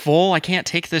inventory's full. I can't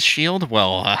take this shield.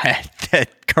 Well,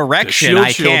 correction,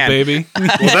 I can, baby. Well,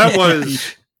 that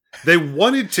was... They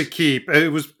wanted to keep, it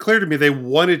was clear to me, they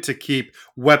wanted to keep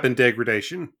weapon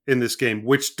degradation in this game,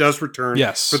 which does return,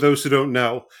 for those who don't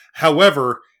know.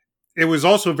 However, it was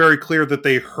also very clear that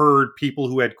they heard people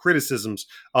who had criticisms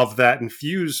of that, and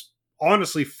Fuse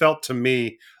honestly felt to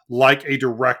me like a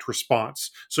direct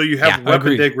response. So you have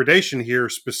weapon degradation here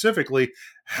specifically.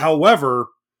 However,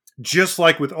 just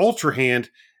like with Ultra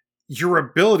Hand, your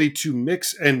ability to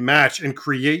mix and match and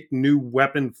create new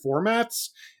weapon formats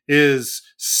is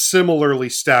similarly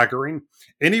staggering.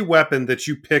 Any weapon that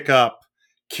you pick up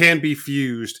can be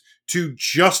fused to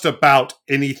just about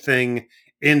anything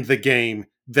in the game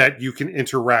that you can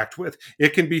interact with.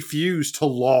 It can be fused to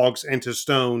logs and to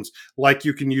stones like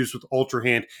you can use with Ultra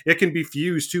Hand. It can be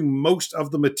fused to most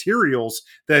of the materials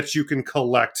that you can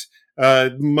collect,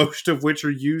 most of which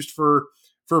are used for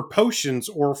potions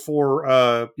or for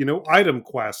item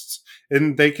quests,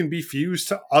 and they can be fused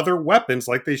to other weapons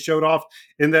like they showed off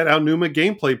in that Aonuma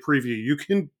gameplay preview.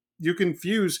 You can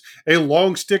fuse a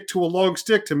long stick to a long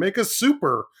stick to make a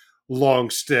super long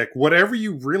stick. Whatever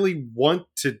you really want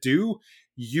to do,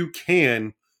 you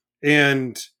can,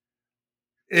 and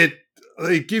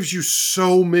it gives you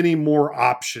so many more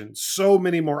options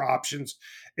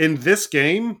in this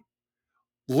game.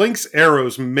 Link's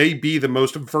arrows may be the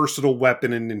most versatile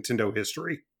weapon in Nintendo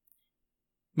history.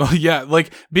 Well, yeah,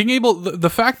 like being able, the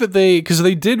fact that because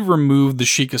they did remove the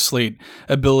Sheikah Slate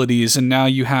abilities, and now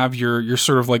you have your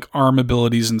sort of like arm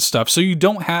abilities and stuff. So you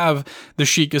don't have the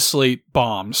Sheikah Slate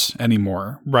bombs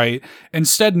anymore, right?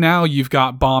 Instead, now you've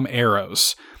got bomb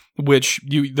arrows, which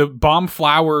the bomb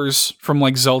flowers from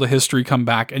like Zelda history come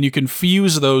back, and you can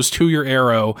fuse those to your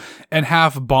arrow and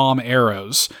have bomb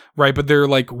arrows, right? But they're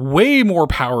like way more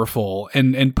powerful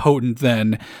and potent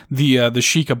than the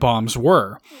Sheikah bombs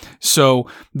were. So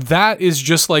that is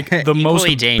just like the most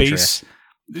dangerous.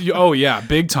 Oh yeah,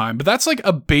 big time. But that's like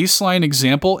a baseline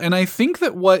example, and I think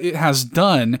that what it has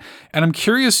done, and I'm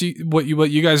curious what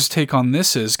you guys' take on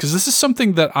this is, because this is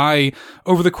something that I,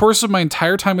 over the course of my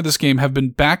entire time with this game, have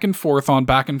been back and forth.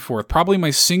 Probably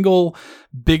my single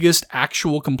biggest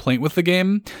actual complaint with the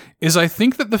game is I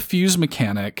think that the fuse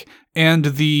mechanic and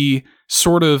the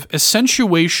sort of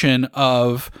accentuation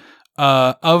of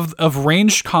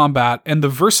ranged combat and the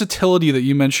versatility that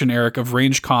you mentioned, Eric, of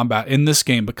ranged combat in this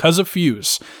game because of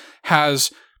Fuse has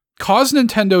caused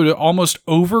Nintendo to almost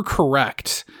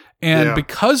overcorrect. And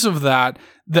because of that,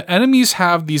 the enemies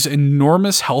have these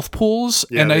enormous health pools.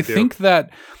 And I think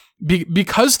that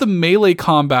because the melee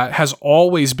combat has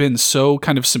always been so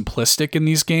kind of simplistic in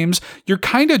these games, you're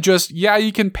kind of just,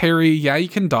 you can parry, you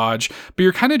can dodge, but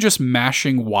you're kind of just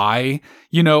mashing Y,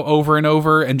 over and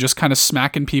over and just kind of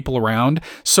smacking people around.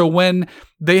 So when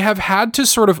they have had to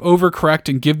sort of overcorrect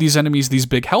and give these enemies these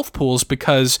big health pools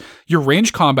because your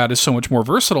range combat is so much more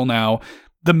versatile now,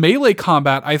 the melee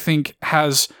combat, I think,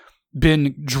 has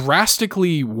been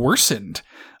drastically worsened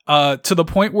to the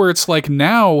point where it's like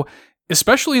now,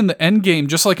 especially in the end game,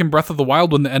 just like in Breath of the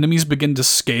Wild, when the enemies begin to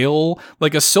scale,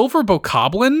 like a silver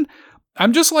bokoblin,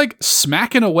 I'm just like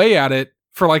smacking away at it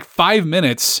for like 5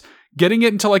 minutes, getting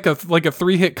it into like a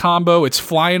 3-hit combo. It's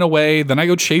flying away. Then I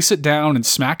go chase it down and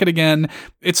smack it again.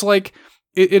 It's like,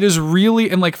 it is really,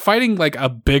 and like fighting like a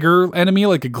bigger enemy,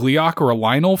 like a Gleeok or a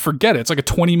Lynel, forget it. It's like a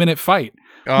 20-minute fight,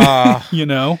 I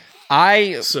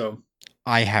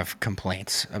have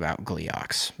complaints about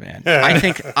Gleeoks, man.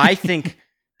 I think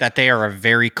that they are a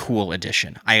very cool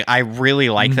addition. I really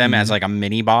like them as like a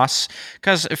mini boss,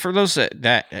 because for those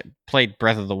that played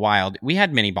Breath of the Wild, we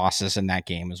had mini bosses in that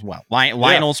game as well.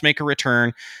 Lynels make a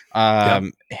return,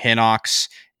 Hinox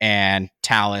and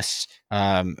Talus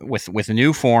with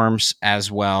new forms,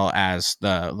 as well as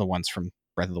the ones from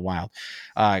Breath of the Wild.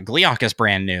 Gleeok is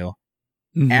brand new,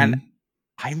 and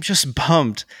I'm just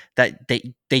bummed that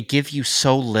they give you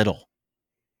so little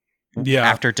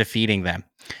after defeating them.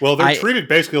 Well, they're treated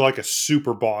basically like a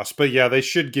super boss, but they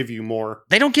should give you more.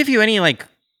 They don't give you any like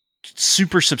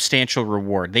super substantial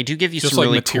reward. They do give you just some like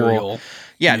really material.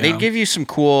 Cool. They give you some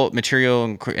cool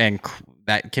material and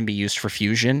that can be used for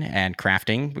fusion and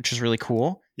crafting, which is really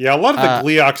cool. Yeah, a lot of the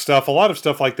Gleeok stuff, a lot of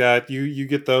stuff like that. You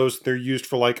get those. They're used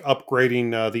for like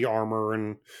upgrading the armor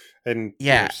and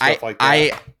stuff like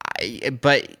that.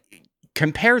 But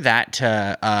compare that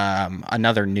to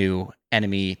another new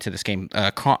enemy to this game,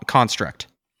 Construct.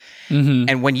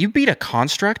 And when you beat a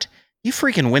Construct, you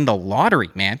freaking win the lottery,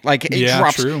 man. Like it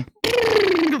drops. True.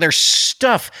 There's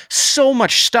stuff, so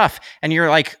much stuff, and you're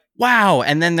like, wow.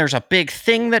 And then there's a big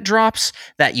thing that drops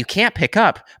that you can't pick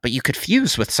up, but you could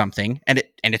fuse with something, and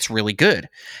it's really good.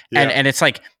 And it's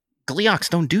like Gleeoks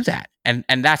don't do that, and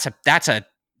that's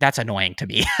annoying to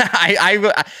me. I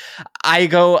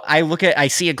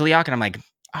see a Gleeok and I'm like,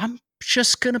 I'm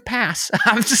just gonna pass.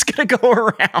 I'm just gonna go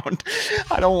around.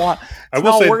 I don't want. It's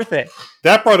not worth it.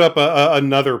 That brought up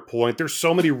another point. There's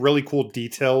so many really cool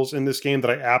details in this game that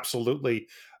I absolutely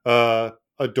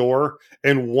adore,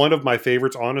 and one of my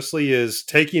favorites, honestly, is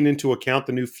taking into account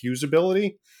the new fuse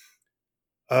ability.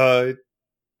 All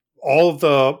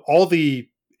the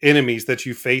enemies that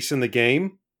you face in the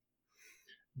game,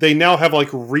 they now have like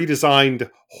redesigned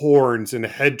horns and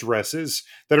headdresses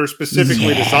that are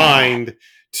specifically designed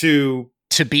to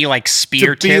be like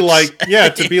spear tips.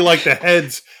 To be like the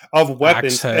heads of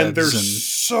weapons. And they're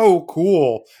so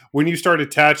cool when you start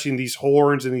attaching these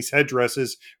horns and these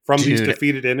headdresses from these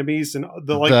defeated enemies. And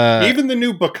even the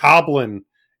new bokoblin,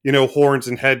 horns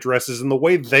and headdresses, and the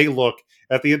way they look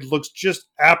at the end looks just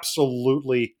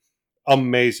absolutely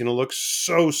amazing. It looks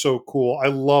so cool. I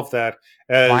love that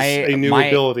as a new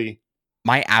ability.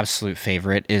 My absolute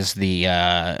favorite is the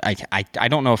I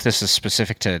don't know if this is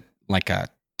specific to like a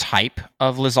type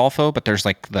of Lizalfo, but there's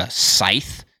like the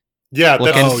scythe. Yeah,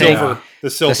 that's silver. The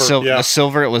silver. The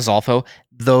silver at Lizalfo.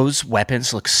 Those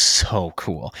weapons look so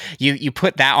cool. You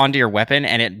put that onto your weapon,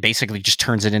 and it basically just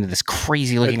turns it into this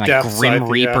crazy looking like Grim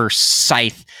Reaper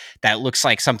scythe that looks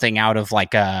like something out of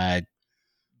like a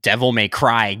Devil May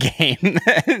Cry game.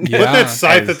 Put that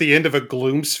scythe at the end of a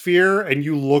gloom sphere, and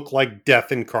you look like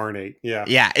death incarnate. Yeah,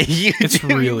 yeah, it's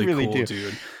really cool, do.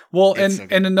 dude. Well,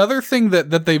 and another thing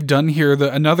that they've done here,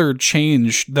 another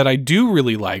change that I do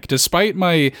really like, despite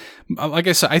my, like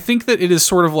I said, I think that it is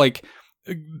sort of like,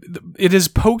 it has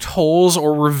poked holes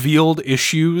or revealed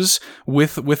issues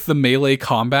with the melee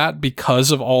combat because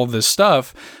of all of this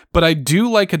stuff. But I do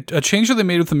like a change that they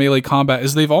made with the melee combat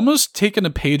is they've almost taken a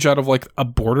page out of like a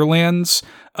Borderlands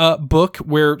book,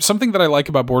 where something that I like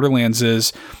about Borderlands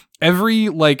is every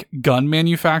like gun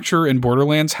manufacturer in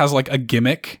Borderlands has like a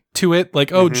gimmick to it.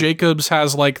 Like, oh, Jacobs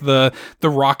has like the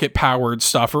rocket powered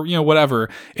stuff, or, you know, whatever.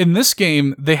 In this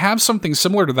game, they have something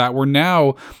similar to that, where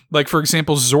now, like, for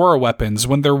example, Zora weapons,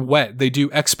 when they're wet, they do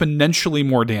exponentially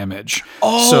more damage.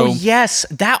 Oh, yes.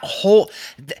 That whole,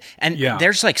 and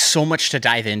there's like so much to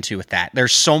dive into with that.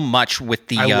 There's so much with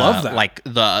the, I love that. like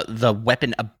the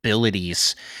weapon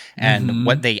abilities and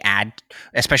what they add,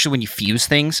 especially when you fuse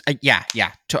things.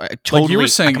 Totally. Like you were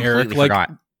saying, Eric,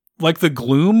 like the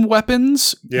gloom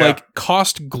weapons, like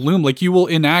cost gloom. Like you will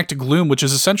enact gloom, which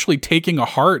is essentially taking a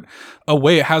heart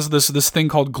away. It has this thing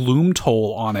called gloom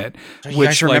toll on it. You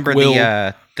guys remember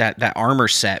the that armor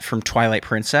set from Twilight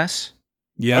Princess?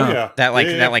 Yeah. That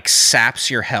like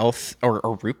saps your health,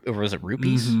 or was it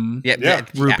rupees?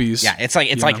 Rupees. Yeah, it's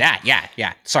like that.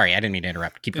 Yeah. Sorry, I didn't mean to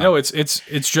interrupt. Keep going. No, it's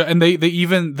just, and they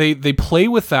even they play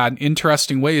with that in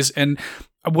interesting ways. And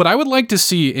what I would like to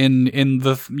see in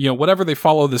the, you know, whatever they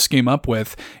follow this game up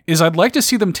with, is I'd like to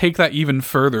see them take that even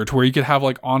further to where you could have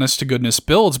like honest to goodness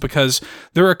builds, because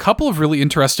there are a couple of really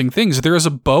interesting things. There is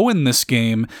a bow in this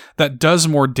game that does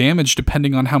more damage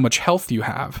depending on how much health you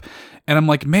have. And I'm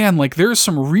like, man, like there's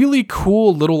some really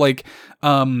cool little like,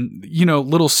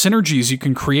 little synergies you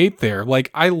can create there.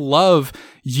 Like I love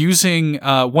using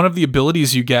one of the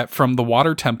abilities you get from the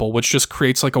water temple, which just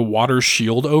creates like a water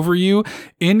shield over you,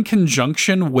 in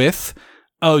conjunction with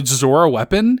a Zora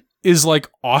weapon, is like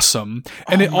awesome.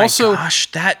 And it also,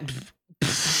 that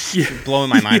blowing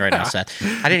my mind right now, Seth.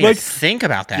 I didn't even think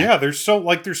about that. Yeah, there's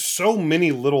so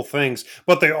many little things,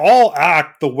 but they all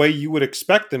act the way you would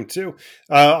expect them to.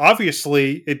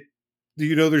 Obviously,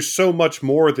 there's so much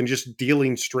more than just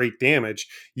dealing straight damage.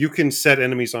 You can set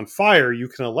enemies on fire, you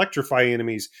can electrify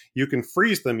enemies, you can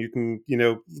freeze them, you can,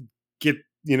 get,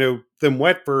 them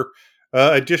wet for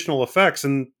additional effects,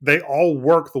 and they all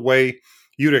work the way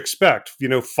you'd expect.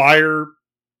 Fire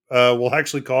will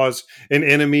actually cause an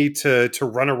enemy to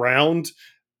run around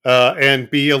and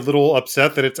be a little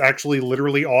upset that it's actually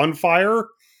literally on fire.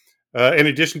 In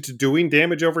addition to doing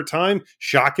damage over time,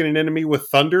 shocking an enemy with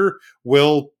thunder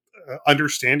will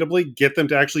understandably get them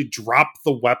to actually drop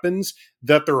the weapons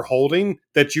that they're holding,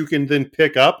 that you can then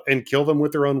pick up and kill them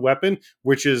with their own weapon,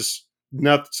 which is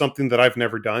not something that I've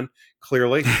never done,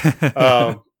 clearly.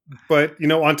 But,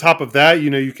 on top of that,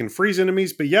 you can freeze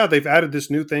enemies. But yeah, they've added this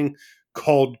new thing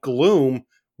called Gloom,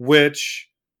 which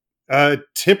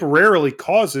temporarily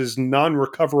causes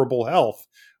non-recoverable health,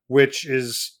 which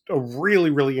is a really,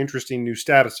 really interesting new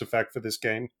status effect for this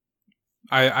game.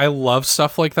 I love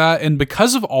stuff like that. And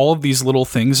because of all of these little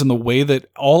things and the way that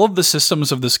all of the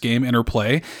systems of this game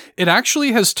interplay, it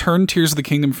actually has turned Tears of the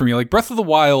Kingdom for me. Like Breath of the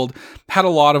Wild had a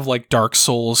lot of like Dark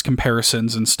Souls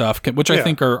comparisons and stuff, which I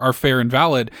think are fair and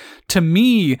valid. To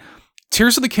me,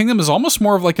 Tears of the Kingdom is almost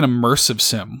more of like an immersive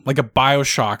sim, like a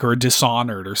BioShock or a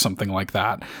Dishonored or something like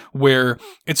that, where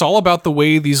it's all about the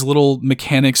way these little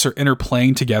mechanics are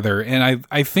interplaying together. And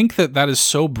I think that is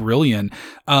so brilliant.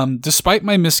 Despite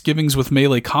my misgivings with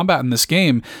melee combat in this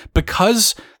game,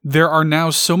 because there are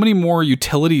now so many more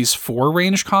utilities for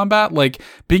ranged combat, like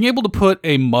being able to put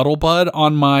a muddle bud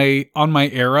on my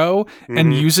arrow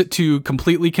and use it to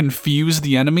completely confuse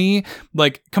the enemy,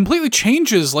 like completely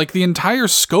changes like the entire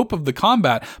scope of the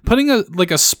combat. Putting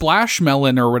a splash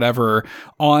melon or whatever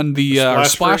on the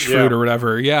splash fruit or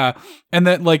whatever, and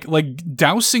then like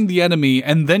dousing the enemy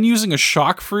and then using a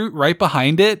shock fruit right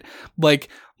behind it, like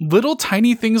little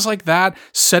tiny things like that,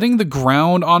 setting the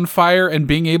ground on fire and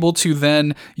being able to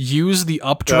then use the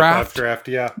updraft,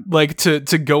 like to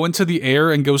go into the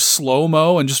air and go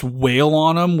slow-mo and just wail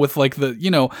on them with like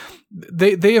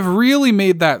they have really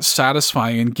made that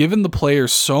satisfying and given the player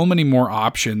so many more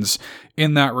options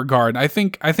in that regard. I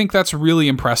think that's really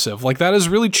impressive. Like that has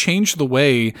really changed the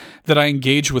way that I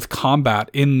engage with combat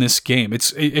in this game.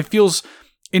 It feels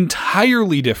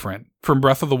entirely different from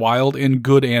Breath of the Wild in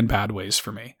good and bad ways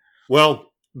for me.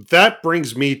 Well, that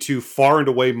brings me to far and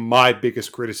away my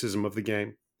biggest criticism of the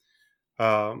game.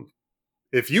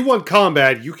 If you want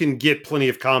combat, you can get plenty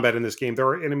of combat in this game. There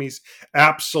are enemies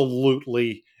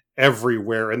absolutely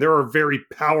everywhere, and there are very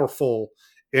powerful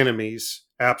enemies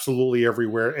absolutely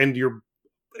everywhere. And you're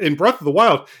in Breath of the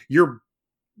Wild, you're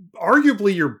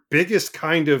arguably your biggest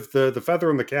kind of the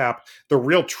feather in the cap, the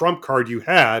real trump card you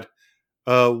had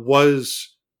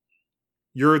was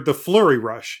the flurry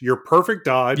rush, your perfect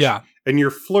dodge, and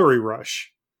your flurry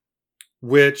rush,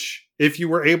 which if you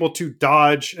were able to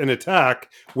dodge an attack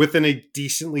within a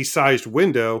decently sized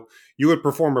window, you would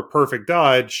perform a perfect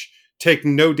dodge, take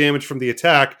no damage from the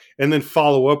attack, and then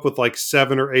follow up with like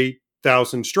 7 or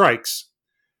 8,000 strikes.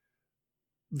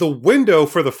 The window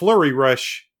for the flurry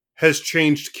rush has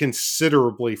changed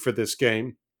considerably for this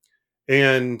game.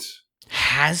 And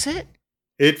has it?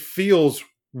 It feels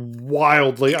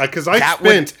wildly, because that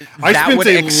would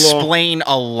explain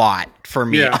a lot for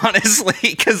me, honestly,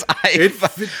 because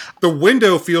the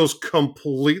window feels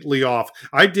completely off.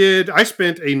 I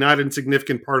spent a not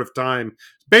insignificant part of time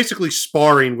basically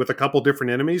sparring with a couple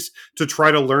different enemies to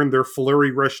try to learn their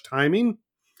flurry rush timing,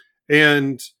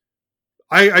 and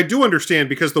I do understand,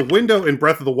 because the window in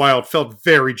Breath of the Wild felt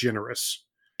very generous.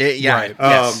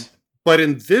 Yes. But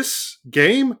in this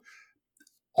game,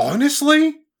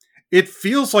 honestly, it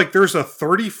feels like there's a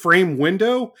 30 frame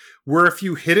window where if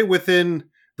you hit it within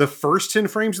the first 10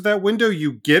 frames of that window,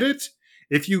 you get it.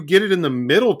 If you get it in the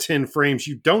middle 10 frames,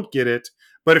 you don't get it.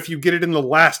 But if you get it in the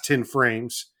last 10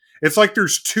 frames, it's like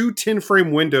there's 2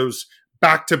 10-frame windows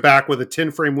back to back with a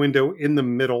 10-frame window in the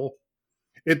middle.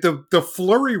 The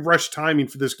flurry rush timing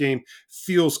for this game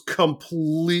feels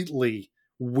completely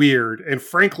weird and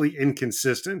frankly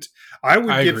inconsistent. I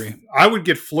would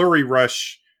get flurry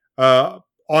rush on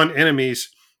enemies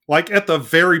like at the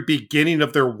very beginning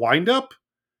of their windup.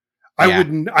 I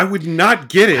would not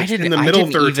get it in the middle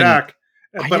of their attack.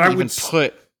 But I would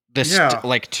put this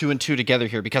like 2 and 2 together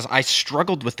here, because I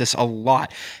struggled with this a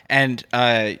lot, and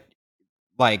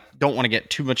like don't want to get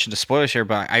too much into spoilers here,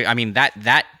 but I mean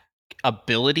that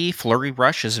ability, flurry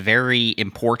rush, is very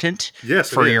important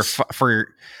for your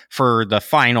for the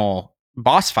final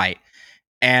boss fight,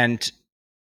 and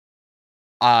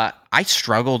I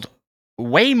struggled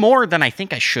way more than I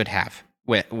think I should have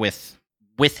with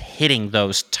hitting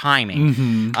those timing.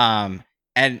 Mm-hmm.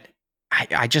 And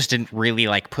I just didn't really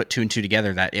like put 2 and 2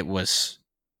 together that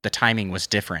the timing was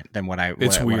different than what I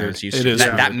was used to.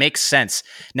 That makes sense.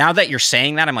 Now that you're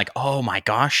saying that, I'm like, oh my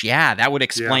gosh, yeah, that would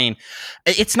explain.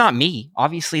 Yeah. It's not me.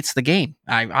 Obviously, it's the game.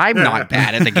 I'm not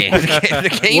bad at the game.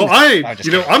 The game.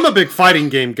 Well, I'm a big fighting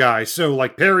game guy, so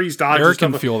like parries, dodges. Eric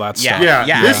can feel that stuff. Yeah.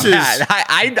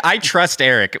 I trust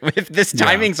Eric. If this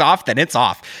timing's off, then it's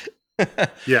off. For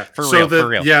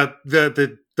real. Yeah,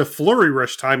 the flurry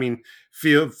rush timing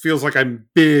feels like I'm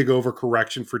big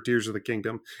overcorrection for Tears of the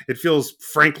Kingdom. It feels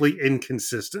frankly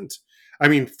inconsistent. I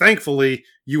mean, thankfully,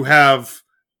 you have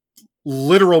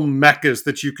literal mechas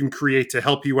that you can create to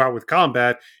help you out with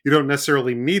combat. You don't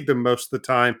necessarily need them most of the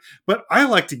time, but I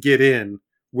like to get in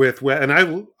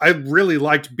and I really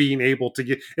liked being able to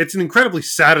get. It's an incredibly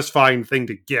satisfying thing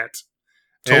to get.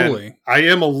 Totally. And I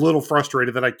am a little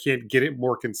frustrated that I can't get it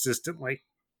more consistently.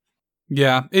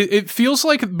 Yeah, it feels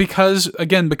like because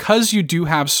you do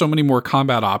have so many more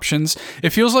combat options, it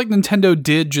feels like Nintendo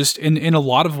did just in a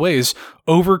lot of ways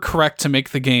overcorrect to make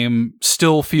the game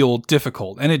still feel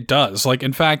difficult, and it does. Like,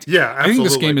 in fact, I think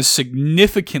this game is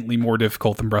significantly more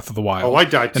difficult than Breath of the Wild. Oh, I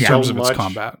died in terms of its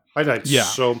combat. I died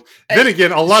so. Then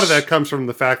again, a lot of that comes from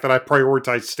the fact that I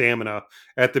prioritized stamina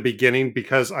at the beginning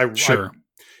because I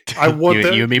want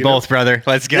you and me both, brother.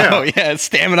 Let's go. Yeah,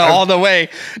 stamina all the way.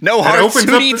 No hearts.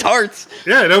 Who needs hearts?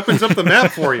 Yeah, it opens up the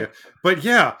map for you. But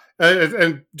yeah,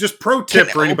 and just pro tip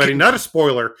for anybody, not a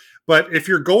spoiler, but if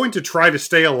you're going to try to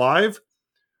stay alive,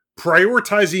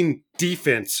 prioritizing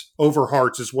defense over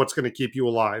hearts is what's going to keep you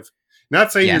alive.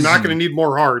 Not saying you're not going to need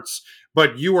more hearts,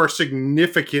 but you are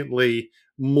significantly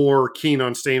more keen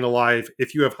on staying alive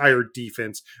if you have higher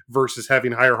defense versus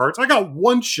having higher hearts. I got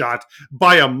one shot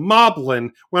by a moblin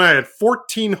when I had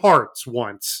 14 hearts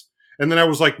once. And then I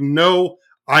was like, no,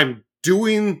 I'm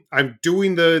doing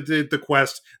the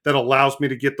quest that allows me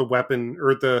to get the weapon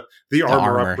or the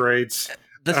armor upgrades.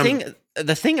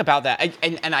 The thing about that,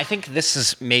 and I think this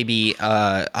is maybe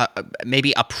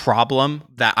a problem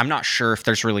that I'm not sure if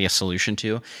there's really a solution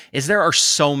to, is there are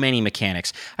so many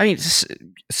mechanics. I mean,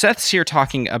 Seth's here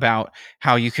talking about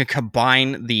how you can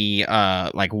combine the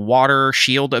like water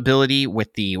shield ability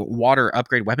with the water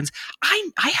upgrade weapons.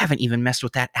 I haven't even messed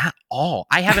with that at all.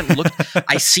 I haven't looked.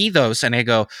 I see those and I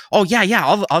go, oh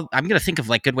yeah. I'm gonna think of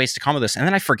like good ways to combo this, and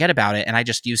then I forget about it and I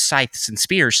just use scythes and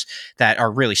spears that are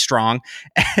really strong.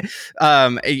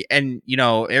 And you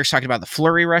know, Eric's talking about the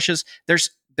flurry rushes. There's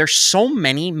so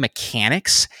many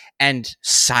mechanics and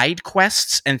side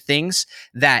quests and things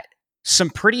that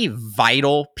some pretty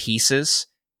vital pieces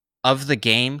of the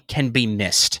game can be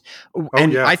missed. Oh,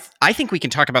 And yeah. I think we can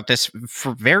talk about this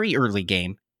for very early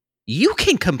game. You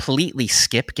can completely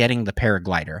skip getting the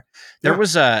paraglider. There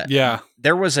Yeah.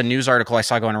 was a news article I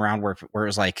saw going around where it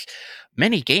was like,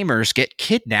 many gamers get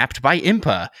kidnapped by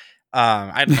Impa.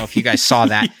 I don't know if you guys saw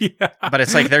that, but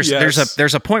it's like there's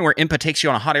a point where Impa takes you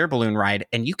on a hot air balloon ride,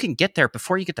 and you can get there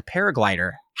before you get the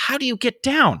paraglider. How do you get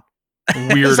down?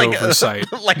 Weird like oversight,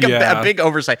 a big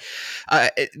oversight.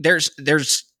 There's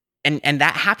and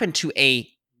that happened to a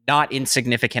not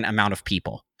insignificant amount of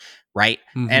people, right?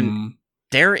 And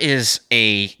there is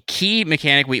a key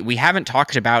mechanic. We haven't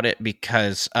talked about it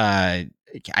because I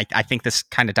think this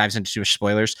kind of dives into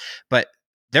spoilers, but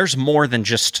there's more than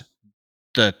just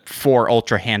the 4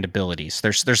 ultra hand abilities.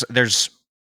 There's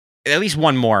at least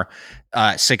one more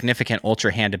significant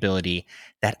ultra hand ability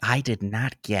that I did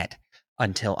not get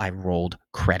until I rolled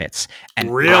credits.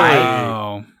 And really?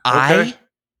 I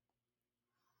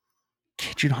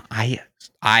kid you not,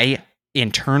 I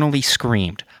internally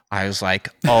screamed. I was like,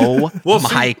 oh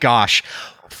my gosh.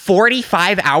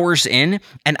 45 hours in,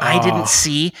 and I didn't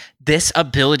see this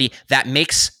ability that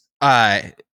makes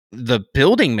the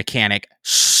building mechanic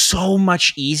so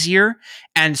much easier,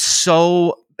 and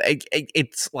so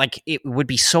it's like it would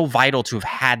be so vital to have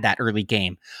had that early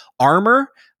game.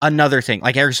 Armor, another thing.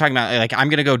 Like Eric's talking about, like, I'm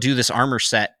gonna go do this armor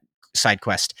set side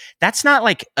quest. That's not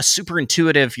like a super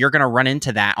intuitive, you're gonna run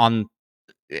into that on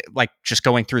like just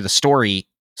going through the story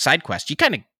side quest.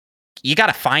 You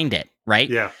gotta find it, right?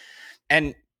 Yeah.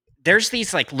 And there's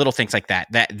these like little things like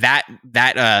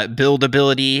that build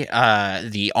ability,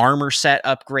 the armor set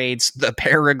upgrades, the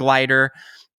paraglider,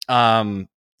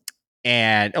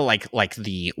 and like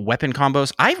the weapon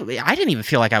combos. I didn't even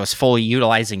feel like I was fully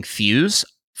utilizing Fuse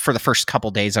for the first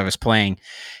couple days I was playing,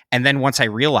 and then once I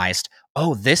realized,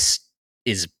 oh, this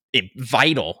is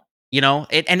vital, and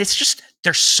it's just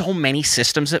there's so many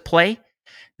systems at play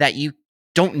that you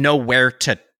don't know where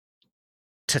to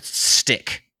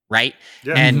stick. Right.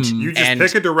 Yeah. And you just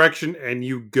pick a direction and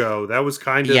you go. That was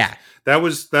kind of, that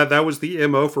was the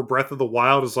MO for Breath of the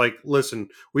Wild, is like, listen,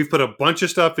 we've put a bunch of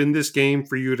stuff in this game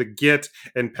for you to get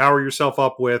and power yourself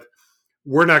up with.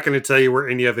 We're not going to tell you where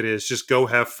any of it is. Just go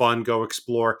have fun, go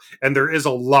explore. And there is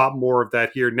a lot more of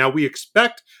that here. Now, we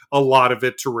expect a lot of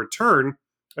it to return,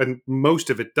 and most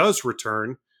of it does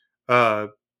return.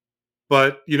 But,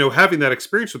 having that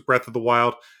experience with Breath of the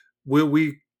Wild,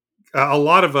 we a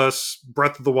lot of us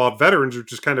Breath of the Wild veterans are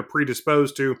just kind of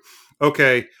predisposed to,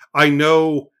 okay, I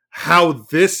know how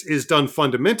this is done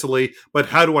fundamentally, but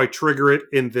how do I trigger it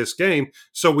in this game?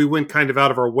 So we went kind of out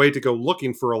of our way to go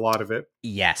looking for a lot of it.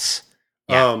 Yes.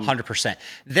 Yeah, 100%.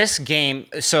 This game,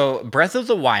 so Breath of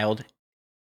the Wild,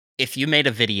 if you made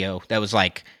a video that was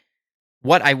like,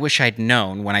 what I wish I'd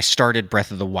known when I started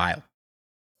Breath of the Wild.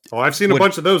 Oh, I've seen a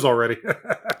bunch of those already.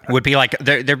 Would be like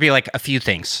there'd be like a few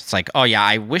things. It's like, oh yeah,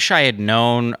 I wish I had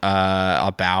known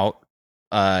about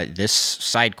this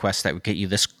side quest that would get you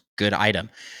this good item.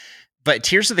 But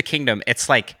Tears of the Kingdom, it's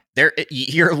like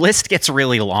your list gets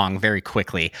really long very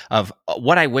quickly of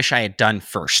what I wish I had done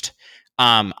first.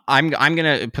 I'm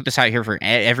gonna put this out here for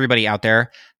everybody out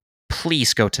there.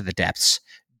 Please go to the depths.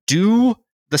 Do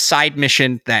the side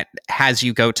mission that has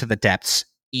you go to the depths.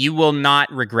 You will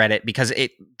not regret it, because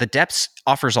the depths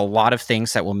offers a lot of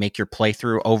things that will make your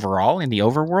playthrough overall in the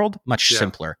overworld much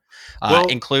simpler,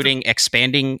 including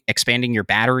expanding your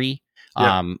battery,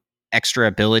 extra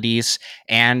abilities,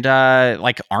 and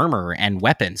like armor and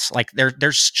weapons. Like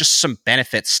there's just some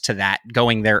benefits to that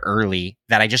going there early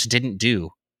that I just didn't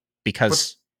do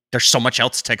because there's so much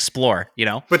else to explore,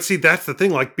 But see, that's the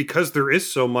thing. Like, because there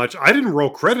is so much, I didn't roll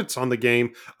credits on the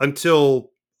game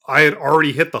until I had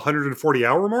already hit the 140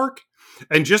 hour mark.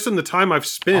 And just in the time I've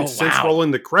spent since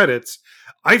rolling the credits,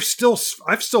 I've still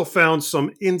found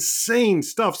some insane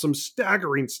stuff, some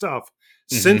staggering stuff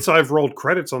since I've rolled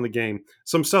credits on the game.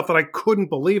 Some stuff that I couldn't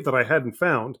believe that I hadn't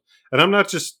found. And I'm not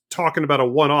just talking about a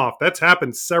one-off. That's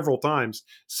happened several times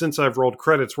since I've rolled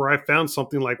credits where I found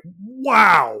something like,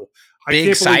 wow, big I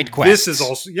can't side believe quests. This is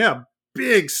also,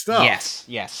 big stuff.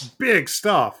 Yes. Big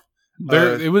stuff.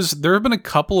 There have been a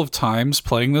couple of times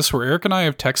playing this where Eric and I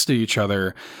have texted each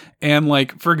other, and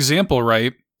like, for example,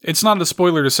 right, it's not a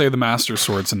spoiler to say the Master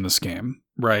Sword's in this game,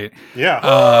 right? Yeah.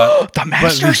 The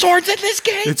Master Sword's in this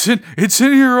game? It's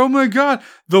in here, oh my god.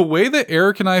 The way that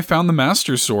Eric and I found the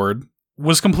Master Sword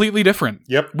was completely different.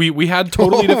 Yep. We had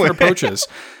totally different approaches.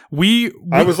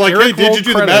 I was like, hey, did you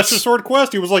do the Master Sword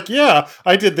quest? He was like, yeah,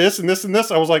 I did this and this and this.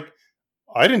 I was like,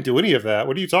 I didn't do any of that.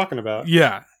 What are you talking about?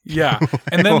 Yeah. Yeah,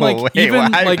 and then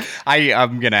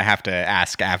I'm gonna have to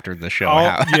ask after the show.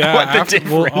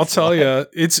 I'll tell you,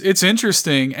 it's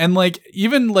interesting, and like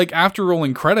even like after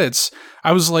rolling credits,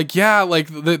 I was like, yeah, like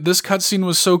this cutscene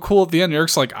was so cool at the end.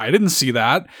 Eric's like, I didn't see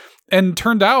that, and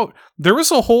turned out there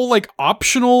was a whole like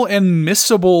optional and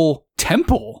missable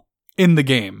temple in the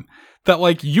game. That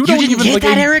like you don't didn't even get like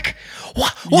that, Eric?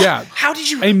 What? Yeah. How did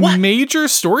you? A major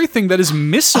story thing that is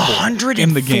missable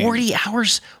in the game. 140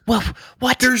 hours. Well,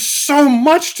 what? There's so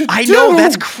much to do. I know,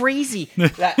 that's crazy.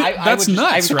 That's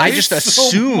nuts, right? I just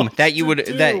assume that you would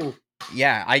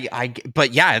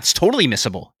but yeah, it's totally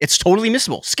missable. It's totally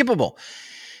missable, skippable.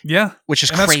 Yeah. Which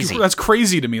is crazy. That's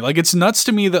crazy to me. Like, it's nuts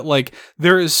to me that, like,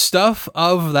 there is stuff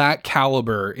of that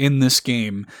caliber in this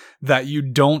game that you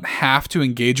don't have to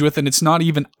engage with, and it's not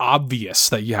even obvious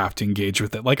that you have to engage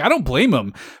with it. Like, I don't blame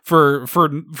them for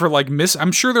like,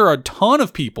 I'm sure there are a ton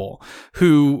of people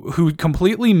who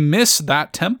completely miss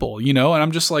that temple, you know? And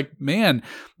I'm just like, man,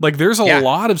 like, there's a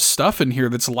lot of stuff in here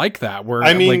that's like that, where,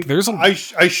 I mean, like, there's I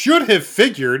should have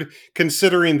figured,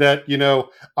 considering that, you know,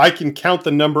 I can count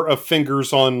the number of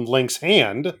fingers on Link's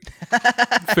hand.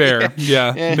 Fair.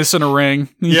 Yeah. Missing a ring.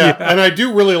 Yeah. And I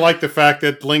do really like the fact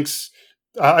that Link's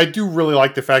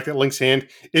hand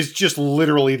is just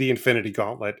literally the Infinity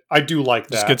Gauntlet. I do like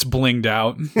that. Just gets blinged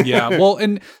out. Yeah. Well,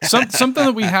 and something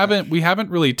that we haven't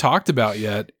really talked about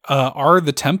yet are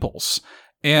the temples.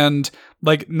 And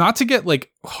like, not to get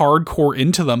like hardcore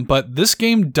into them, but this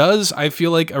game does, I feel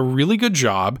like, a really good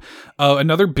job.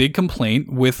 Another big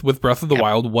complaint with Breath of the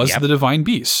Wild was the Divine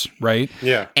Beasts, right?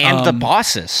 Yeah. And the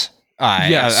bosses.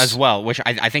 As well, which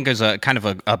I think is a kind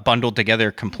of a bundled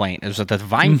together complaint, is that the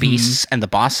Divine Beasts and the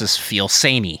bosses feel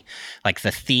samey. Like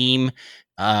the theme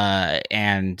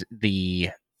and the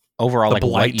overall, like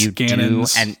what you do,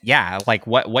 and like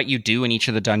what you do in each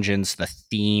of the dungeons, the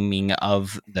theming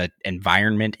of the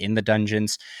environment in the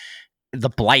dungeons. The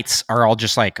blights are all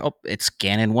just like, oh, it's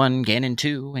Ganon 1, Ganon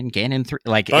 2, and Ganon 3.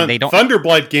 Like, they don't.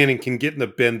 Thunderblight Ganon can get in the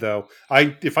bin, though.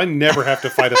 If I never have to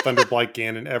fight a Thunderblight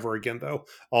Ganon ever again, though,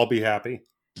 I'll be happy.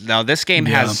 No, this game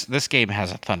has a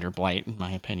Thunderblight, in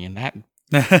my opinion. That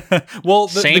well,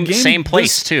 the game, same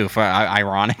place too. For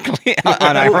ironically,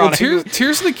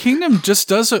 Tears of the Kingdom just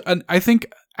does I think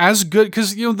as good,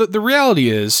 because you know the reality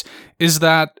is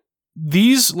that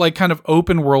these like kind of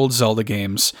open world Zelda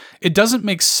games, it doesn't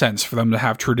make sense for them to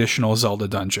have traditional Zelda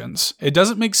dungeons. It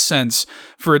doesn't make sense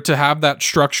for it to have that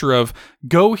structure of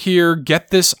go here, get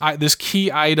this key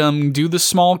item, do the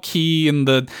small key, and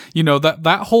the, you know,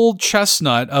 that whole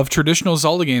chestnut of traditional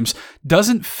Zelda games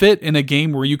doesn't fit in a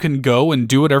game where you can go and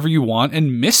do whatever you want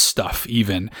and miss stuff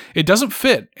even. It doesn't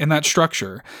fit in that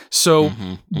structure. So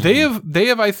they have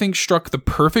I think struck the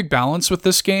perfect balance with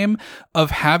this game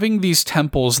of having these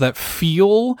temples that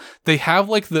they have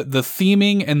like the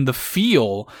theming and the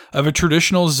feel of a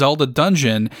traditional Zelda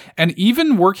dungeon, and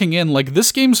even working in like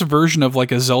this game's version of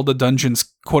like a Zelda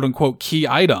dungeon's quote unquote key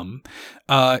item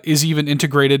is even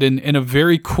integrated in a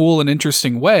very cool and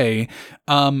interesting way.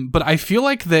 But I feel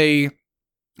like they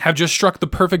have just struck the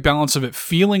perfect balance of it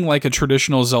feeling like a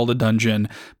traditional Zelda dungeon,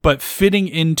 but fitting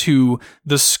into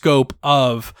the scope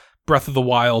of Breath of the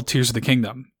Wild, Tears of the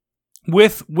Kingdom.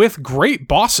 With great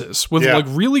bosses, with like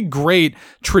really great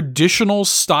traditional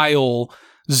style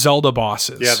Zelda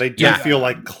bosses. Yeah, they do feel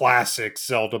like classic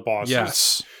Zelda bosses.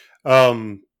 Yes. But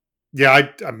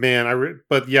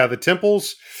the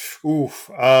temples,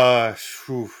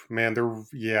 man,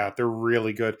 they're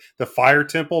really good. The Fire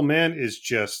Temple, man, is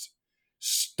just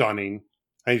stunning.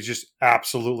 It's just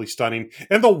absolutely stunning.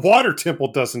 And the Water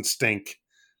Temple doesn't stink.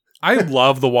 I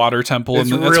love the Water Temple, and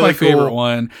that's really my favorite cool.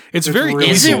 one. It's very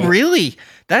really Is cool. it really?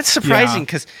 That's surprising,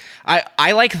 because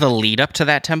I like the lead up to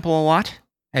that temple a lot.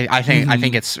 I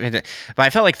think it's, but I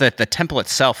felt like the temple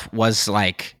itself was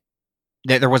like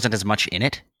there wasn't as much in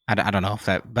it. I don't know if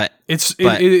that, but it's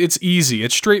easy.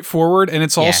 It's straightforward, and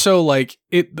it's also like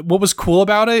what was cool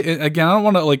about it. Again, I don't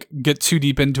want to like get too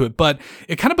deep into it, but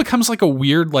it kind of becomes like a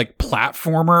weird like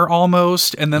platformer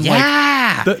almost, and then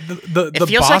like the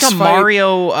feels boss like a fight,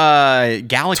 Mario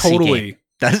Galaxy game.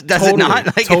 Does it not?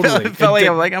 Like, totally. It felt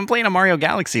like I'm playing a Mario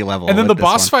Galaxy level. And then the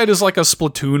boss fight is like a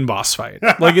Splatoon boss fight.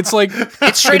 Like it's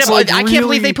straight up. Like I can't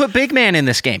believe they put Big Man in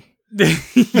this game.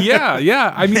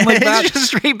 yeah. I mean, like that. It's just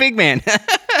straight Big Man.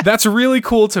 That's really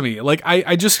cool to me. Like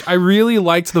I really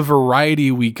liked the variety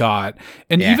we got,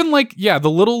 and even like the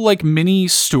little like mini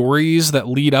stories that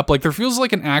lead up. Like there feels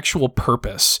like an actual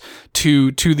purpose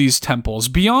to these temples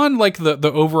beyond like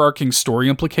the overarching story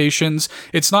implications.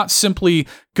 It's not simply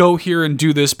go here and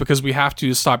do this because we have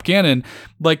to stop Ganon.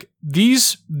 Like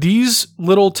these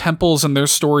little temples and their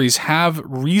stories have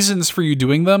reasons for you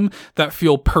doing them that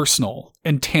feel personal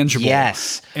and tangible.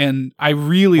 Yes. And I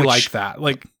really like that.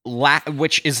 Like,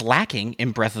 which is lacking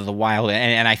in Breath of the Wild,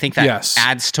 and I think that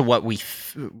adds to what we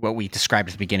described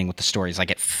at the beginning with the stories.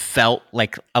 Like, it felt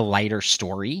like a lighter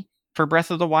story for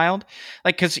Breath of the Wild.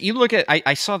 Like, because you look at,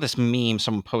 I saw this meme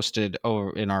someone posted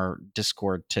over in our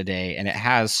Discord today, and it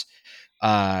has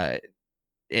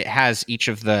each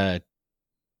of the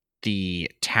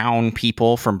town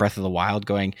people from Breath of the Wild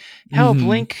going, help,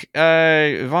 Link,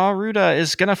 Vah Ruta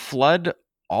is gonna flood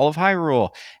all of Hyrule.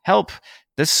 Help,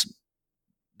 this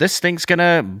thing's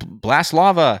gonna blast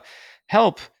lava.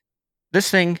 Help,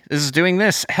 this thing is doing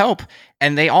this. Help.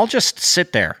 And they all just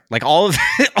sit there. Like, all of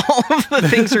the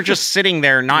things are just sitting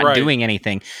there, not doing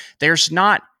anything. They're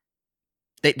not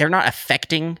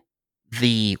affecting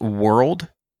the world.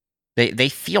 They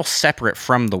feel separate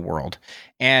from the world.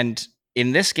 And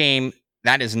in this game,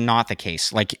 that is not the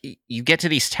case. Like, you get to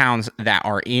these towns that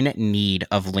are in need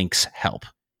of Link's help.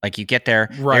 Like, you get there,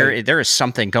 there is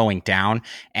something going down,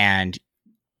 and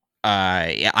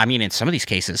I mean, in some of these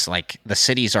cases, like, the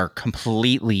cities are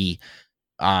completely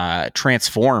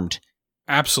transformed.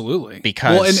 Absolutely.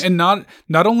 Because and not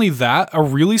only that, a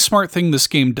really smart thing this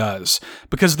game does,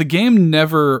 because the game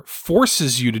never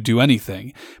forces you to do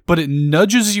anything, but it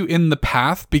nudges you in the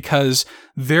path, because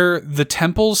the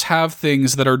temples have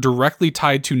things that are directly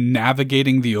tied to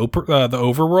navigating the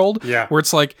overworld. Yeah. Where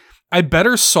it's like, I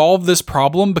better solve this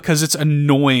problem because it's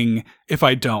annoying if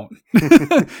I don't.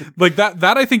 Like, that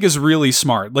I think is really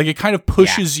smart. Like, it kind of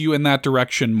pushes you in that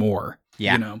direction more.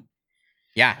 Yeah. You know?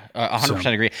 Yeah,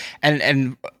 100% agree.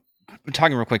 And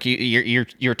talking real quick,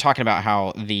 you're talking about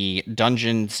how the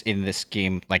dungeons in this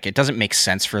game, like, it doesn't make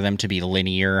sense for them to be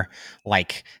linear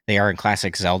like they are in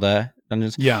classic Zelda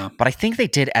dungeons. Yeah. But I think they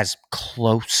did as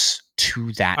close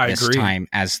to that this time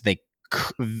as they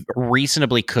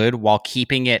reasonably could, while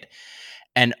keeping it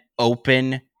an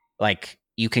open, like,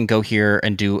 you can go here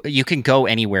and you can go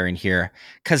anywhere in here,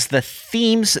 because the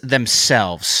themes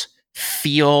themselves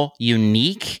feel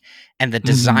unique. And the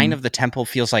design of the temple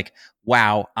feels like,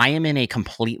 wow, I am in a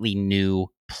completely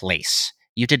new place.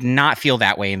 You did not feel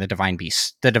that way in the Divine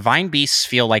Beasts. The Divine Beasts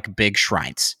feel like big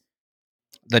shrines.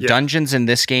 The dungeons in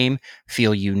this game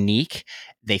feel unique.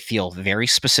 They feel very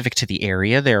specific to the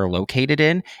area they're located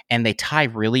in, and they tie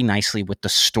really nicely with the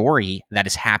story that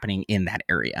is happening in that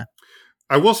area.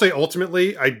 I will say,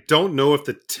 ultimately, I don't know if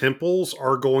the temples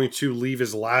are going to leave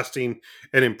as lasting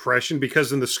an impression,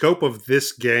 because in the scope of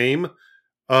this game,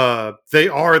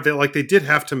 they did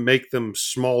have to make them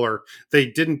smaller. They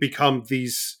didn't become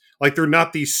these, like, they're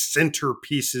not these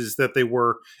centerpieces that they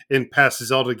were in past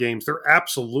Zelda games. They're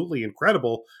absolutely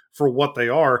incredible for what they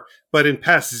are, but in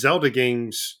past Zelda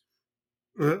games,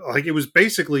 like, it was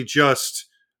basically just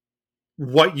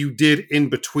what you did in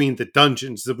between the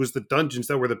dungeons. It was the dungeons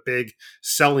that were the big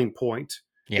selling point.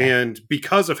 Yeah. And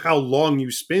because of how long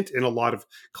you spent in a lot of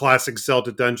classic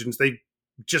Zelda dungeons, they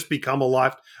just become a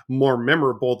lot more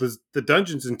memorable. The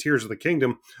dungeons in Tears of the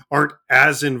Kingdom aren't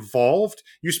as involved.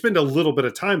 You spend a little bit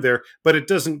of time there, but it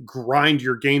doesn't grind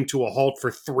your game to a halt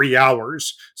for 3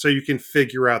 hours so you can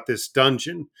figure out this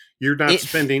dungeon. You're not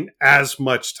spending as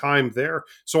much time there.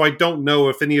 So I don't know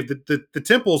if any of the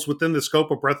temples within the scope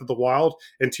of Breath of the Wild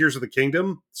and Tears of the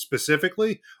Kingdom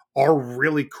specifically are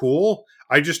really cool.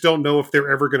 I just don't know if they're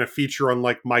ever going to feature on,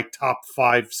 like, my top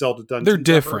 5 Zelda dungeons. They're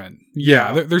different.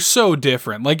 Yeah, they're so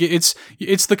different. Like, it's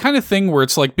the kind of thing where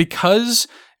it's like, because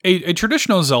a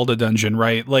traditional Zelda dungeon,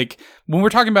 right? Like, when we're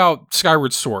talking about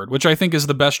Skyward Sword, which I think is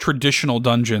the best traditional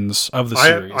dungeons of the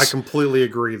series. I completely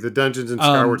agree. The dungeons in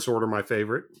Skyward Sword are my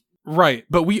favorite. Right,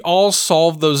 but we all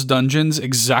solve those dungeons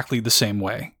exactly the same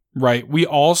way. Right, we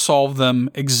all solve them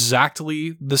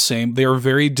exactly the same. They are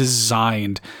very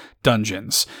designed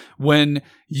dungeons. When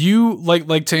you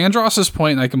like to Andross's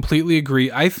point, and I completely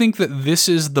agree, I think that this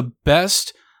is the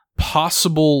best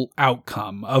possible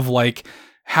outcome of, like,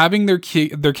 having their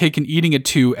cake and eating it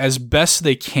too as best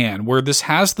they can, where this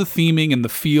has the theming and the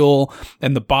feel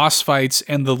and the boss fights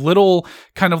and the little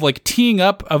kind of, like, teeing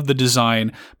up of the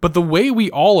design, but the way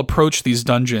we all approach these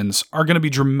dungeons are going to be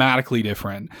dramatically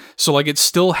different. So, like, it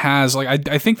still has, like,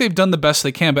 I think they've done the best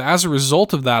they can, but as a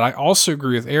result of that, I also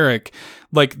agree with Eric,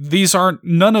 like,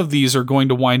 none of these are going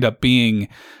to wind up being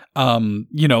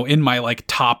in my, like,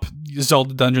 top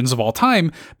Zelda dungeons of all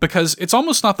time, because it's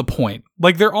almost not the point.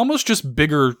 Like, they're almost just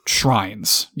bigger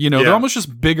shrines, they're almost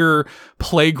just bigger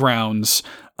playgrounds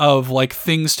of like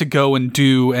things to go and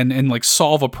do and like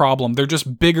solve a problem. They're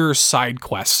just bigger side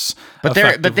quests. But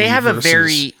they have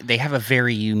a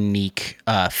very unique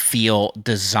feel,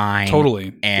 design,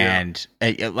 totally, and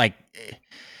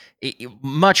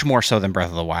much more so than Breath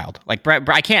of the Wild. Like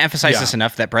I can't emphasize this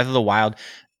enough that Breath of the Wild,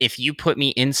 if you put me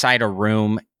inside a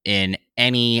room in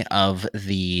any of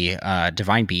the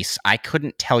divine beasts, I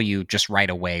couldn't tell you just right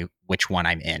away which one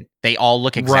I'm in. They all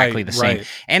look exactly the same.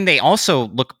 And they also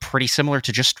look pretty similar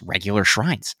to just regular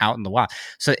shrines out in the wild.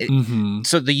 So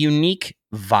so the unique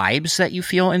vibes that you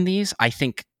feel in these, I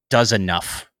think, does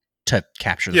enough to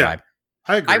capture the vibe.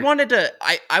 I agree. I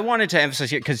wanted to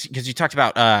emphasize here because you talked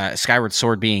about Skyward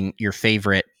Sword being your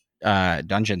favorite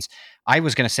dungeons. I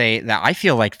was going to say that I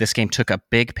feel like this game took a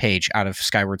big page out of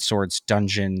Skyward Sword's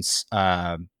dungeons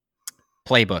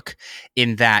playbook,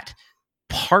 in that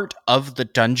part of the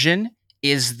dungeon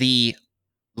is the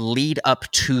lead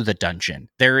up to the dungeon.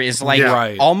 There is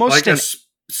almost like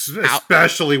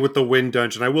especially with the wind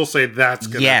dungeon. I will say that's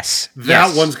gonna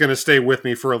one's gonna stay with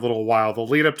me for a little while. The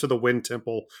lead up to the wind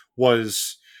temple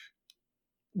was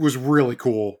really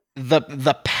cool.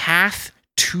 The path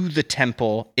to the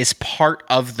temple is part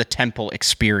of the temple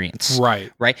experience.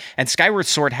 Right. And Skyward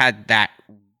Sword had that,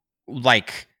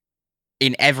 like,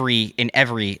 in every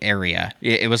area.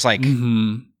 It was like,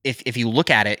 if you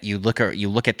look at it, you look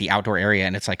at the outdoor area,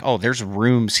 and it's like, oh, there's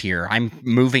rooms here. I'm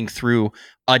moving through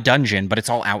a dungeon, but it's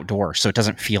all outdoor, so it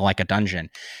doesn't feel like a dungeon.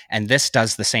 And this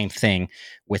does the same thing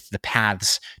with the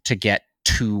paths to get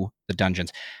to the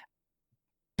dungeons.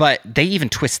 But they even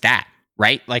twist that,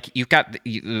 right? Like, you've got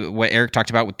what Eric talked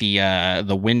about with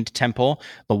the wind temple,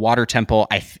 the water temple.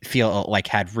 I feel like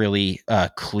had really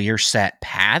clear set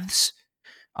paths,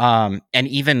 and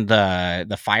even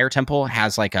the fire temple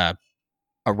has like a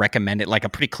recommended, like a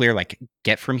pretty clear, like,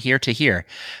 get from here to here.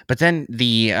 But then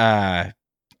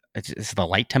it's the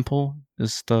light temple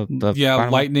is the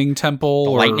lightning temple,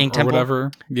 or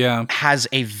whatever. Yeah, has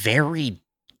a very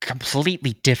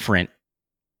completely different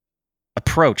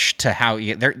approach to how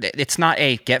you there. It's not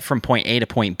a get from point A to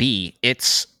point B.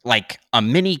 It's like a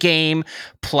mini game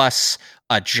plus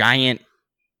a giant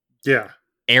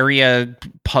area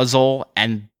puzzle,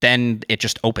 and then it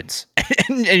just opens.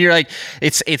 And you're like,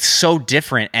 it's so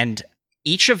different, and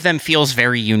each of them feels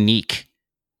very unique.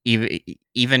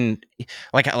 Even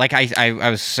like I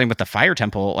was saying with the fire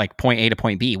temple, like point A to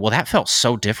point B. Well, that felt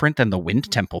so different than the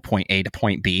wind temple point A to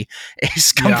point B.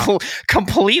 It's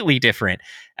completely different.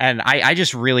 And I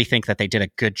just really think that they did a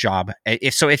good job.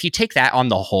 If you take that on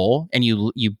the whole, and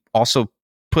you also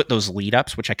put those lead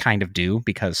ups, which I kind of do,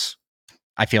 because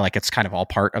I feel like it's kind of all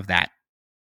part of that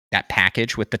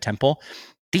package with the temple,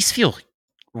 these feel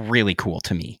really cool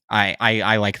to me.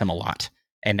 I like them a lot.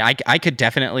 And I could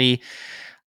definitely,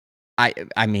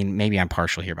 I mean, maybe I'm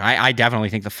partial here, but I definitely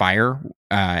think the fire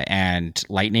and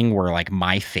lightning were like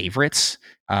my favorites,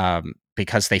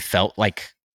 because they felt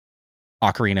like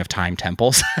Ocarina of Time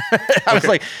temples. I was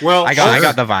like, well, I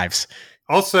got the vibes.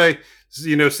 I'll say,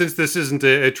 since this isn't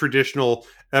a traditional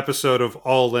episode of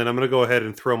All In, I'm going to go ahead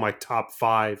and throw my top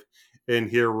 5 in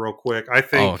here real quick. I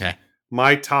think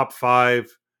my top 5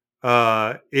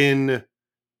 in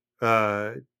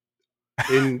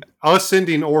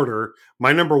ascending order,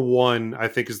 my number 1 I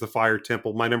think is the fire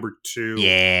temple. My number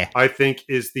 2 I think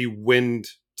is the wind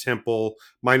temple.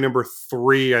 My number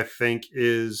 3 I think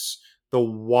is the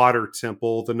water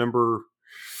temple. The number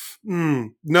 4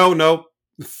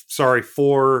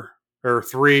 or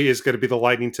 3 is going to be the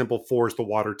lightning temple, 4 is the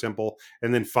water temple,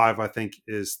 and then 5 I think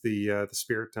is the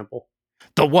spirit temple,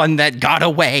 the one that got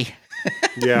away.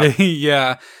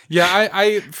 Yeah.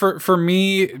 I for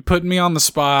me, putting me on the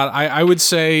spot, I would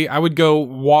say I would go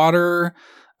water.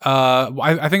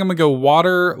 I think I'm gonna go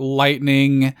water,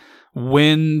 lightning,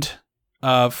 wind,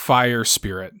 fire,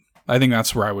 spirit. I think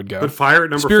that's where I would go. But fire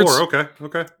at number 4.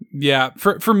 Okay. Yeah.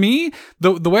 For me,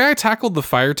 the way I tackled the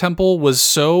fire temple was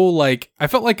so, like, I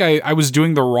felt like I was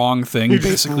doing the wrong thing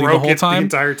basically the whole time.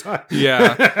 The entire time.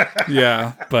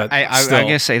 Yeah. But I'm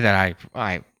gonna say that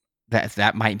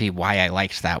that might be why I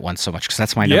liked that one so much, because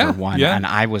that's my number 1. Yeah. And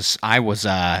I was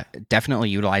definitely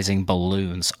utilizing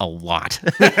balloons a lot.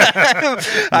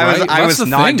 I was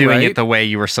not doing it the way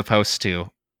you were supposed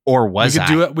to. Or was I?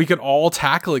 Do it. We could all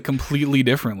tackle it completely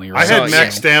differently. Right? I had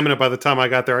max stamina by the time I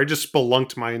got there. I just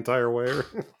spelunked my entire way.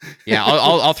 Yeah,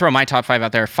 I'll throw my top 5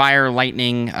 out there: fire,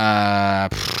 lightning. I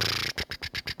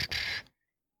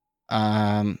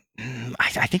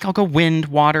think I'll go wind,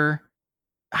 water.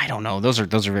 I don't know. Those are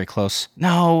very close.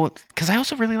 No, because I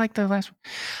also really like the last one.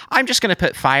 I'm just gonna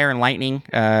put fire and lightning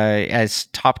as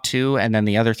top 2, and then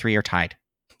the other 3 are tied.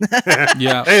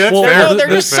 Yeah. Hey, that's Well, fair. No, they're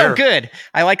That's just fair. so good.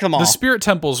 I like them all. The Spirit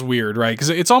Temple's weird, right? Because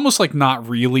it's almost like not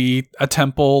really a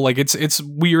temple. Like it's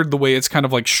weird the way it's kind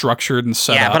of like structured and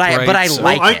set up. but I So-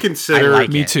 like I it. consider- I like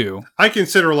me it. too. I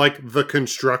consider like the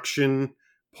construction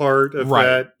part of Right.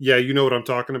 that. Yeah, you know what I'm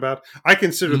talking about. I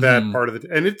consider that Mhm. part of it,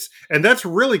 and that's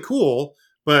really cool.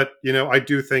 But I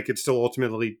do think it's still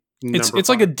ultimately It's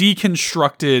like a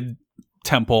deconstructed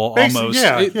temple almost.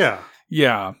 Yeah.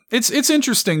 Yeah, it's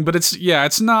interesting, but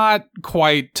it's not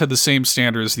quite to the same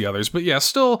standard as the others. But yeah,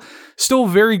 still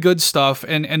very good stuff.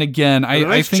 And again, A nice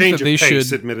I think change that they of pace,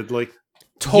 should admittedly.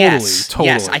 totally.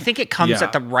 Yes, I think it comes Yeah.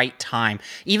 at the right time.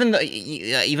 Even though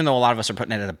a lot of us are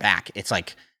putting it at the back, it's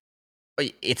like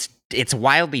it's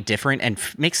wildly different and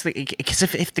makes because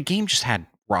if the game just had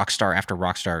Rockstar after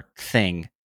Rockstar thing,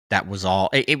 that was all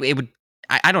it would.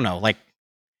 I don't know, like.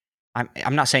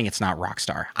 I'm not saying it's not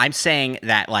Rockstar. I'm saying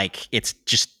that like it's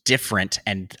just different,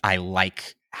 and I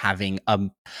like having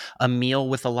a meal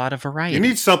with a lot of variety. You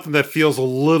need something that feels a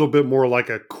little bit more like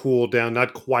a cool down,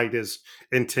 not quite as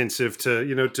intensive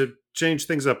to change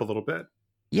things up a little bit.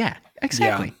 Yeah,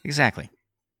 exactly.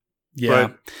 Yeah.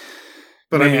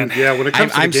 But I Man. mean, yeah, when it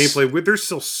comes I'm to the gameplay, there's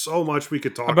still so much we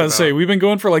could talk I'm about to say we've been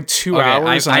going for like 2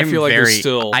 hours, and I feel like there's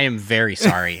still. I am very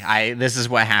sorry. This is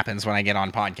what happens when I get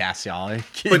on podcasts, y'all.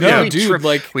 But No, yeah, dude,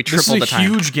 we this is tripled a the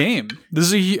time. huge game.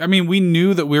 This is I mean, we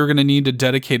knew that we were going to need to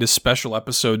dedicate a special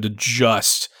episode to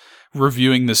just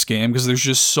reviewing this game because there's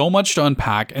just so much to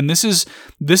unpack, and this is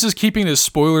keeping it as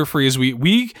spoiler free as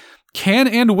we can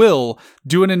and will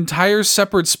do an entire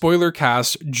separate spoiler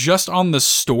cast just on the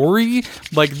story.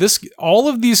 Like this, all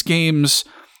of this game's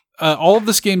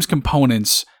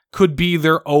components could be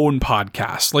their own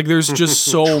podcast. Like there's just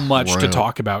so much to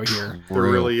talk about here. there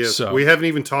really is. So- We haven't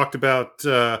even talked about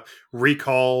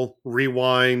recall,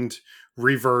 rewind,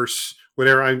 reverse,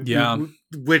 whatever.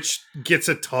 Which gets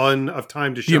a ton of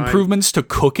time to shine. The improvements to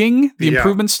cooking,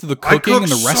 improvements to the cooking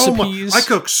and the recipes. I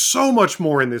cook so much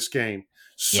more in this game.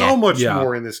 So much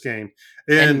more in this game.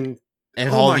 And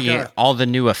all the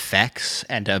new effects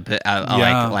and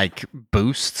like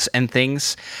boosts and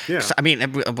things. Yeah. So, I mean,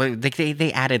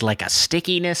 they added like a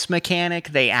stickiness mechanic.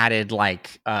 They added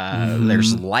like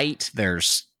there's light,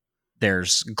 there's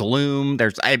gloom,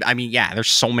 there's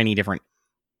so many different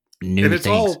new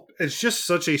things. It's just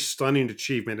such a stunning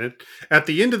achievement. And at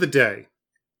the end of the day,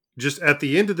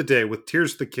 with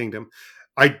Tears of the Kingdom,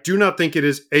 I do not think it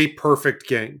is a perfect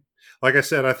game. Like I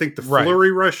said, I think the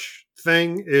flurry rush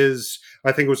thing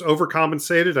I think it was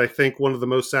overcompensated. I think one of the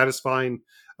most satisfying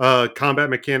combat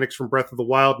mechanics from Breath of the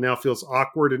Wild now feels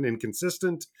awkward and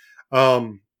inconsistent.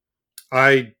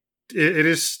 I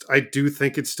do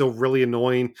think it's still really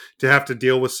annoying to have to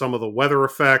deal with some of the weather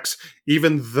effects,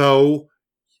 even though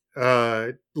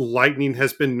lightning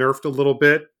has been nerfed a little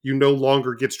bit. You no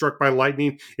longer get struck by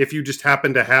lightning if you just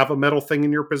happen to have a metal thing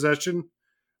in your possession.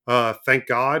 Thank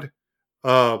God.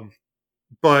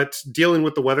 But dealing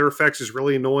with the weather effects is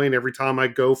really annoying. Every time I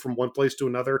go from one place to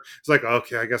another, it's like,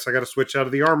 okay, I guess I got to switch out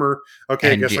of the armor.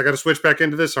 Okay, I guess I got to switch back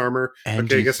into this armor. And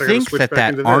okay, I guess I got to switch back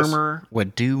into this. Armor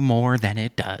would do more than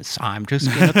it does. I'm just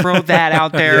gonna throw that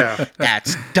out there. Yeah.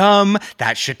 That's dumb.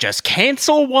 That should just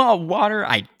cancel water.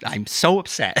 I'm so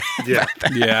upset. Yeah,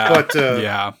 But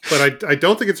but I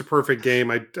don't think it's a perfect game.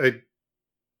 I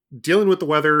dealing with the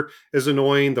weather is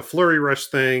annoying. The flurry rush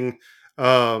thing,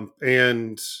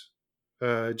 and.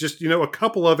 Just a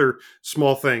couple other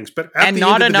small things, but and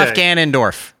not enough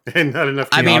Ganondorf. And not enough.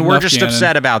 I mean, we're just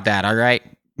upset about that. All right.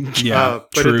 Yeah,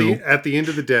 but true. At the end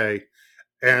of the day,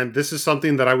 and this is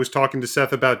something that I was talking to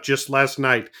Seth about just last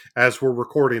night as we're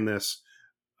recording this.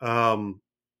 I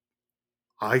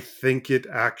think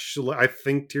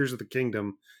Tears of the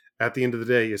Kingdom at the end of the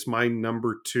day is my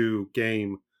number 2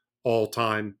 game all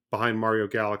time behind Mario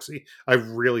Galaxy. I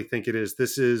really think it is.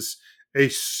 This is a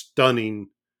stunning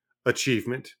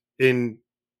achievement in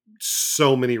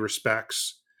so many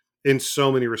respects.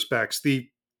 The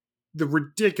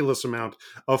ridiculous amount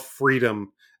of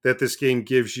freedom that this game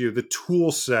gives you, the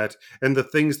tool set and the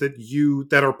things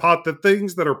that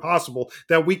are possible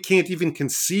that we can't even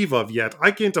conceive of yet. I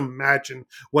can't imagine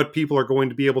what people are going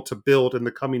to be able to build in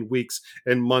the coming weeks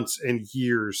and months and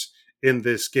years in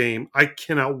this game. I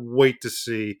cannot wait to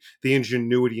see the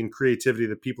ingenuity and creativity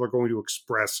that people are going to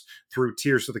express through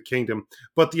Tears of the Kingdom.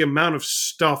 But the amount of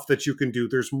stuff that you can do,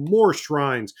 there's more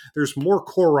shrines, there's more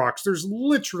Koroks, there's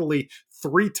literally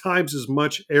 3 times as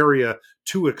much area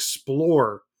to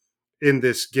explore in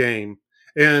this game.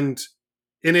 And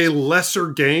in a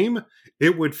lesser game,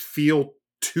 it would feel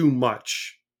too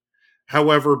much.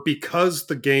 However, because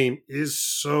the game is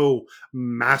so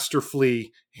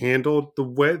masterfully handled,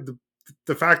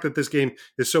 the fact that this game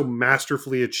is so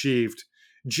masterfully achieved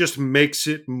just makes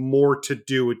it more to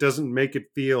do. It doesn't make it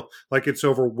feel like it's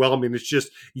overwhelming. It's just,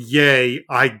 yay,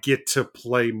 I get to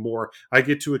play more. I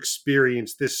get to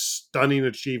experience this stunning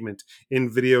achievement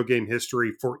in video game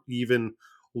history for even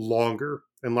longer.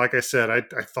 And like I said, I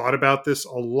thought about this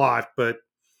a lot, but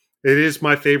it is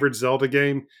my favorite Zelda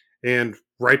game. And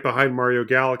right behind Mario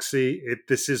Galaxy,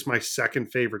 this is my second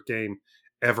favorite game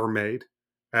ever made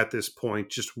at this point.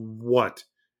 Just what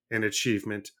an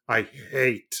achievement. I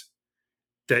hate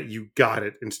that you got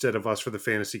it instead of us for the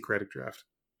fantasy credit draft.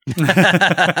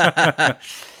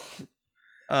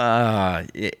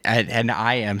 And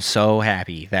I am so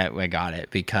happy that we got it,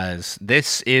 because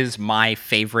this is my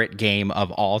favorite game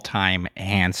of all time,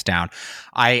 hands down.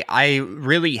 I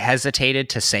really hesitated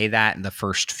to say that in the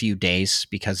first few days,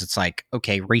 because it's like,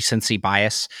 okay, recency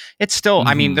bias. It's still,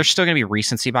 I mean, there's still going to be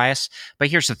recency bias, but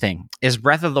here's the thing: is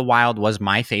Breath of the Wild was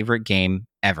my favorite game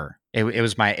ever. It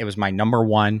was my number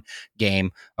one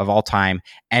game of all time,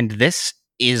 and this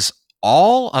is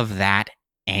all of that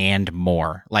and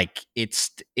more. Like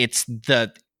it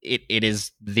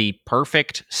is the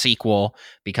perfect sequel,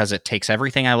 because it takes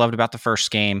everything I loved about the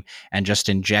first game and just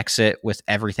injects it with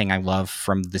everything I love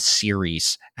from the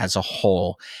series as a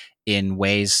whole in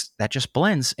ways that just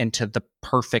blends into the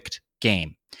perfect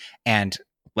game. And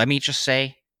let me just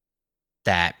say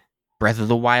that Breath of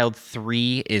the Wild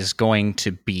 3 is going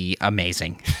to be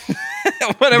amazing.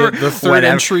 Whatever the third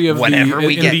entry of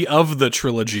the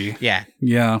trilogy.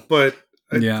 Yeah. But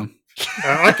yeah,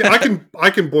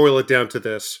 I can boil it down to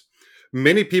this.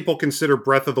 Many people consider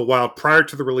Breath of the Wild, prior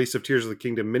to the release of Tears of the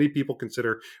Kingdom, many people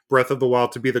consider Breath of the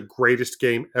Wild to be the greatest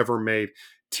game ever made.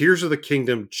 Tears of the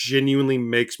Kingdom genuinely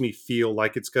makes me feel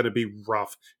like it's going to be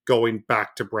rough going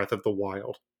back to Breath of the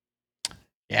Wild.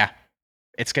 Yeah.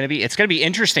 It's gonna be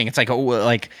interesting. It's like,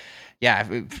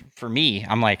 yeah, for me,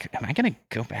 I'm like, am I gonna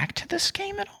go back to this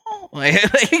game at all?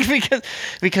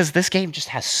 Because this game just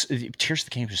has Tears of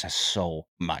the Kingdom just has so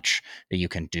much that you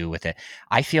can do with it.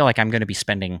 I feel like I'm gonna be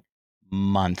spending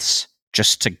months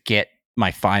just to get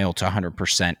my file to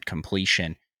 100%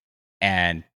 completion,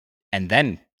 and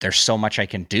then there's so much I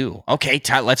can do. Okay,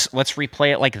 let's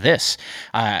replay it like this.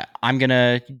 I'm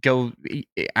gonna go.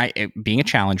 Being a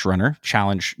challenge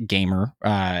gamer,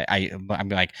 I'm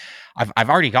like, I've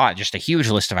already got just a huge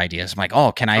list of ideas. I'm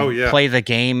like, can I play the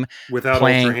game without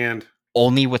Ultra Hand?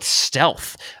 Only with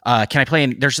stealth. Can I play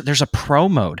there's a pro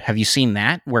mode. Have you seen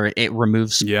that, where it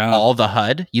removes all the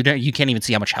HUD? You can't even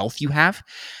see how much health you have.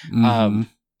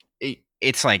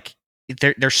 It's like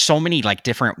there's so many like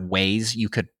different ways you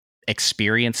could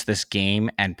experience this game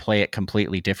and play it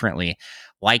completely differently,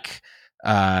 like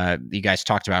you guys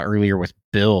talked about earlier with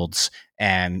builds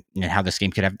and how this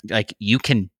game could have, like, you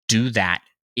can do that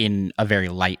in a very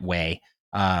light way.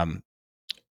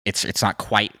 It's not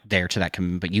quite there to that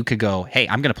but you could go, hey,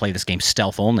 I'm going to play this game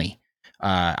stealth only.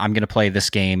 I'm going to play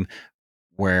this game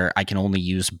where I can only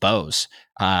use bows.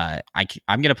 I'm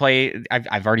going to play,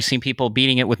 I've already seen people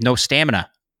beating it with no stamina,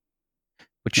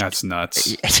 which that's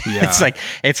nuts.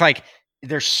 It's like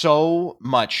there's so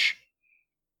much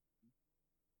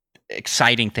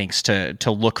exciting things to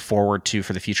look forward to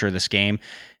for the future of this game.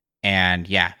 And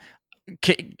yeah,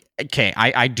 okay,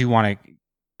 I do want to,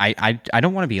 I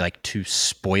don't want to be like too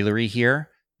spoilery here.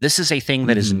 This is a thing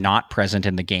that is not present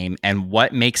in the game, and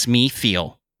what makes me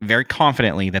feel very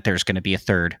confidently that there's going to be a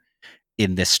third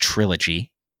in this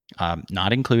trilogy,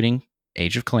 not including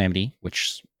Age of Calamity,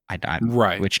 which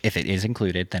right. Which, if it is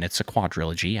included, then it's a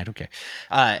quadrilogy. I don't care.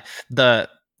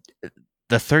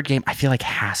 The third game, I feel like,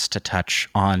 has to touch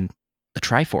on the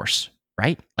Triforce,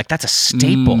 right? Like, that's a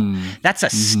staple. That's a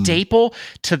staple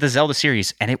to the Zelda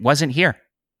series, and it wasn't here.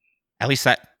 At least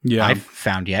that I've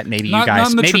found yet. Maybe you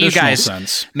guys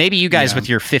with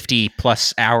your 50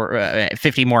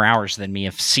 more hours than me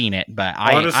have seen it. But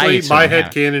honestly, my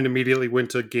headcanon immediately went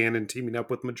to Ganon teaming up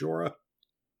with Majora.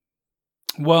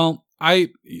 Well,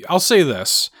 I'll say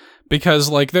this, because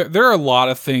like there are a lot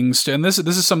of things and this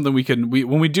is something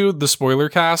when we do the spoiler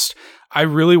cast, I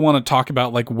really want to talk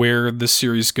about like where this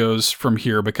series goes from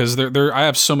here, because I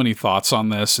have so many thoughts on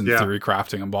this and theory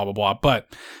crafting and blah blah blah.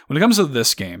 But when it comes to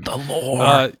this game, the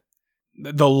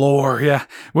lore, yeah.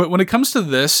 When it comes to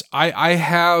this,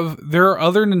 there are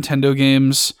other Nintendo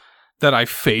games that I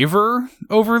favor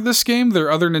over this game. There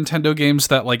are other Nintendo games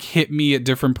that like hit me at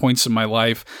different points in my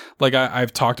life. Like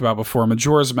I've talked about before,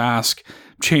 Majora's Mask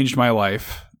changed my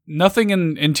life. Nothing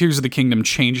in Tears of the Kingdom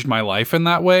changed my life in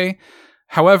that way.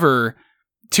 However,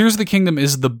 Tears of the Kingdom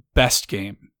is the best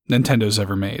game Nintendo's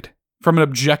ever made from an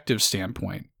objective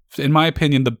standpoint. In my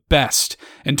opinion, the best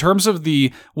in terms of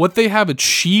what they have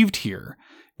achieved here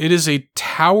It is a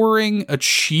towering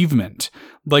achievement.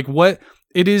 Like what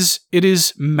it is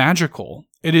magical.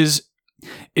 It is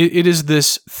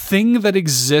this thing that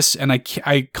exists, and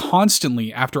I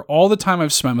constantly, after all the time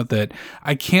I've spent with it,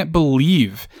 I can't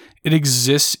believe it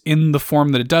exists in the form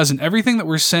that it does. And everything that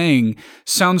we're saying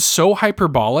sounds so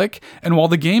hyperbolic. And while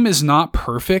the game is not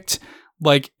perfect,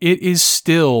 like it is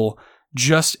still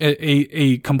just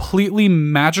a completely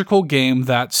magical game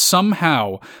that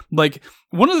somehow, like,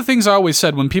 one of the things I always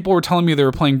said when people were telling me they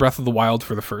were playing Breath of the Wild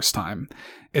for the first time,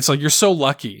 it's like, you're so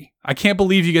lucky. I can't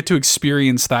believe you get to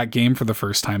experience that game for the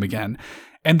first time again.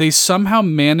 And they somehow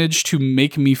managed to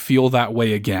make me feel that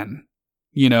way again,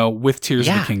 you know, with Tears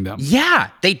of the Kingdom.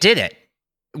 Yeah, they did it.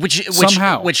 Which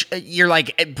Somehow. Which you're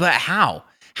like, but how?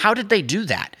 How did they do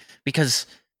that? Because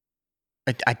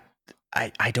I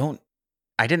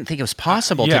didn't think it was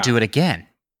possible to do it again.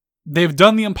 They've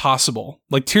done the impossible.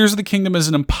 Like, Tears of the Kingdom is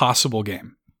an impossible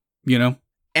game, you know?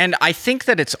 And I think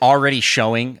that it's already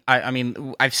showing. I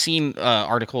mean, I've seen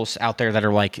articles out there that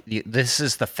are like, this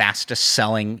is the fastest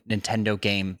selling Nintendo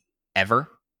game ever.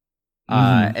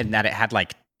 And that it had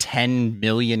like 10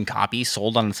 million copies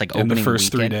sold on its like opening in the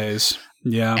first weekend. 3 days.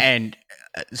 Yeah. And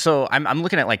so I'm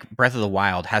looking at like Breath of the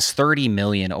Wild has 30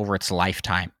 million over its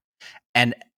lifetime.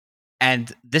 And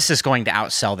this is going to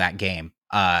outsell that game,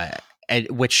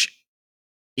 which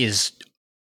is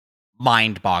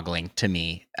mind-boggling to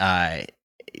me,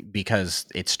 because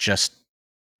it's just,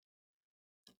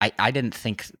 I didn't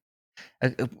think,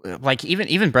 like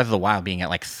even Breath of the Wild being at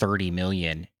like 30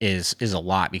 million is a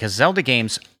lot, because Zelda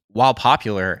games, while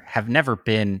popular, have never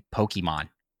been Pokemon.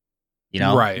 You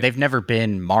know, right. They've never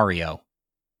been Mario,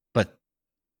 but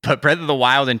Breath of the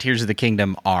Wild and Tears of the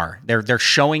Kingdom are. They're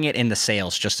showing it in the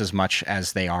sales just as much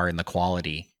as they are in the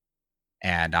quality.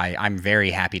 And I'm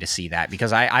very happy to see that,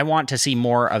 because I want to see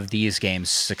more of these games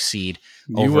succeed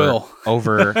over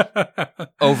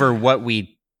what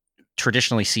we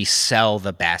traditionally see sell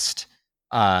the best.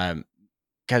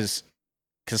 Because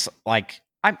like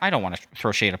I don't want to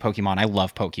throw shade at Pokemon. I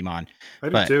love Pokemon. I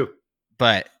do too.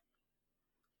 But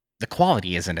the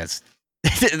quality isn't as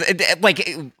like,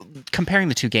 comparing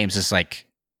the two games is like,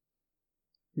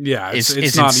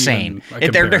 it's not insane.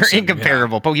 Even they're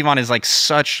incomparable. Yeah. Pokemon is like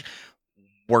such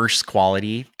worse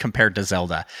quality compared to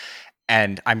Zelda,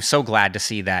 and I'm so glad to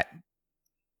see that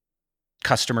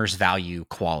customers value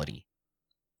quality,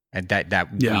 and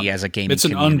that we as a gaming it's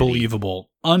an community,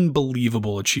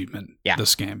 unbelievable achievement. Yeah,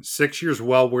 this game, 6 years,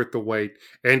 well worth the wait.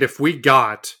 And if we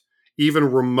got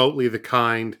even remotely the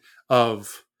kind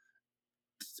of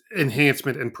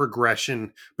enhancement and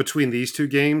progression between these two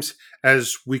games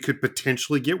as we could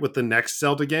potentially get with the next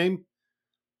Zelda game,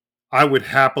 I would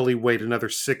happily wait another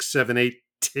 6, 7, 8,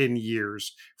 10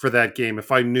 years for that game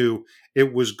if I knew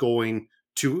it was going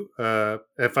to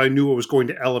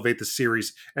elevate the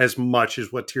series as much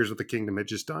as what Tears of the Kingdom had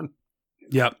just done.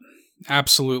 Yep,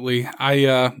 absolutely.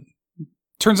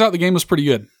 Turns out the game was pretty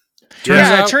good.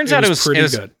 It turns out it was pretty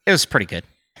good. It was pretty good.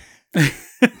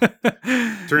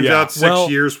 Turns out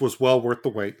 6 years was well worth the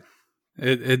wait.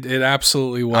 It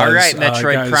absolutely was. All right,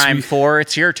 Metroid guys, Prime 4,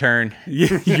 it's your turn.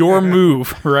 Your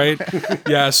move, right?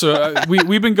 Yeah, so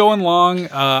we've been going long.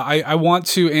 I want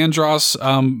to, Andross,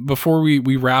 before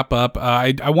we wrap up,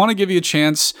 I want to give you a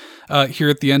chance here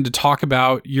at the end to talk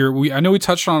about I know we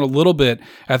touched on it a little bit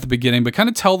at the beginning, but kind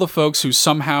of tell the folks who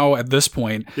somehow at this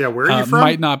point where are you from?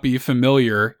 Might not be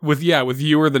familiar with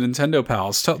you or the Nintendo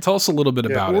pals. Tell us a little bit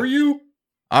about it. Who are you?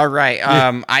 All right.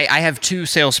 I have two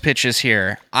sales pitches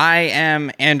here. I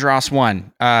am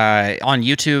Andross1 on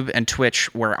YouTube and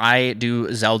Twitch, where I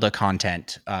do Zelda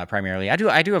content primarily. I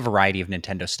do a variety of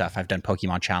Nintendo stuff. I've done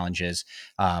Pokemon challenges,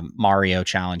 Mario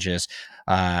challenges.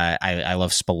 I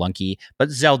love Spelunky, but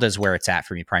Zelda is where it's at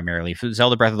for me primarily.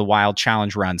 Zelda Breath of the Wild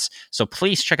challenge runs. So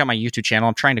please check out my YouTube channel.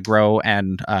 I'm trying to grow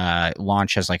and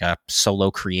launch as like a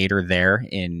solo creator there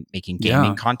in making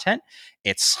gaming content.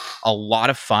 It's a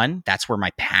lot of fun. That's where my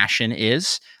passion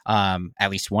is, at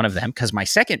least one of them, because my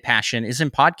second passion is in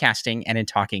podcasting and in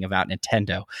talking about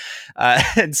Nintendo.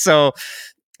 And so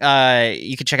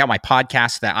you can check out my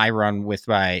podcast that I run with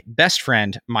my best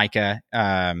friend, Micah.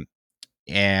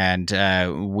 And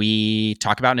we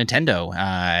talk about Nintendo,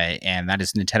 and that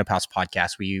is Nintendo Pals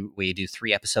Podcast. We do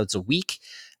 3 episodes a week.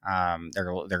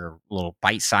 They're little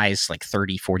bite-sized, like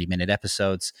 30, 40-minute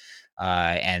episodes,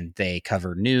 and they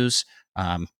cover news,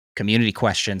 community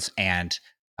questions, and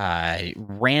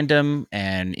random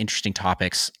and interesting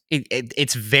topics.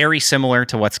 It's very similar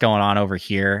to what's going on over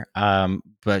here,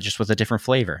 but just with a different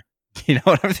flavor. You know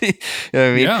what I mean? You know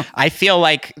what I mean? Yeah. I feel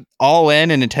like All In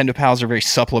and Nintendo Pals are very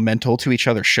supplemental to each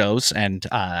other's shows, and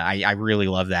I really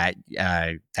love that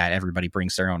that everybody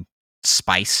brings their own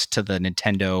spice to the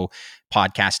Nintendo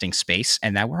podcasting space,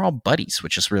 and that we're all buddies,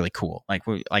 which is really cool. Like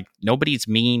nobody's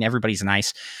mean, everybody's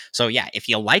nice. So yeah, if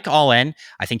you like All In,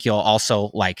 I think you'll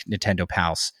also like Nintendo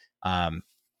Pals.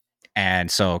 And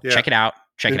so check it out.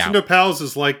 Check it out. Nintendo Pals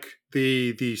is like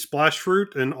the splash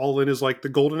fruit, and All In is like the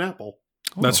golden apple.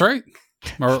 That's right.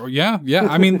 Or yeah.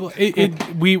 I mean,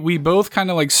 we both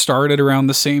kind of like started around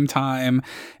the same time,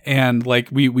 and like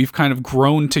we've kind of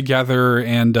grown together,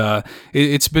 and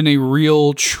it's been a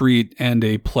real treat and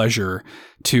a pleasure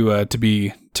to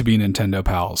be Nintendo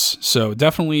Pals. So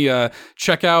definitely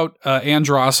check out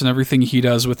Andross and everything he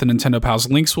does with the Nintendo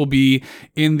Pals. Links will be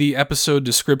in the episode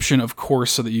description, of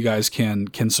course, so that you guys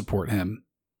can support him.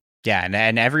 Yeah,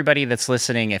 and everybody that's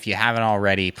listening, if you haven't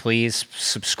already, please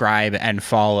subscribe and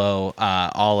follow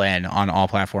All In on all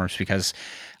platforms, because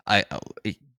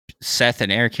Seth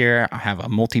and Eric here have a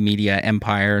multimedia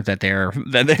empire that they're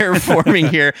forming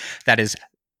here.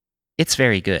 It's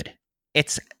very good.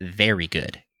 It's very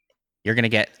good. You're gonna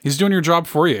get. He's doing your job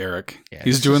for you, Eric. Yeah,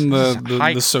 he's doing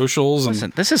the socials.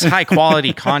 Listen, this is high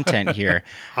quality content here.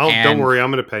 Don't worry,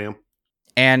 I'm gonna pay him.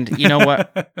 And you know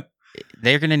what?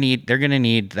 They're gonna need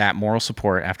that moral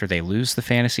support after they lose the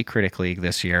Fantasy Critic League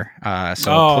this year.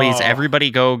 So please,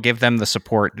 everybody, go give them the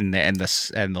support and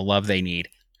the love they need.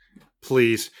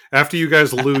 Please, after you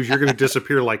guys lose, you're gonna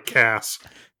disappear like Cass.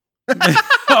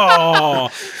 Oh,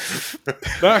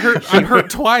 that hurt! I'm hurt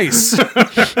twice.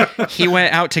 He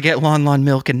went out to get Lon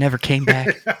milk and never came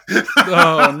back.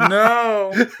 Oh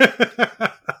no!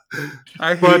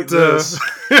 I hate this.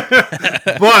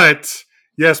 But.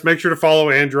 Yes, make sure to follow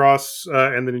Andross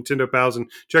and the Nintendo Pals and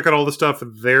check out all the stuff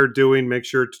they're doing. Make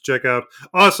sure to check out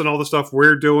us and all the stuff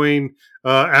we're doing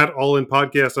at All In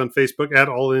Podcast on Facebook, at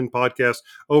All In Podcast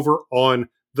over on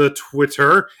the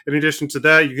Twitter. In addition to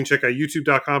that, you can check out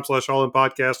youtube.com/All In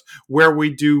Podcast, where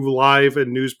we do live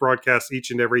and news broadcasts each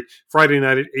and every Friday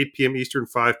night at 8 p.m. Eastern,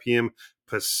 5 p.m.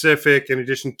 Pacific. In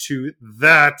addition to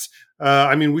that,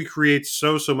 we create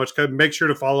so much. Make sure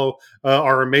to follow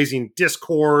our amazing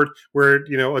Discord, where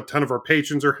a ton of our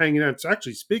patrons are hanging out. It's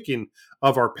actually, speaking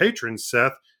of our patrons,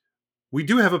 Seth, we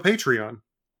do have a Patreon.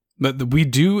 But we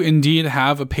do indeed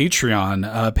have a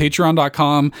Patreon.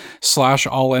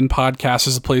 Patreon.com/All In Podcast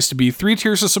is a place to be. 3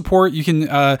 tiers of support. You can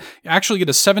actually get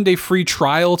a 7-day free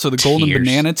trial to the Golden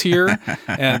Banana tier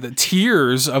and the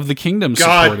Tears of the Kingdom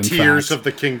support. Tears of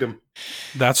the Kingdom.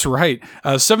 That's right.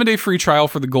 7-day free trial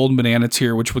for the Golden Banana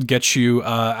tier, which would get you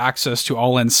access to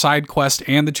All In Side Quest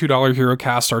and the $2 Hero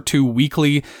Cast, our 2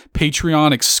 weekly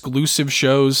Patreon exclusive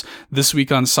shows. This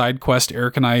week on Side Quest,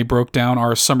 Eric and I broke down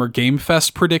our Summer Game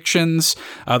Fest predictions.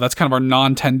 That's kind of our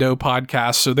non-Tendo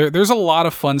podcast. So there's a lot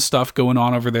of fun stuff going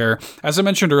on over there. As I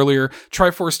mentioned earlier,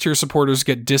 Triforce tier supporters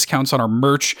get discounts on our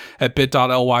merch at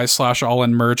bit.ly/All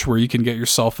In Merch, where you can get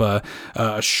yourself a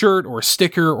shirt or a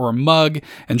sticker or a mug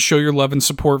and show your love and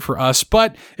support for us.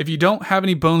 But if you don't have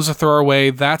any bones to throw our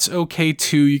way, that's okay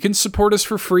too. You can support us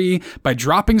for free by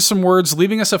dropping some words,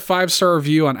 leaving us a 5-star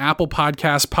review on Apple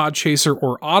Podcasts, Podchaser,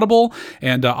 or Audible,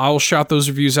 and I'll shout those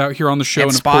reviews out here on the show.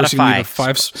 And of Spotify. Course, you can leave a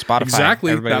Spotify.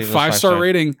 Exactly. Everybody that 5-star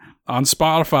rating on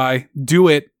Spotify. Do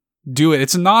it.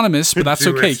 It's anonymous, but that's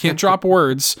okay. You can't drop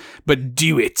words, but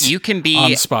do it. You can be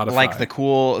on Spotify, like the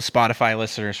cool Spotify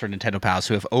listeners for Nintendo Pals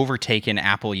who have overtaken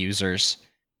Apple users.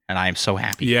 And I am so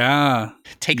happy. Yeah.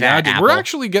 Take that, Apple. We're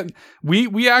actually getting...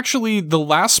 We actually... The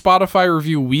last Spotify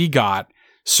review we got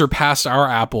surpassed our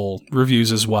Apple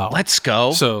reviews as well. Let's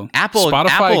go. So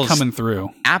Spotify coming through.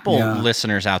 Apple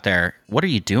listeners out there, what are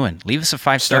you doing? Leave us a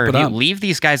 5-star review. Leave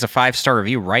these guys a 5-star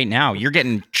review right now. You're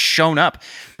getting shown up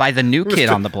by the new kid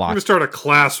on the block. I'm going to start a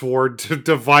class war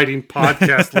dividing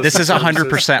podcast. This is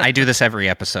 100%. I do this every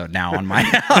episode now on my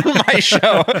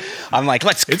show. I'm like,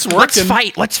 let's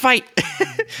fight. Let's fight.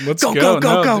 Let's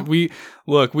go. We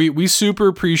super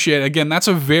appreciate it. Again, that's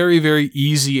a very, very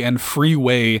easy and free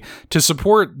way to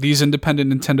support these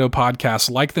independent Nintendo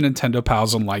podcasts like the Nintendo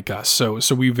Pals and like us. So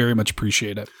we very much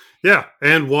appreciate it. Yeah,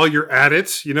 and while you're at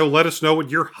it, let us know what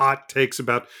your hot takes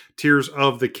about Tears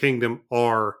of the Kingdom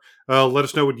are. Let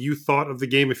us know what you thought of the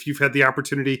game if you've had the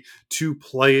opportunity to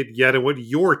play it yet, and what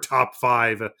your top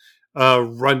 5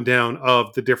 rundown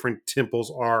of the different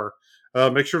temples are.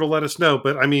 Make sure to let us know.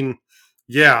 But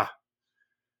yeah,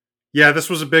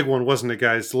 this was a big one, wasn't it,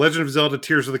 guys? The Legend of Zelda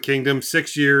Tears of the Kingdom,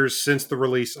 6 years since the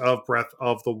release of Breath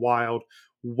of the Wild.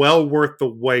 Well worth the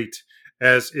wait,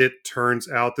 as it turns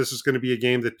out. This is going to be a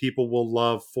game that people will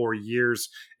love for years,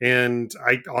 and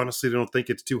I honestly don't think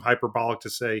it's too hyperbolic to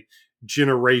say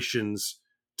generations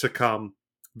to come.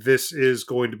 This is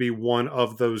going to be one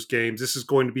of those games. This is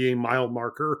going to be a mile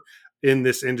marker in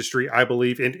this industry, I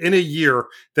believe, and in a year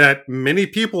that many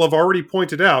people have already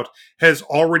pointed out has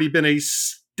already been a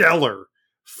stellar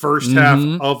first half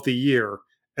of the year,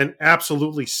 an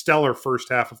absolutely stellar first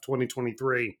half of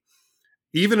 2023.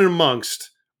 Even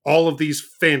amongst all of these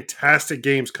fantastic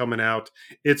games coming out,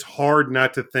 it's hard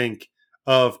not to think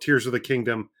of Tears of the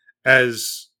Kingdom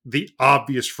as the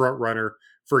obvious front runner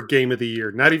for Game of the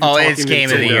Year. Not even talking it's Game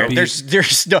of the Year.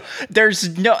 Nintendo. There's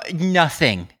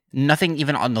nothing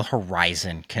even on the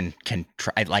horizon can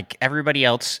try. Like everybody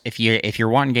else, if you're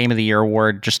wanting Game of the Year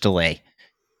award, just delay.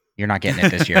 You're not getting it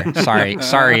this year.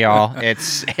 Sorry, y'all.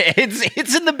 It's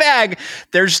in the bag.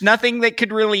 There's nothing that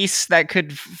could release that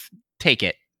could take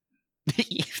it.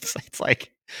 It's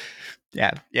like,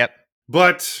 yeah, yep.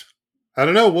 But I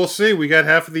don't know. We'll see. We got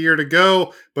half of the year to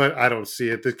go, but I don't see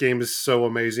it. This game is so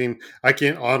amazing. I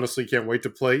can't wait to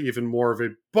play even more of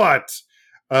it.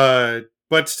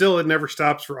 But still, it never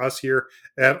stops for us here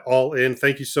at All In.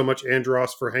 Thank you so much, Andross,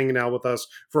 for hanging out with us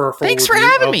for our full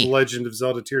review of Legend of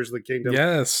Zelda: Tears of the Kingdom.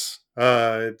 Yes.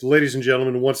 Ladies and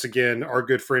gentlemen, once again, our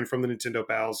good friend from the Nintendo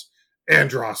Pals,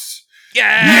 Andross. Yay!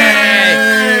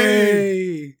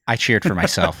 I cheered for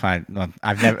myself. I've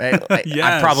never.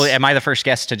 Am I the first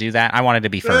guest to do that? I wanted to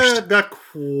be first. Not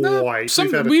quite.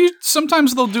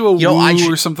 Sometimes they'll do a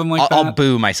woo or something like that. I'll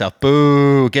boo myself.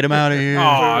 Boo! Get him out of here.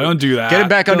 Oh, don't do that. Get him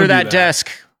back under that desk.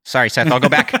 Sorry, Seth. I'll go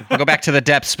back. I'll go back to the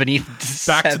depths beneath.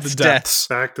 Back to the depths.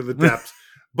 Back to the depths.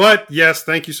 But yes,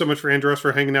 thank you so much for Andross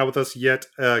for hanging out with us yet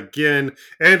again.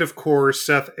 And of course,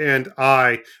 Seth and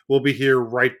I will be here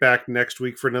right back next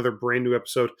week for another brand new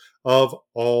episode of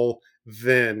All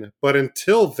Then. But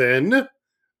until then,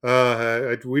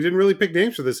 we didn't really pick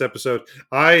names for this episode.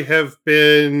 I have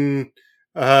been...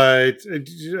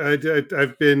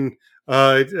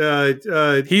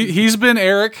 He's been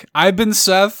Eric. I've been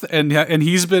Seth, and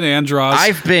he's been Andross.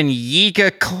 I've been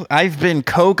Yika. I've been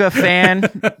Koga fan.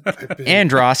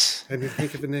 Andross. I need to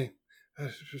think of a name.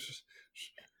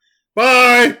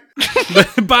 Bye.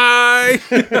 Bye.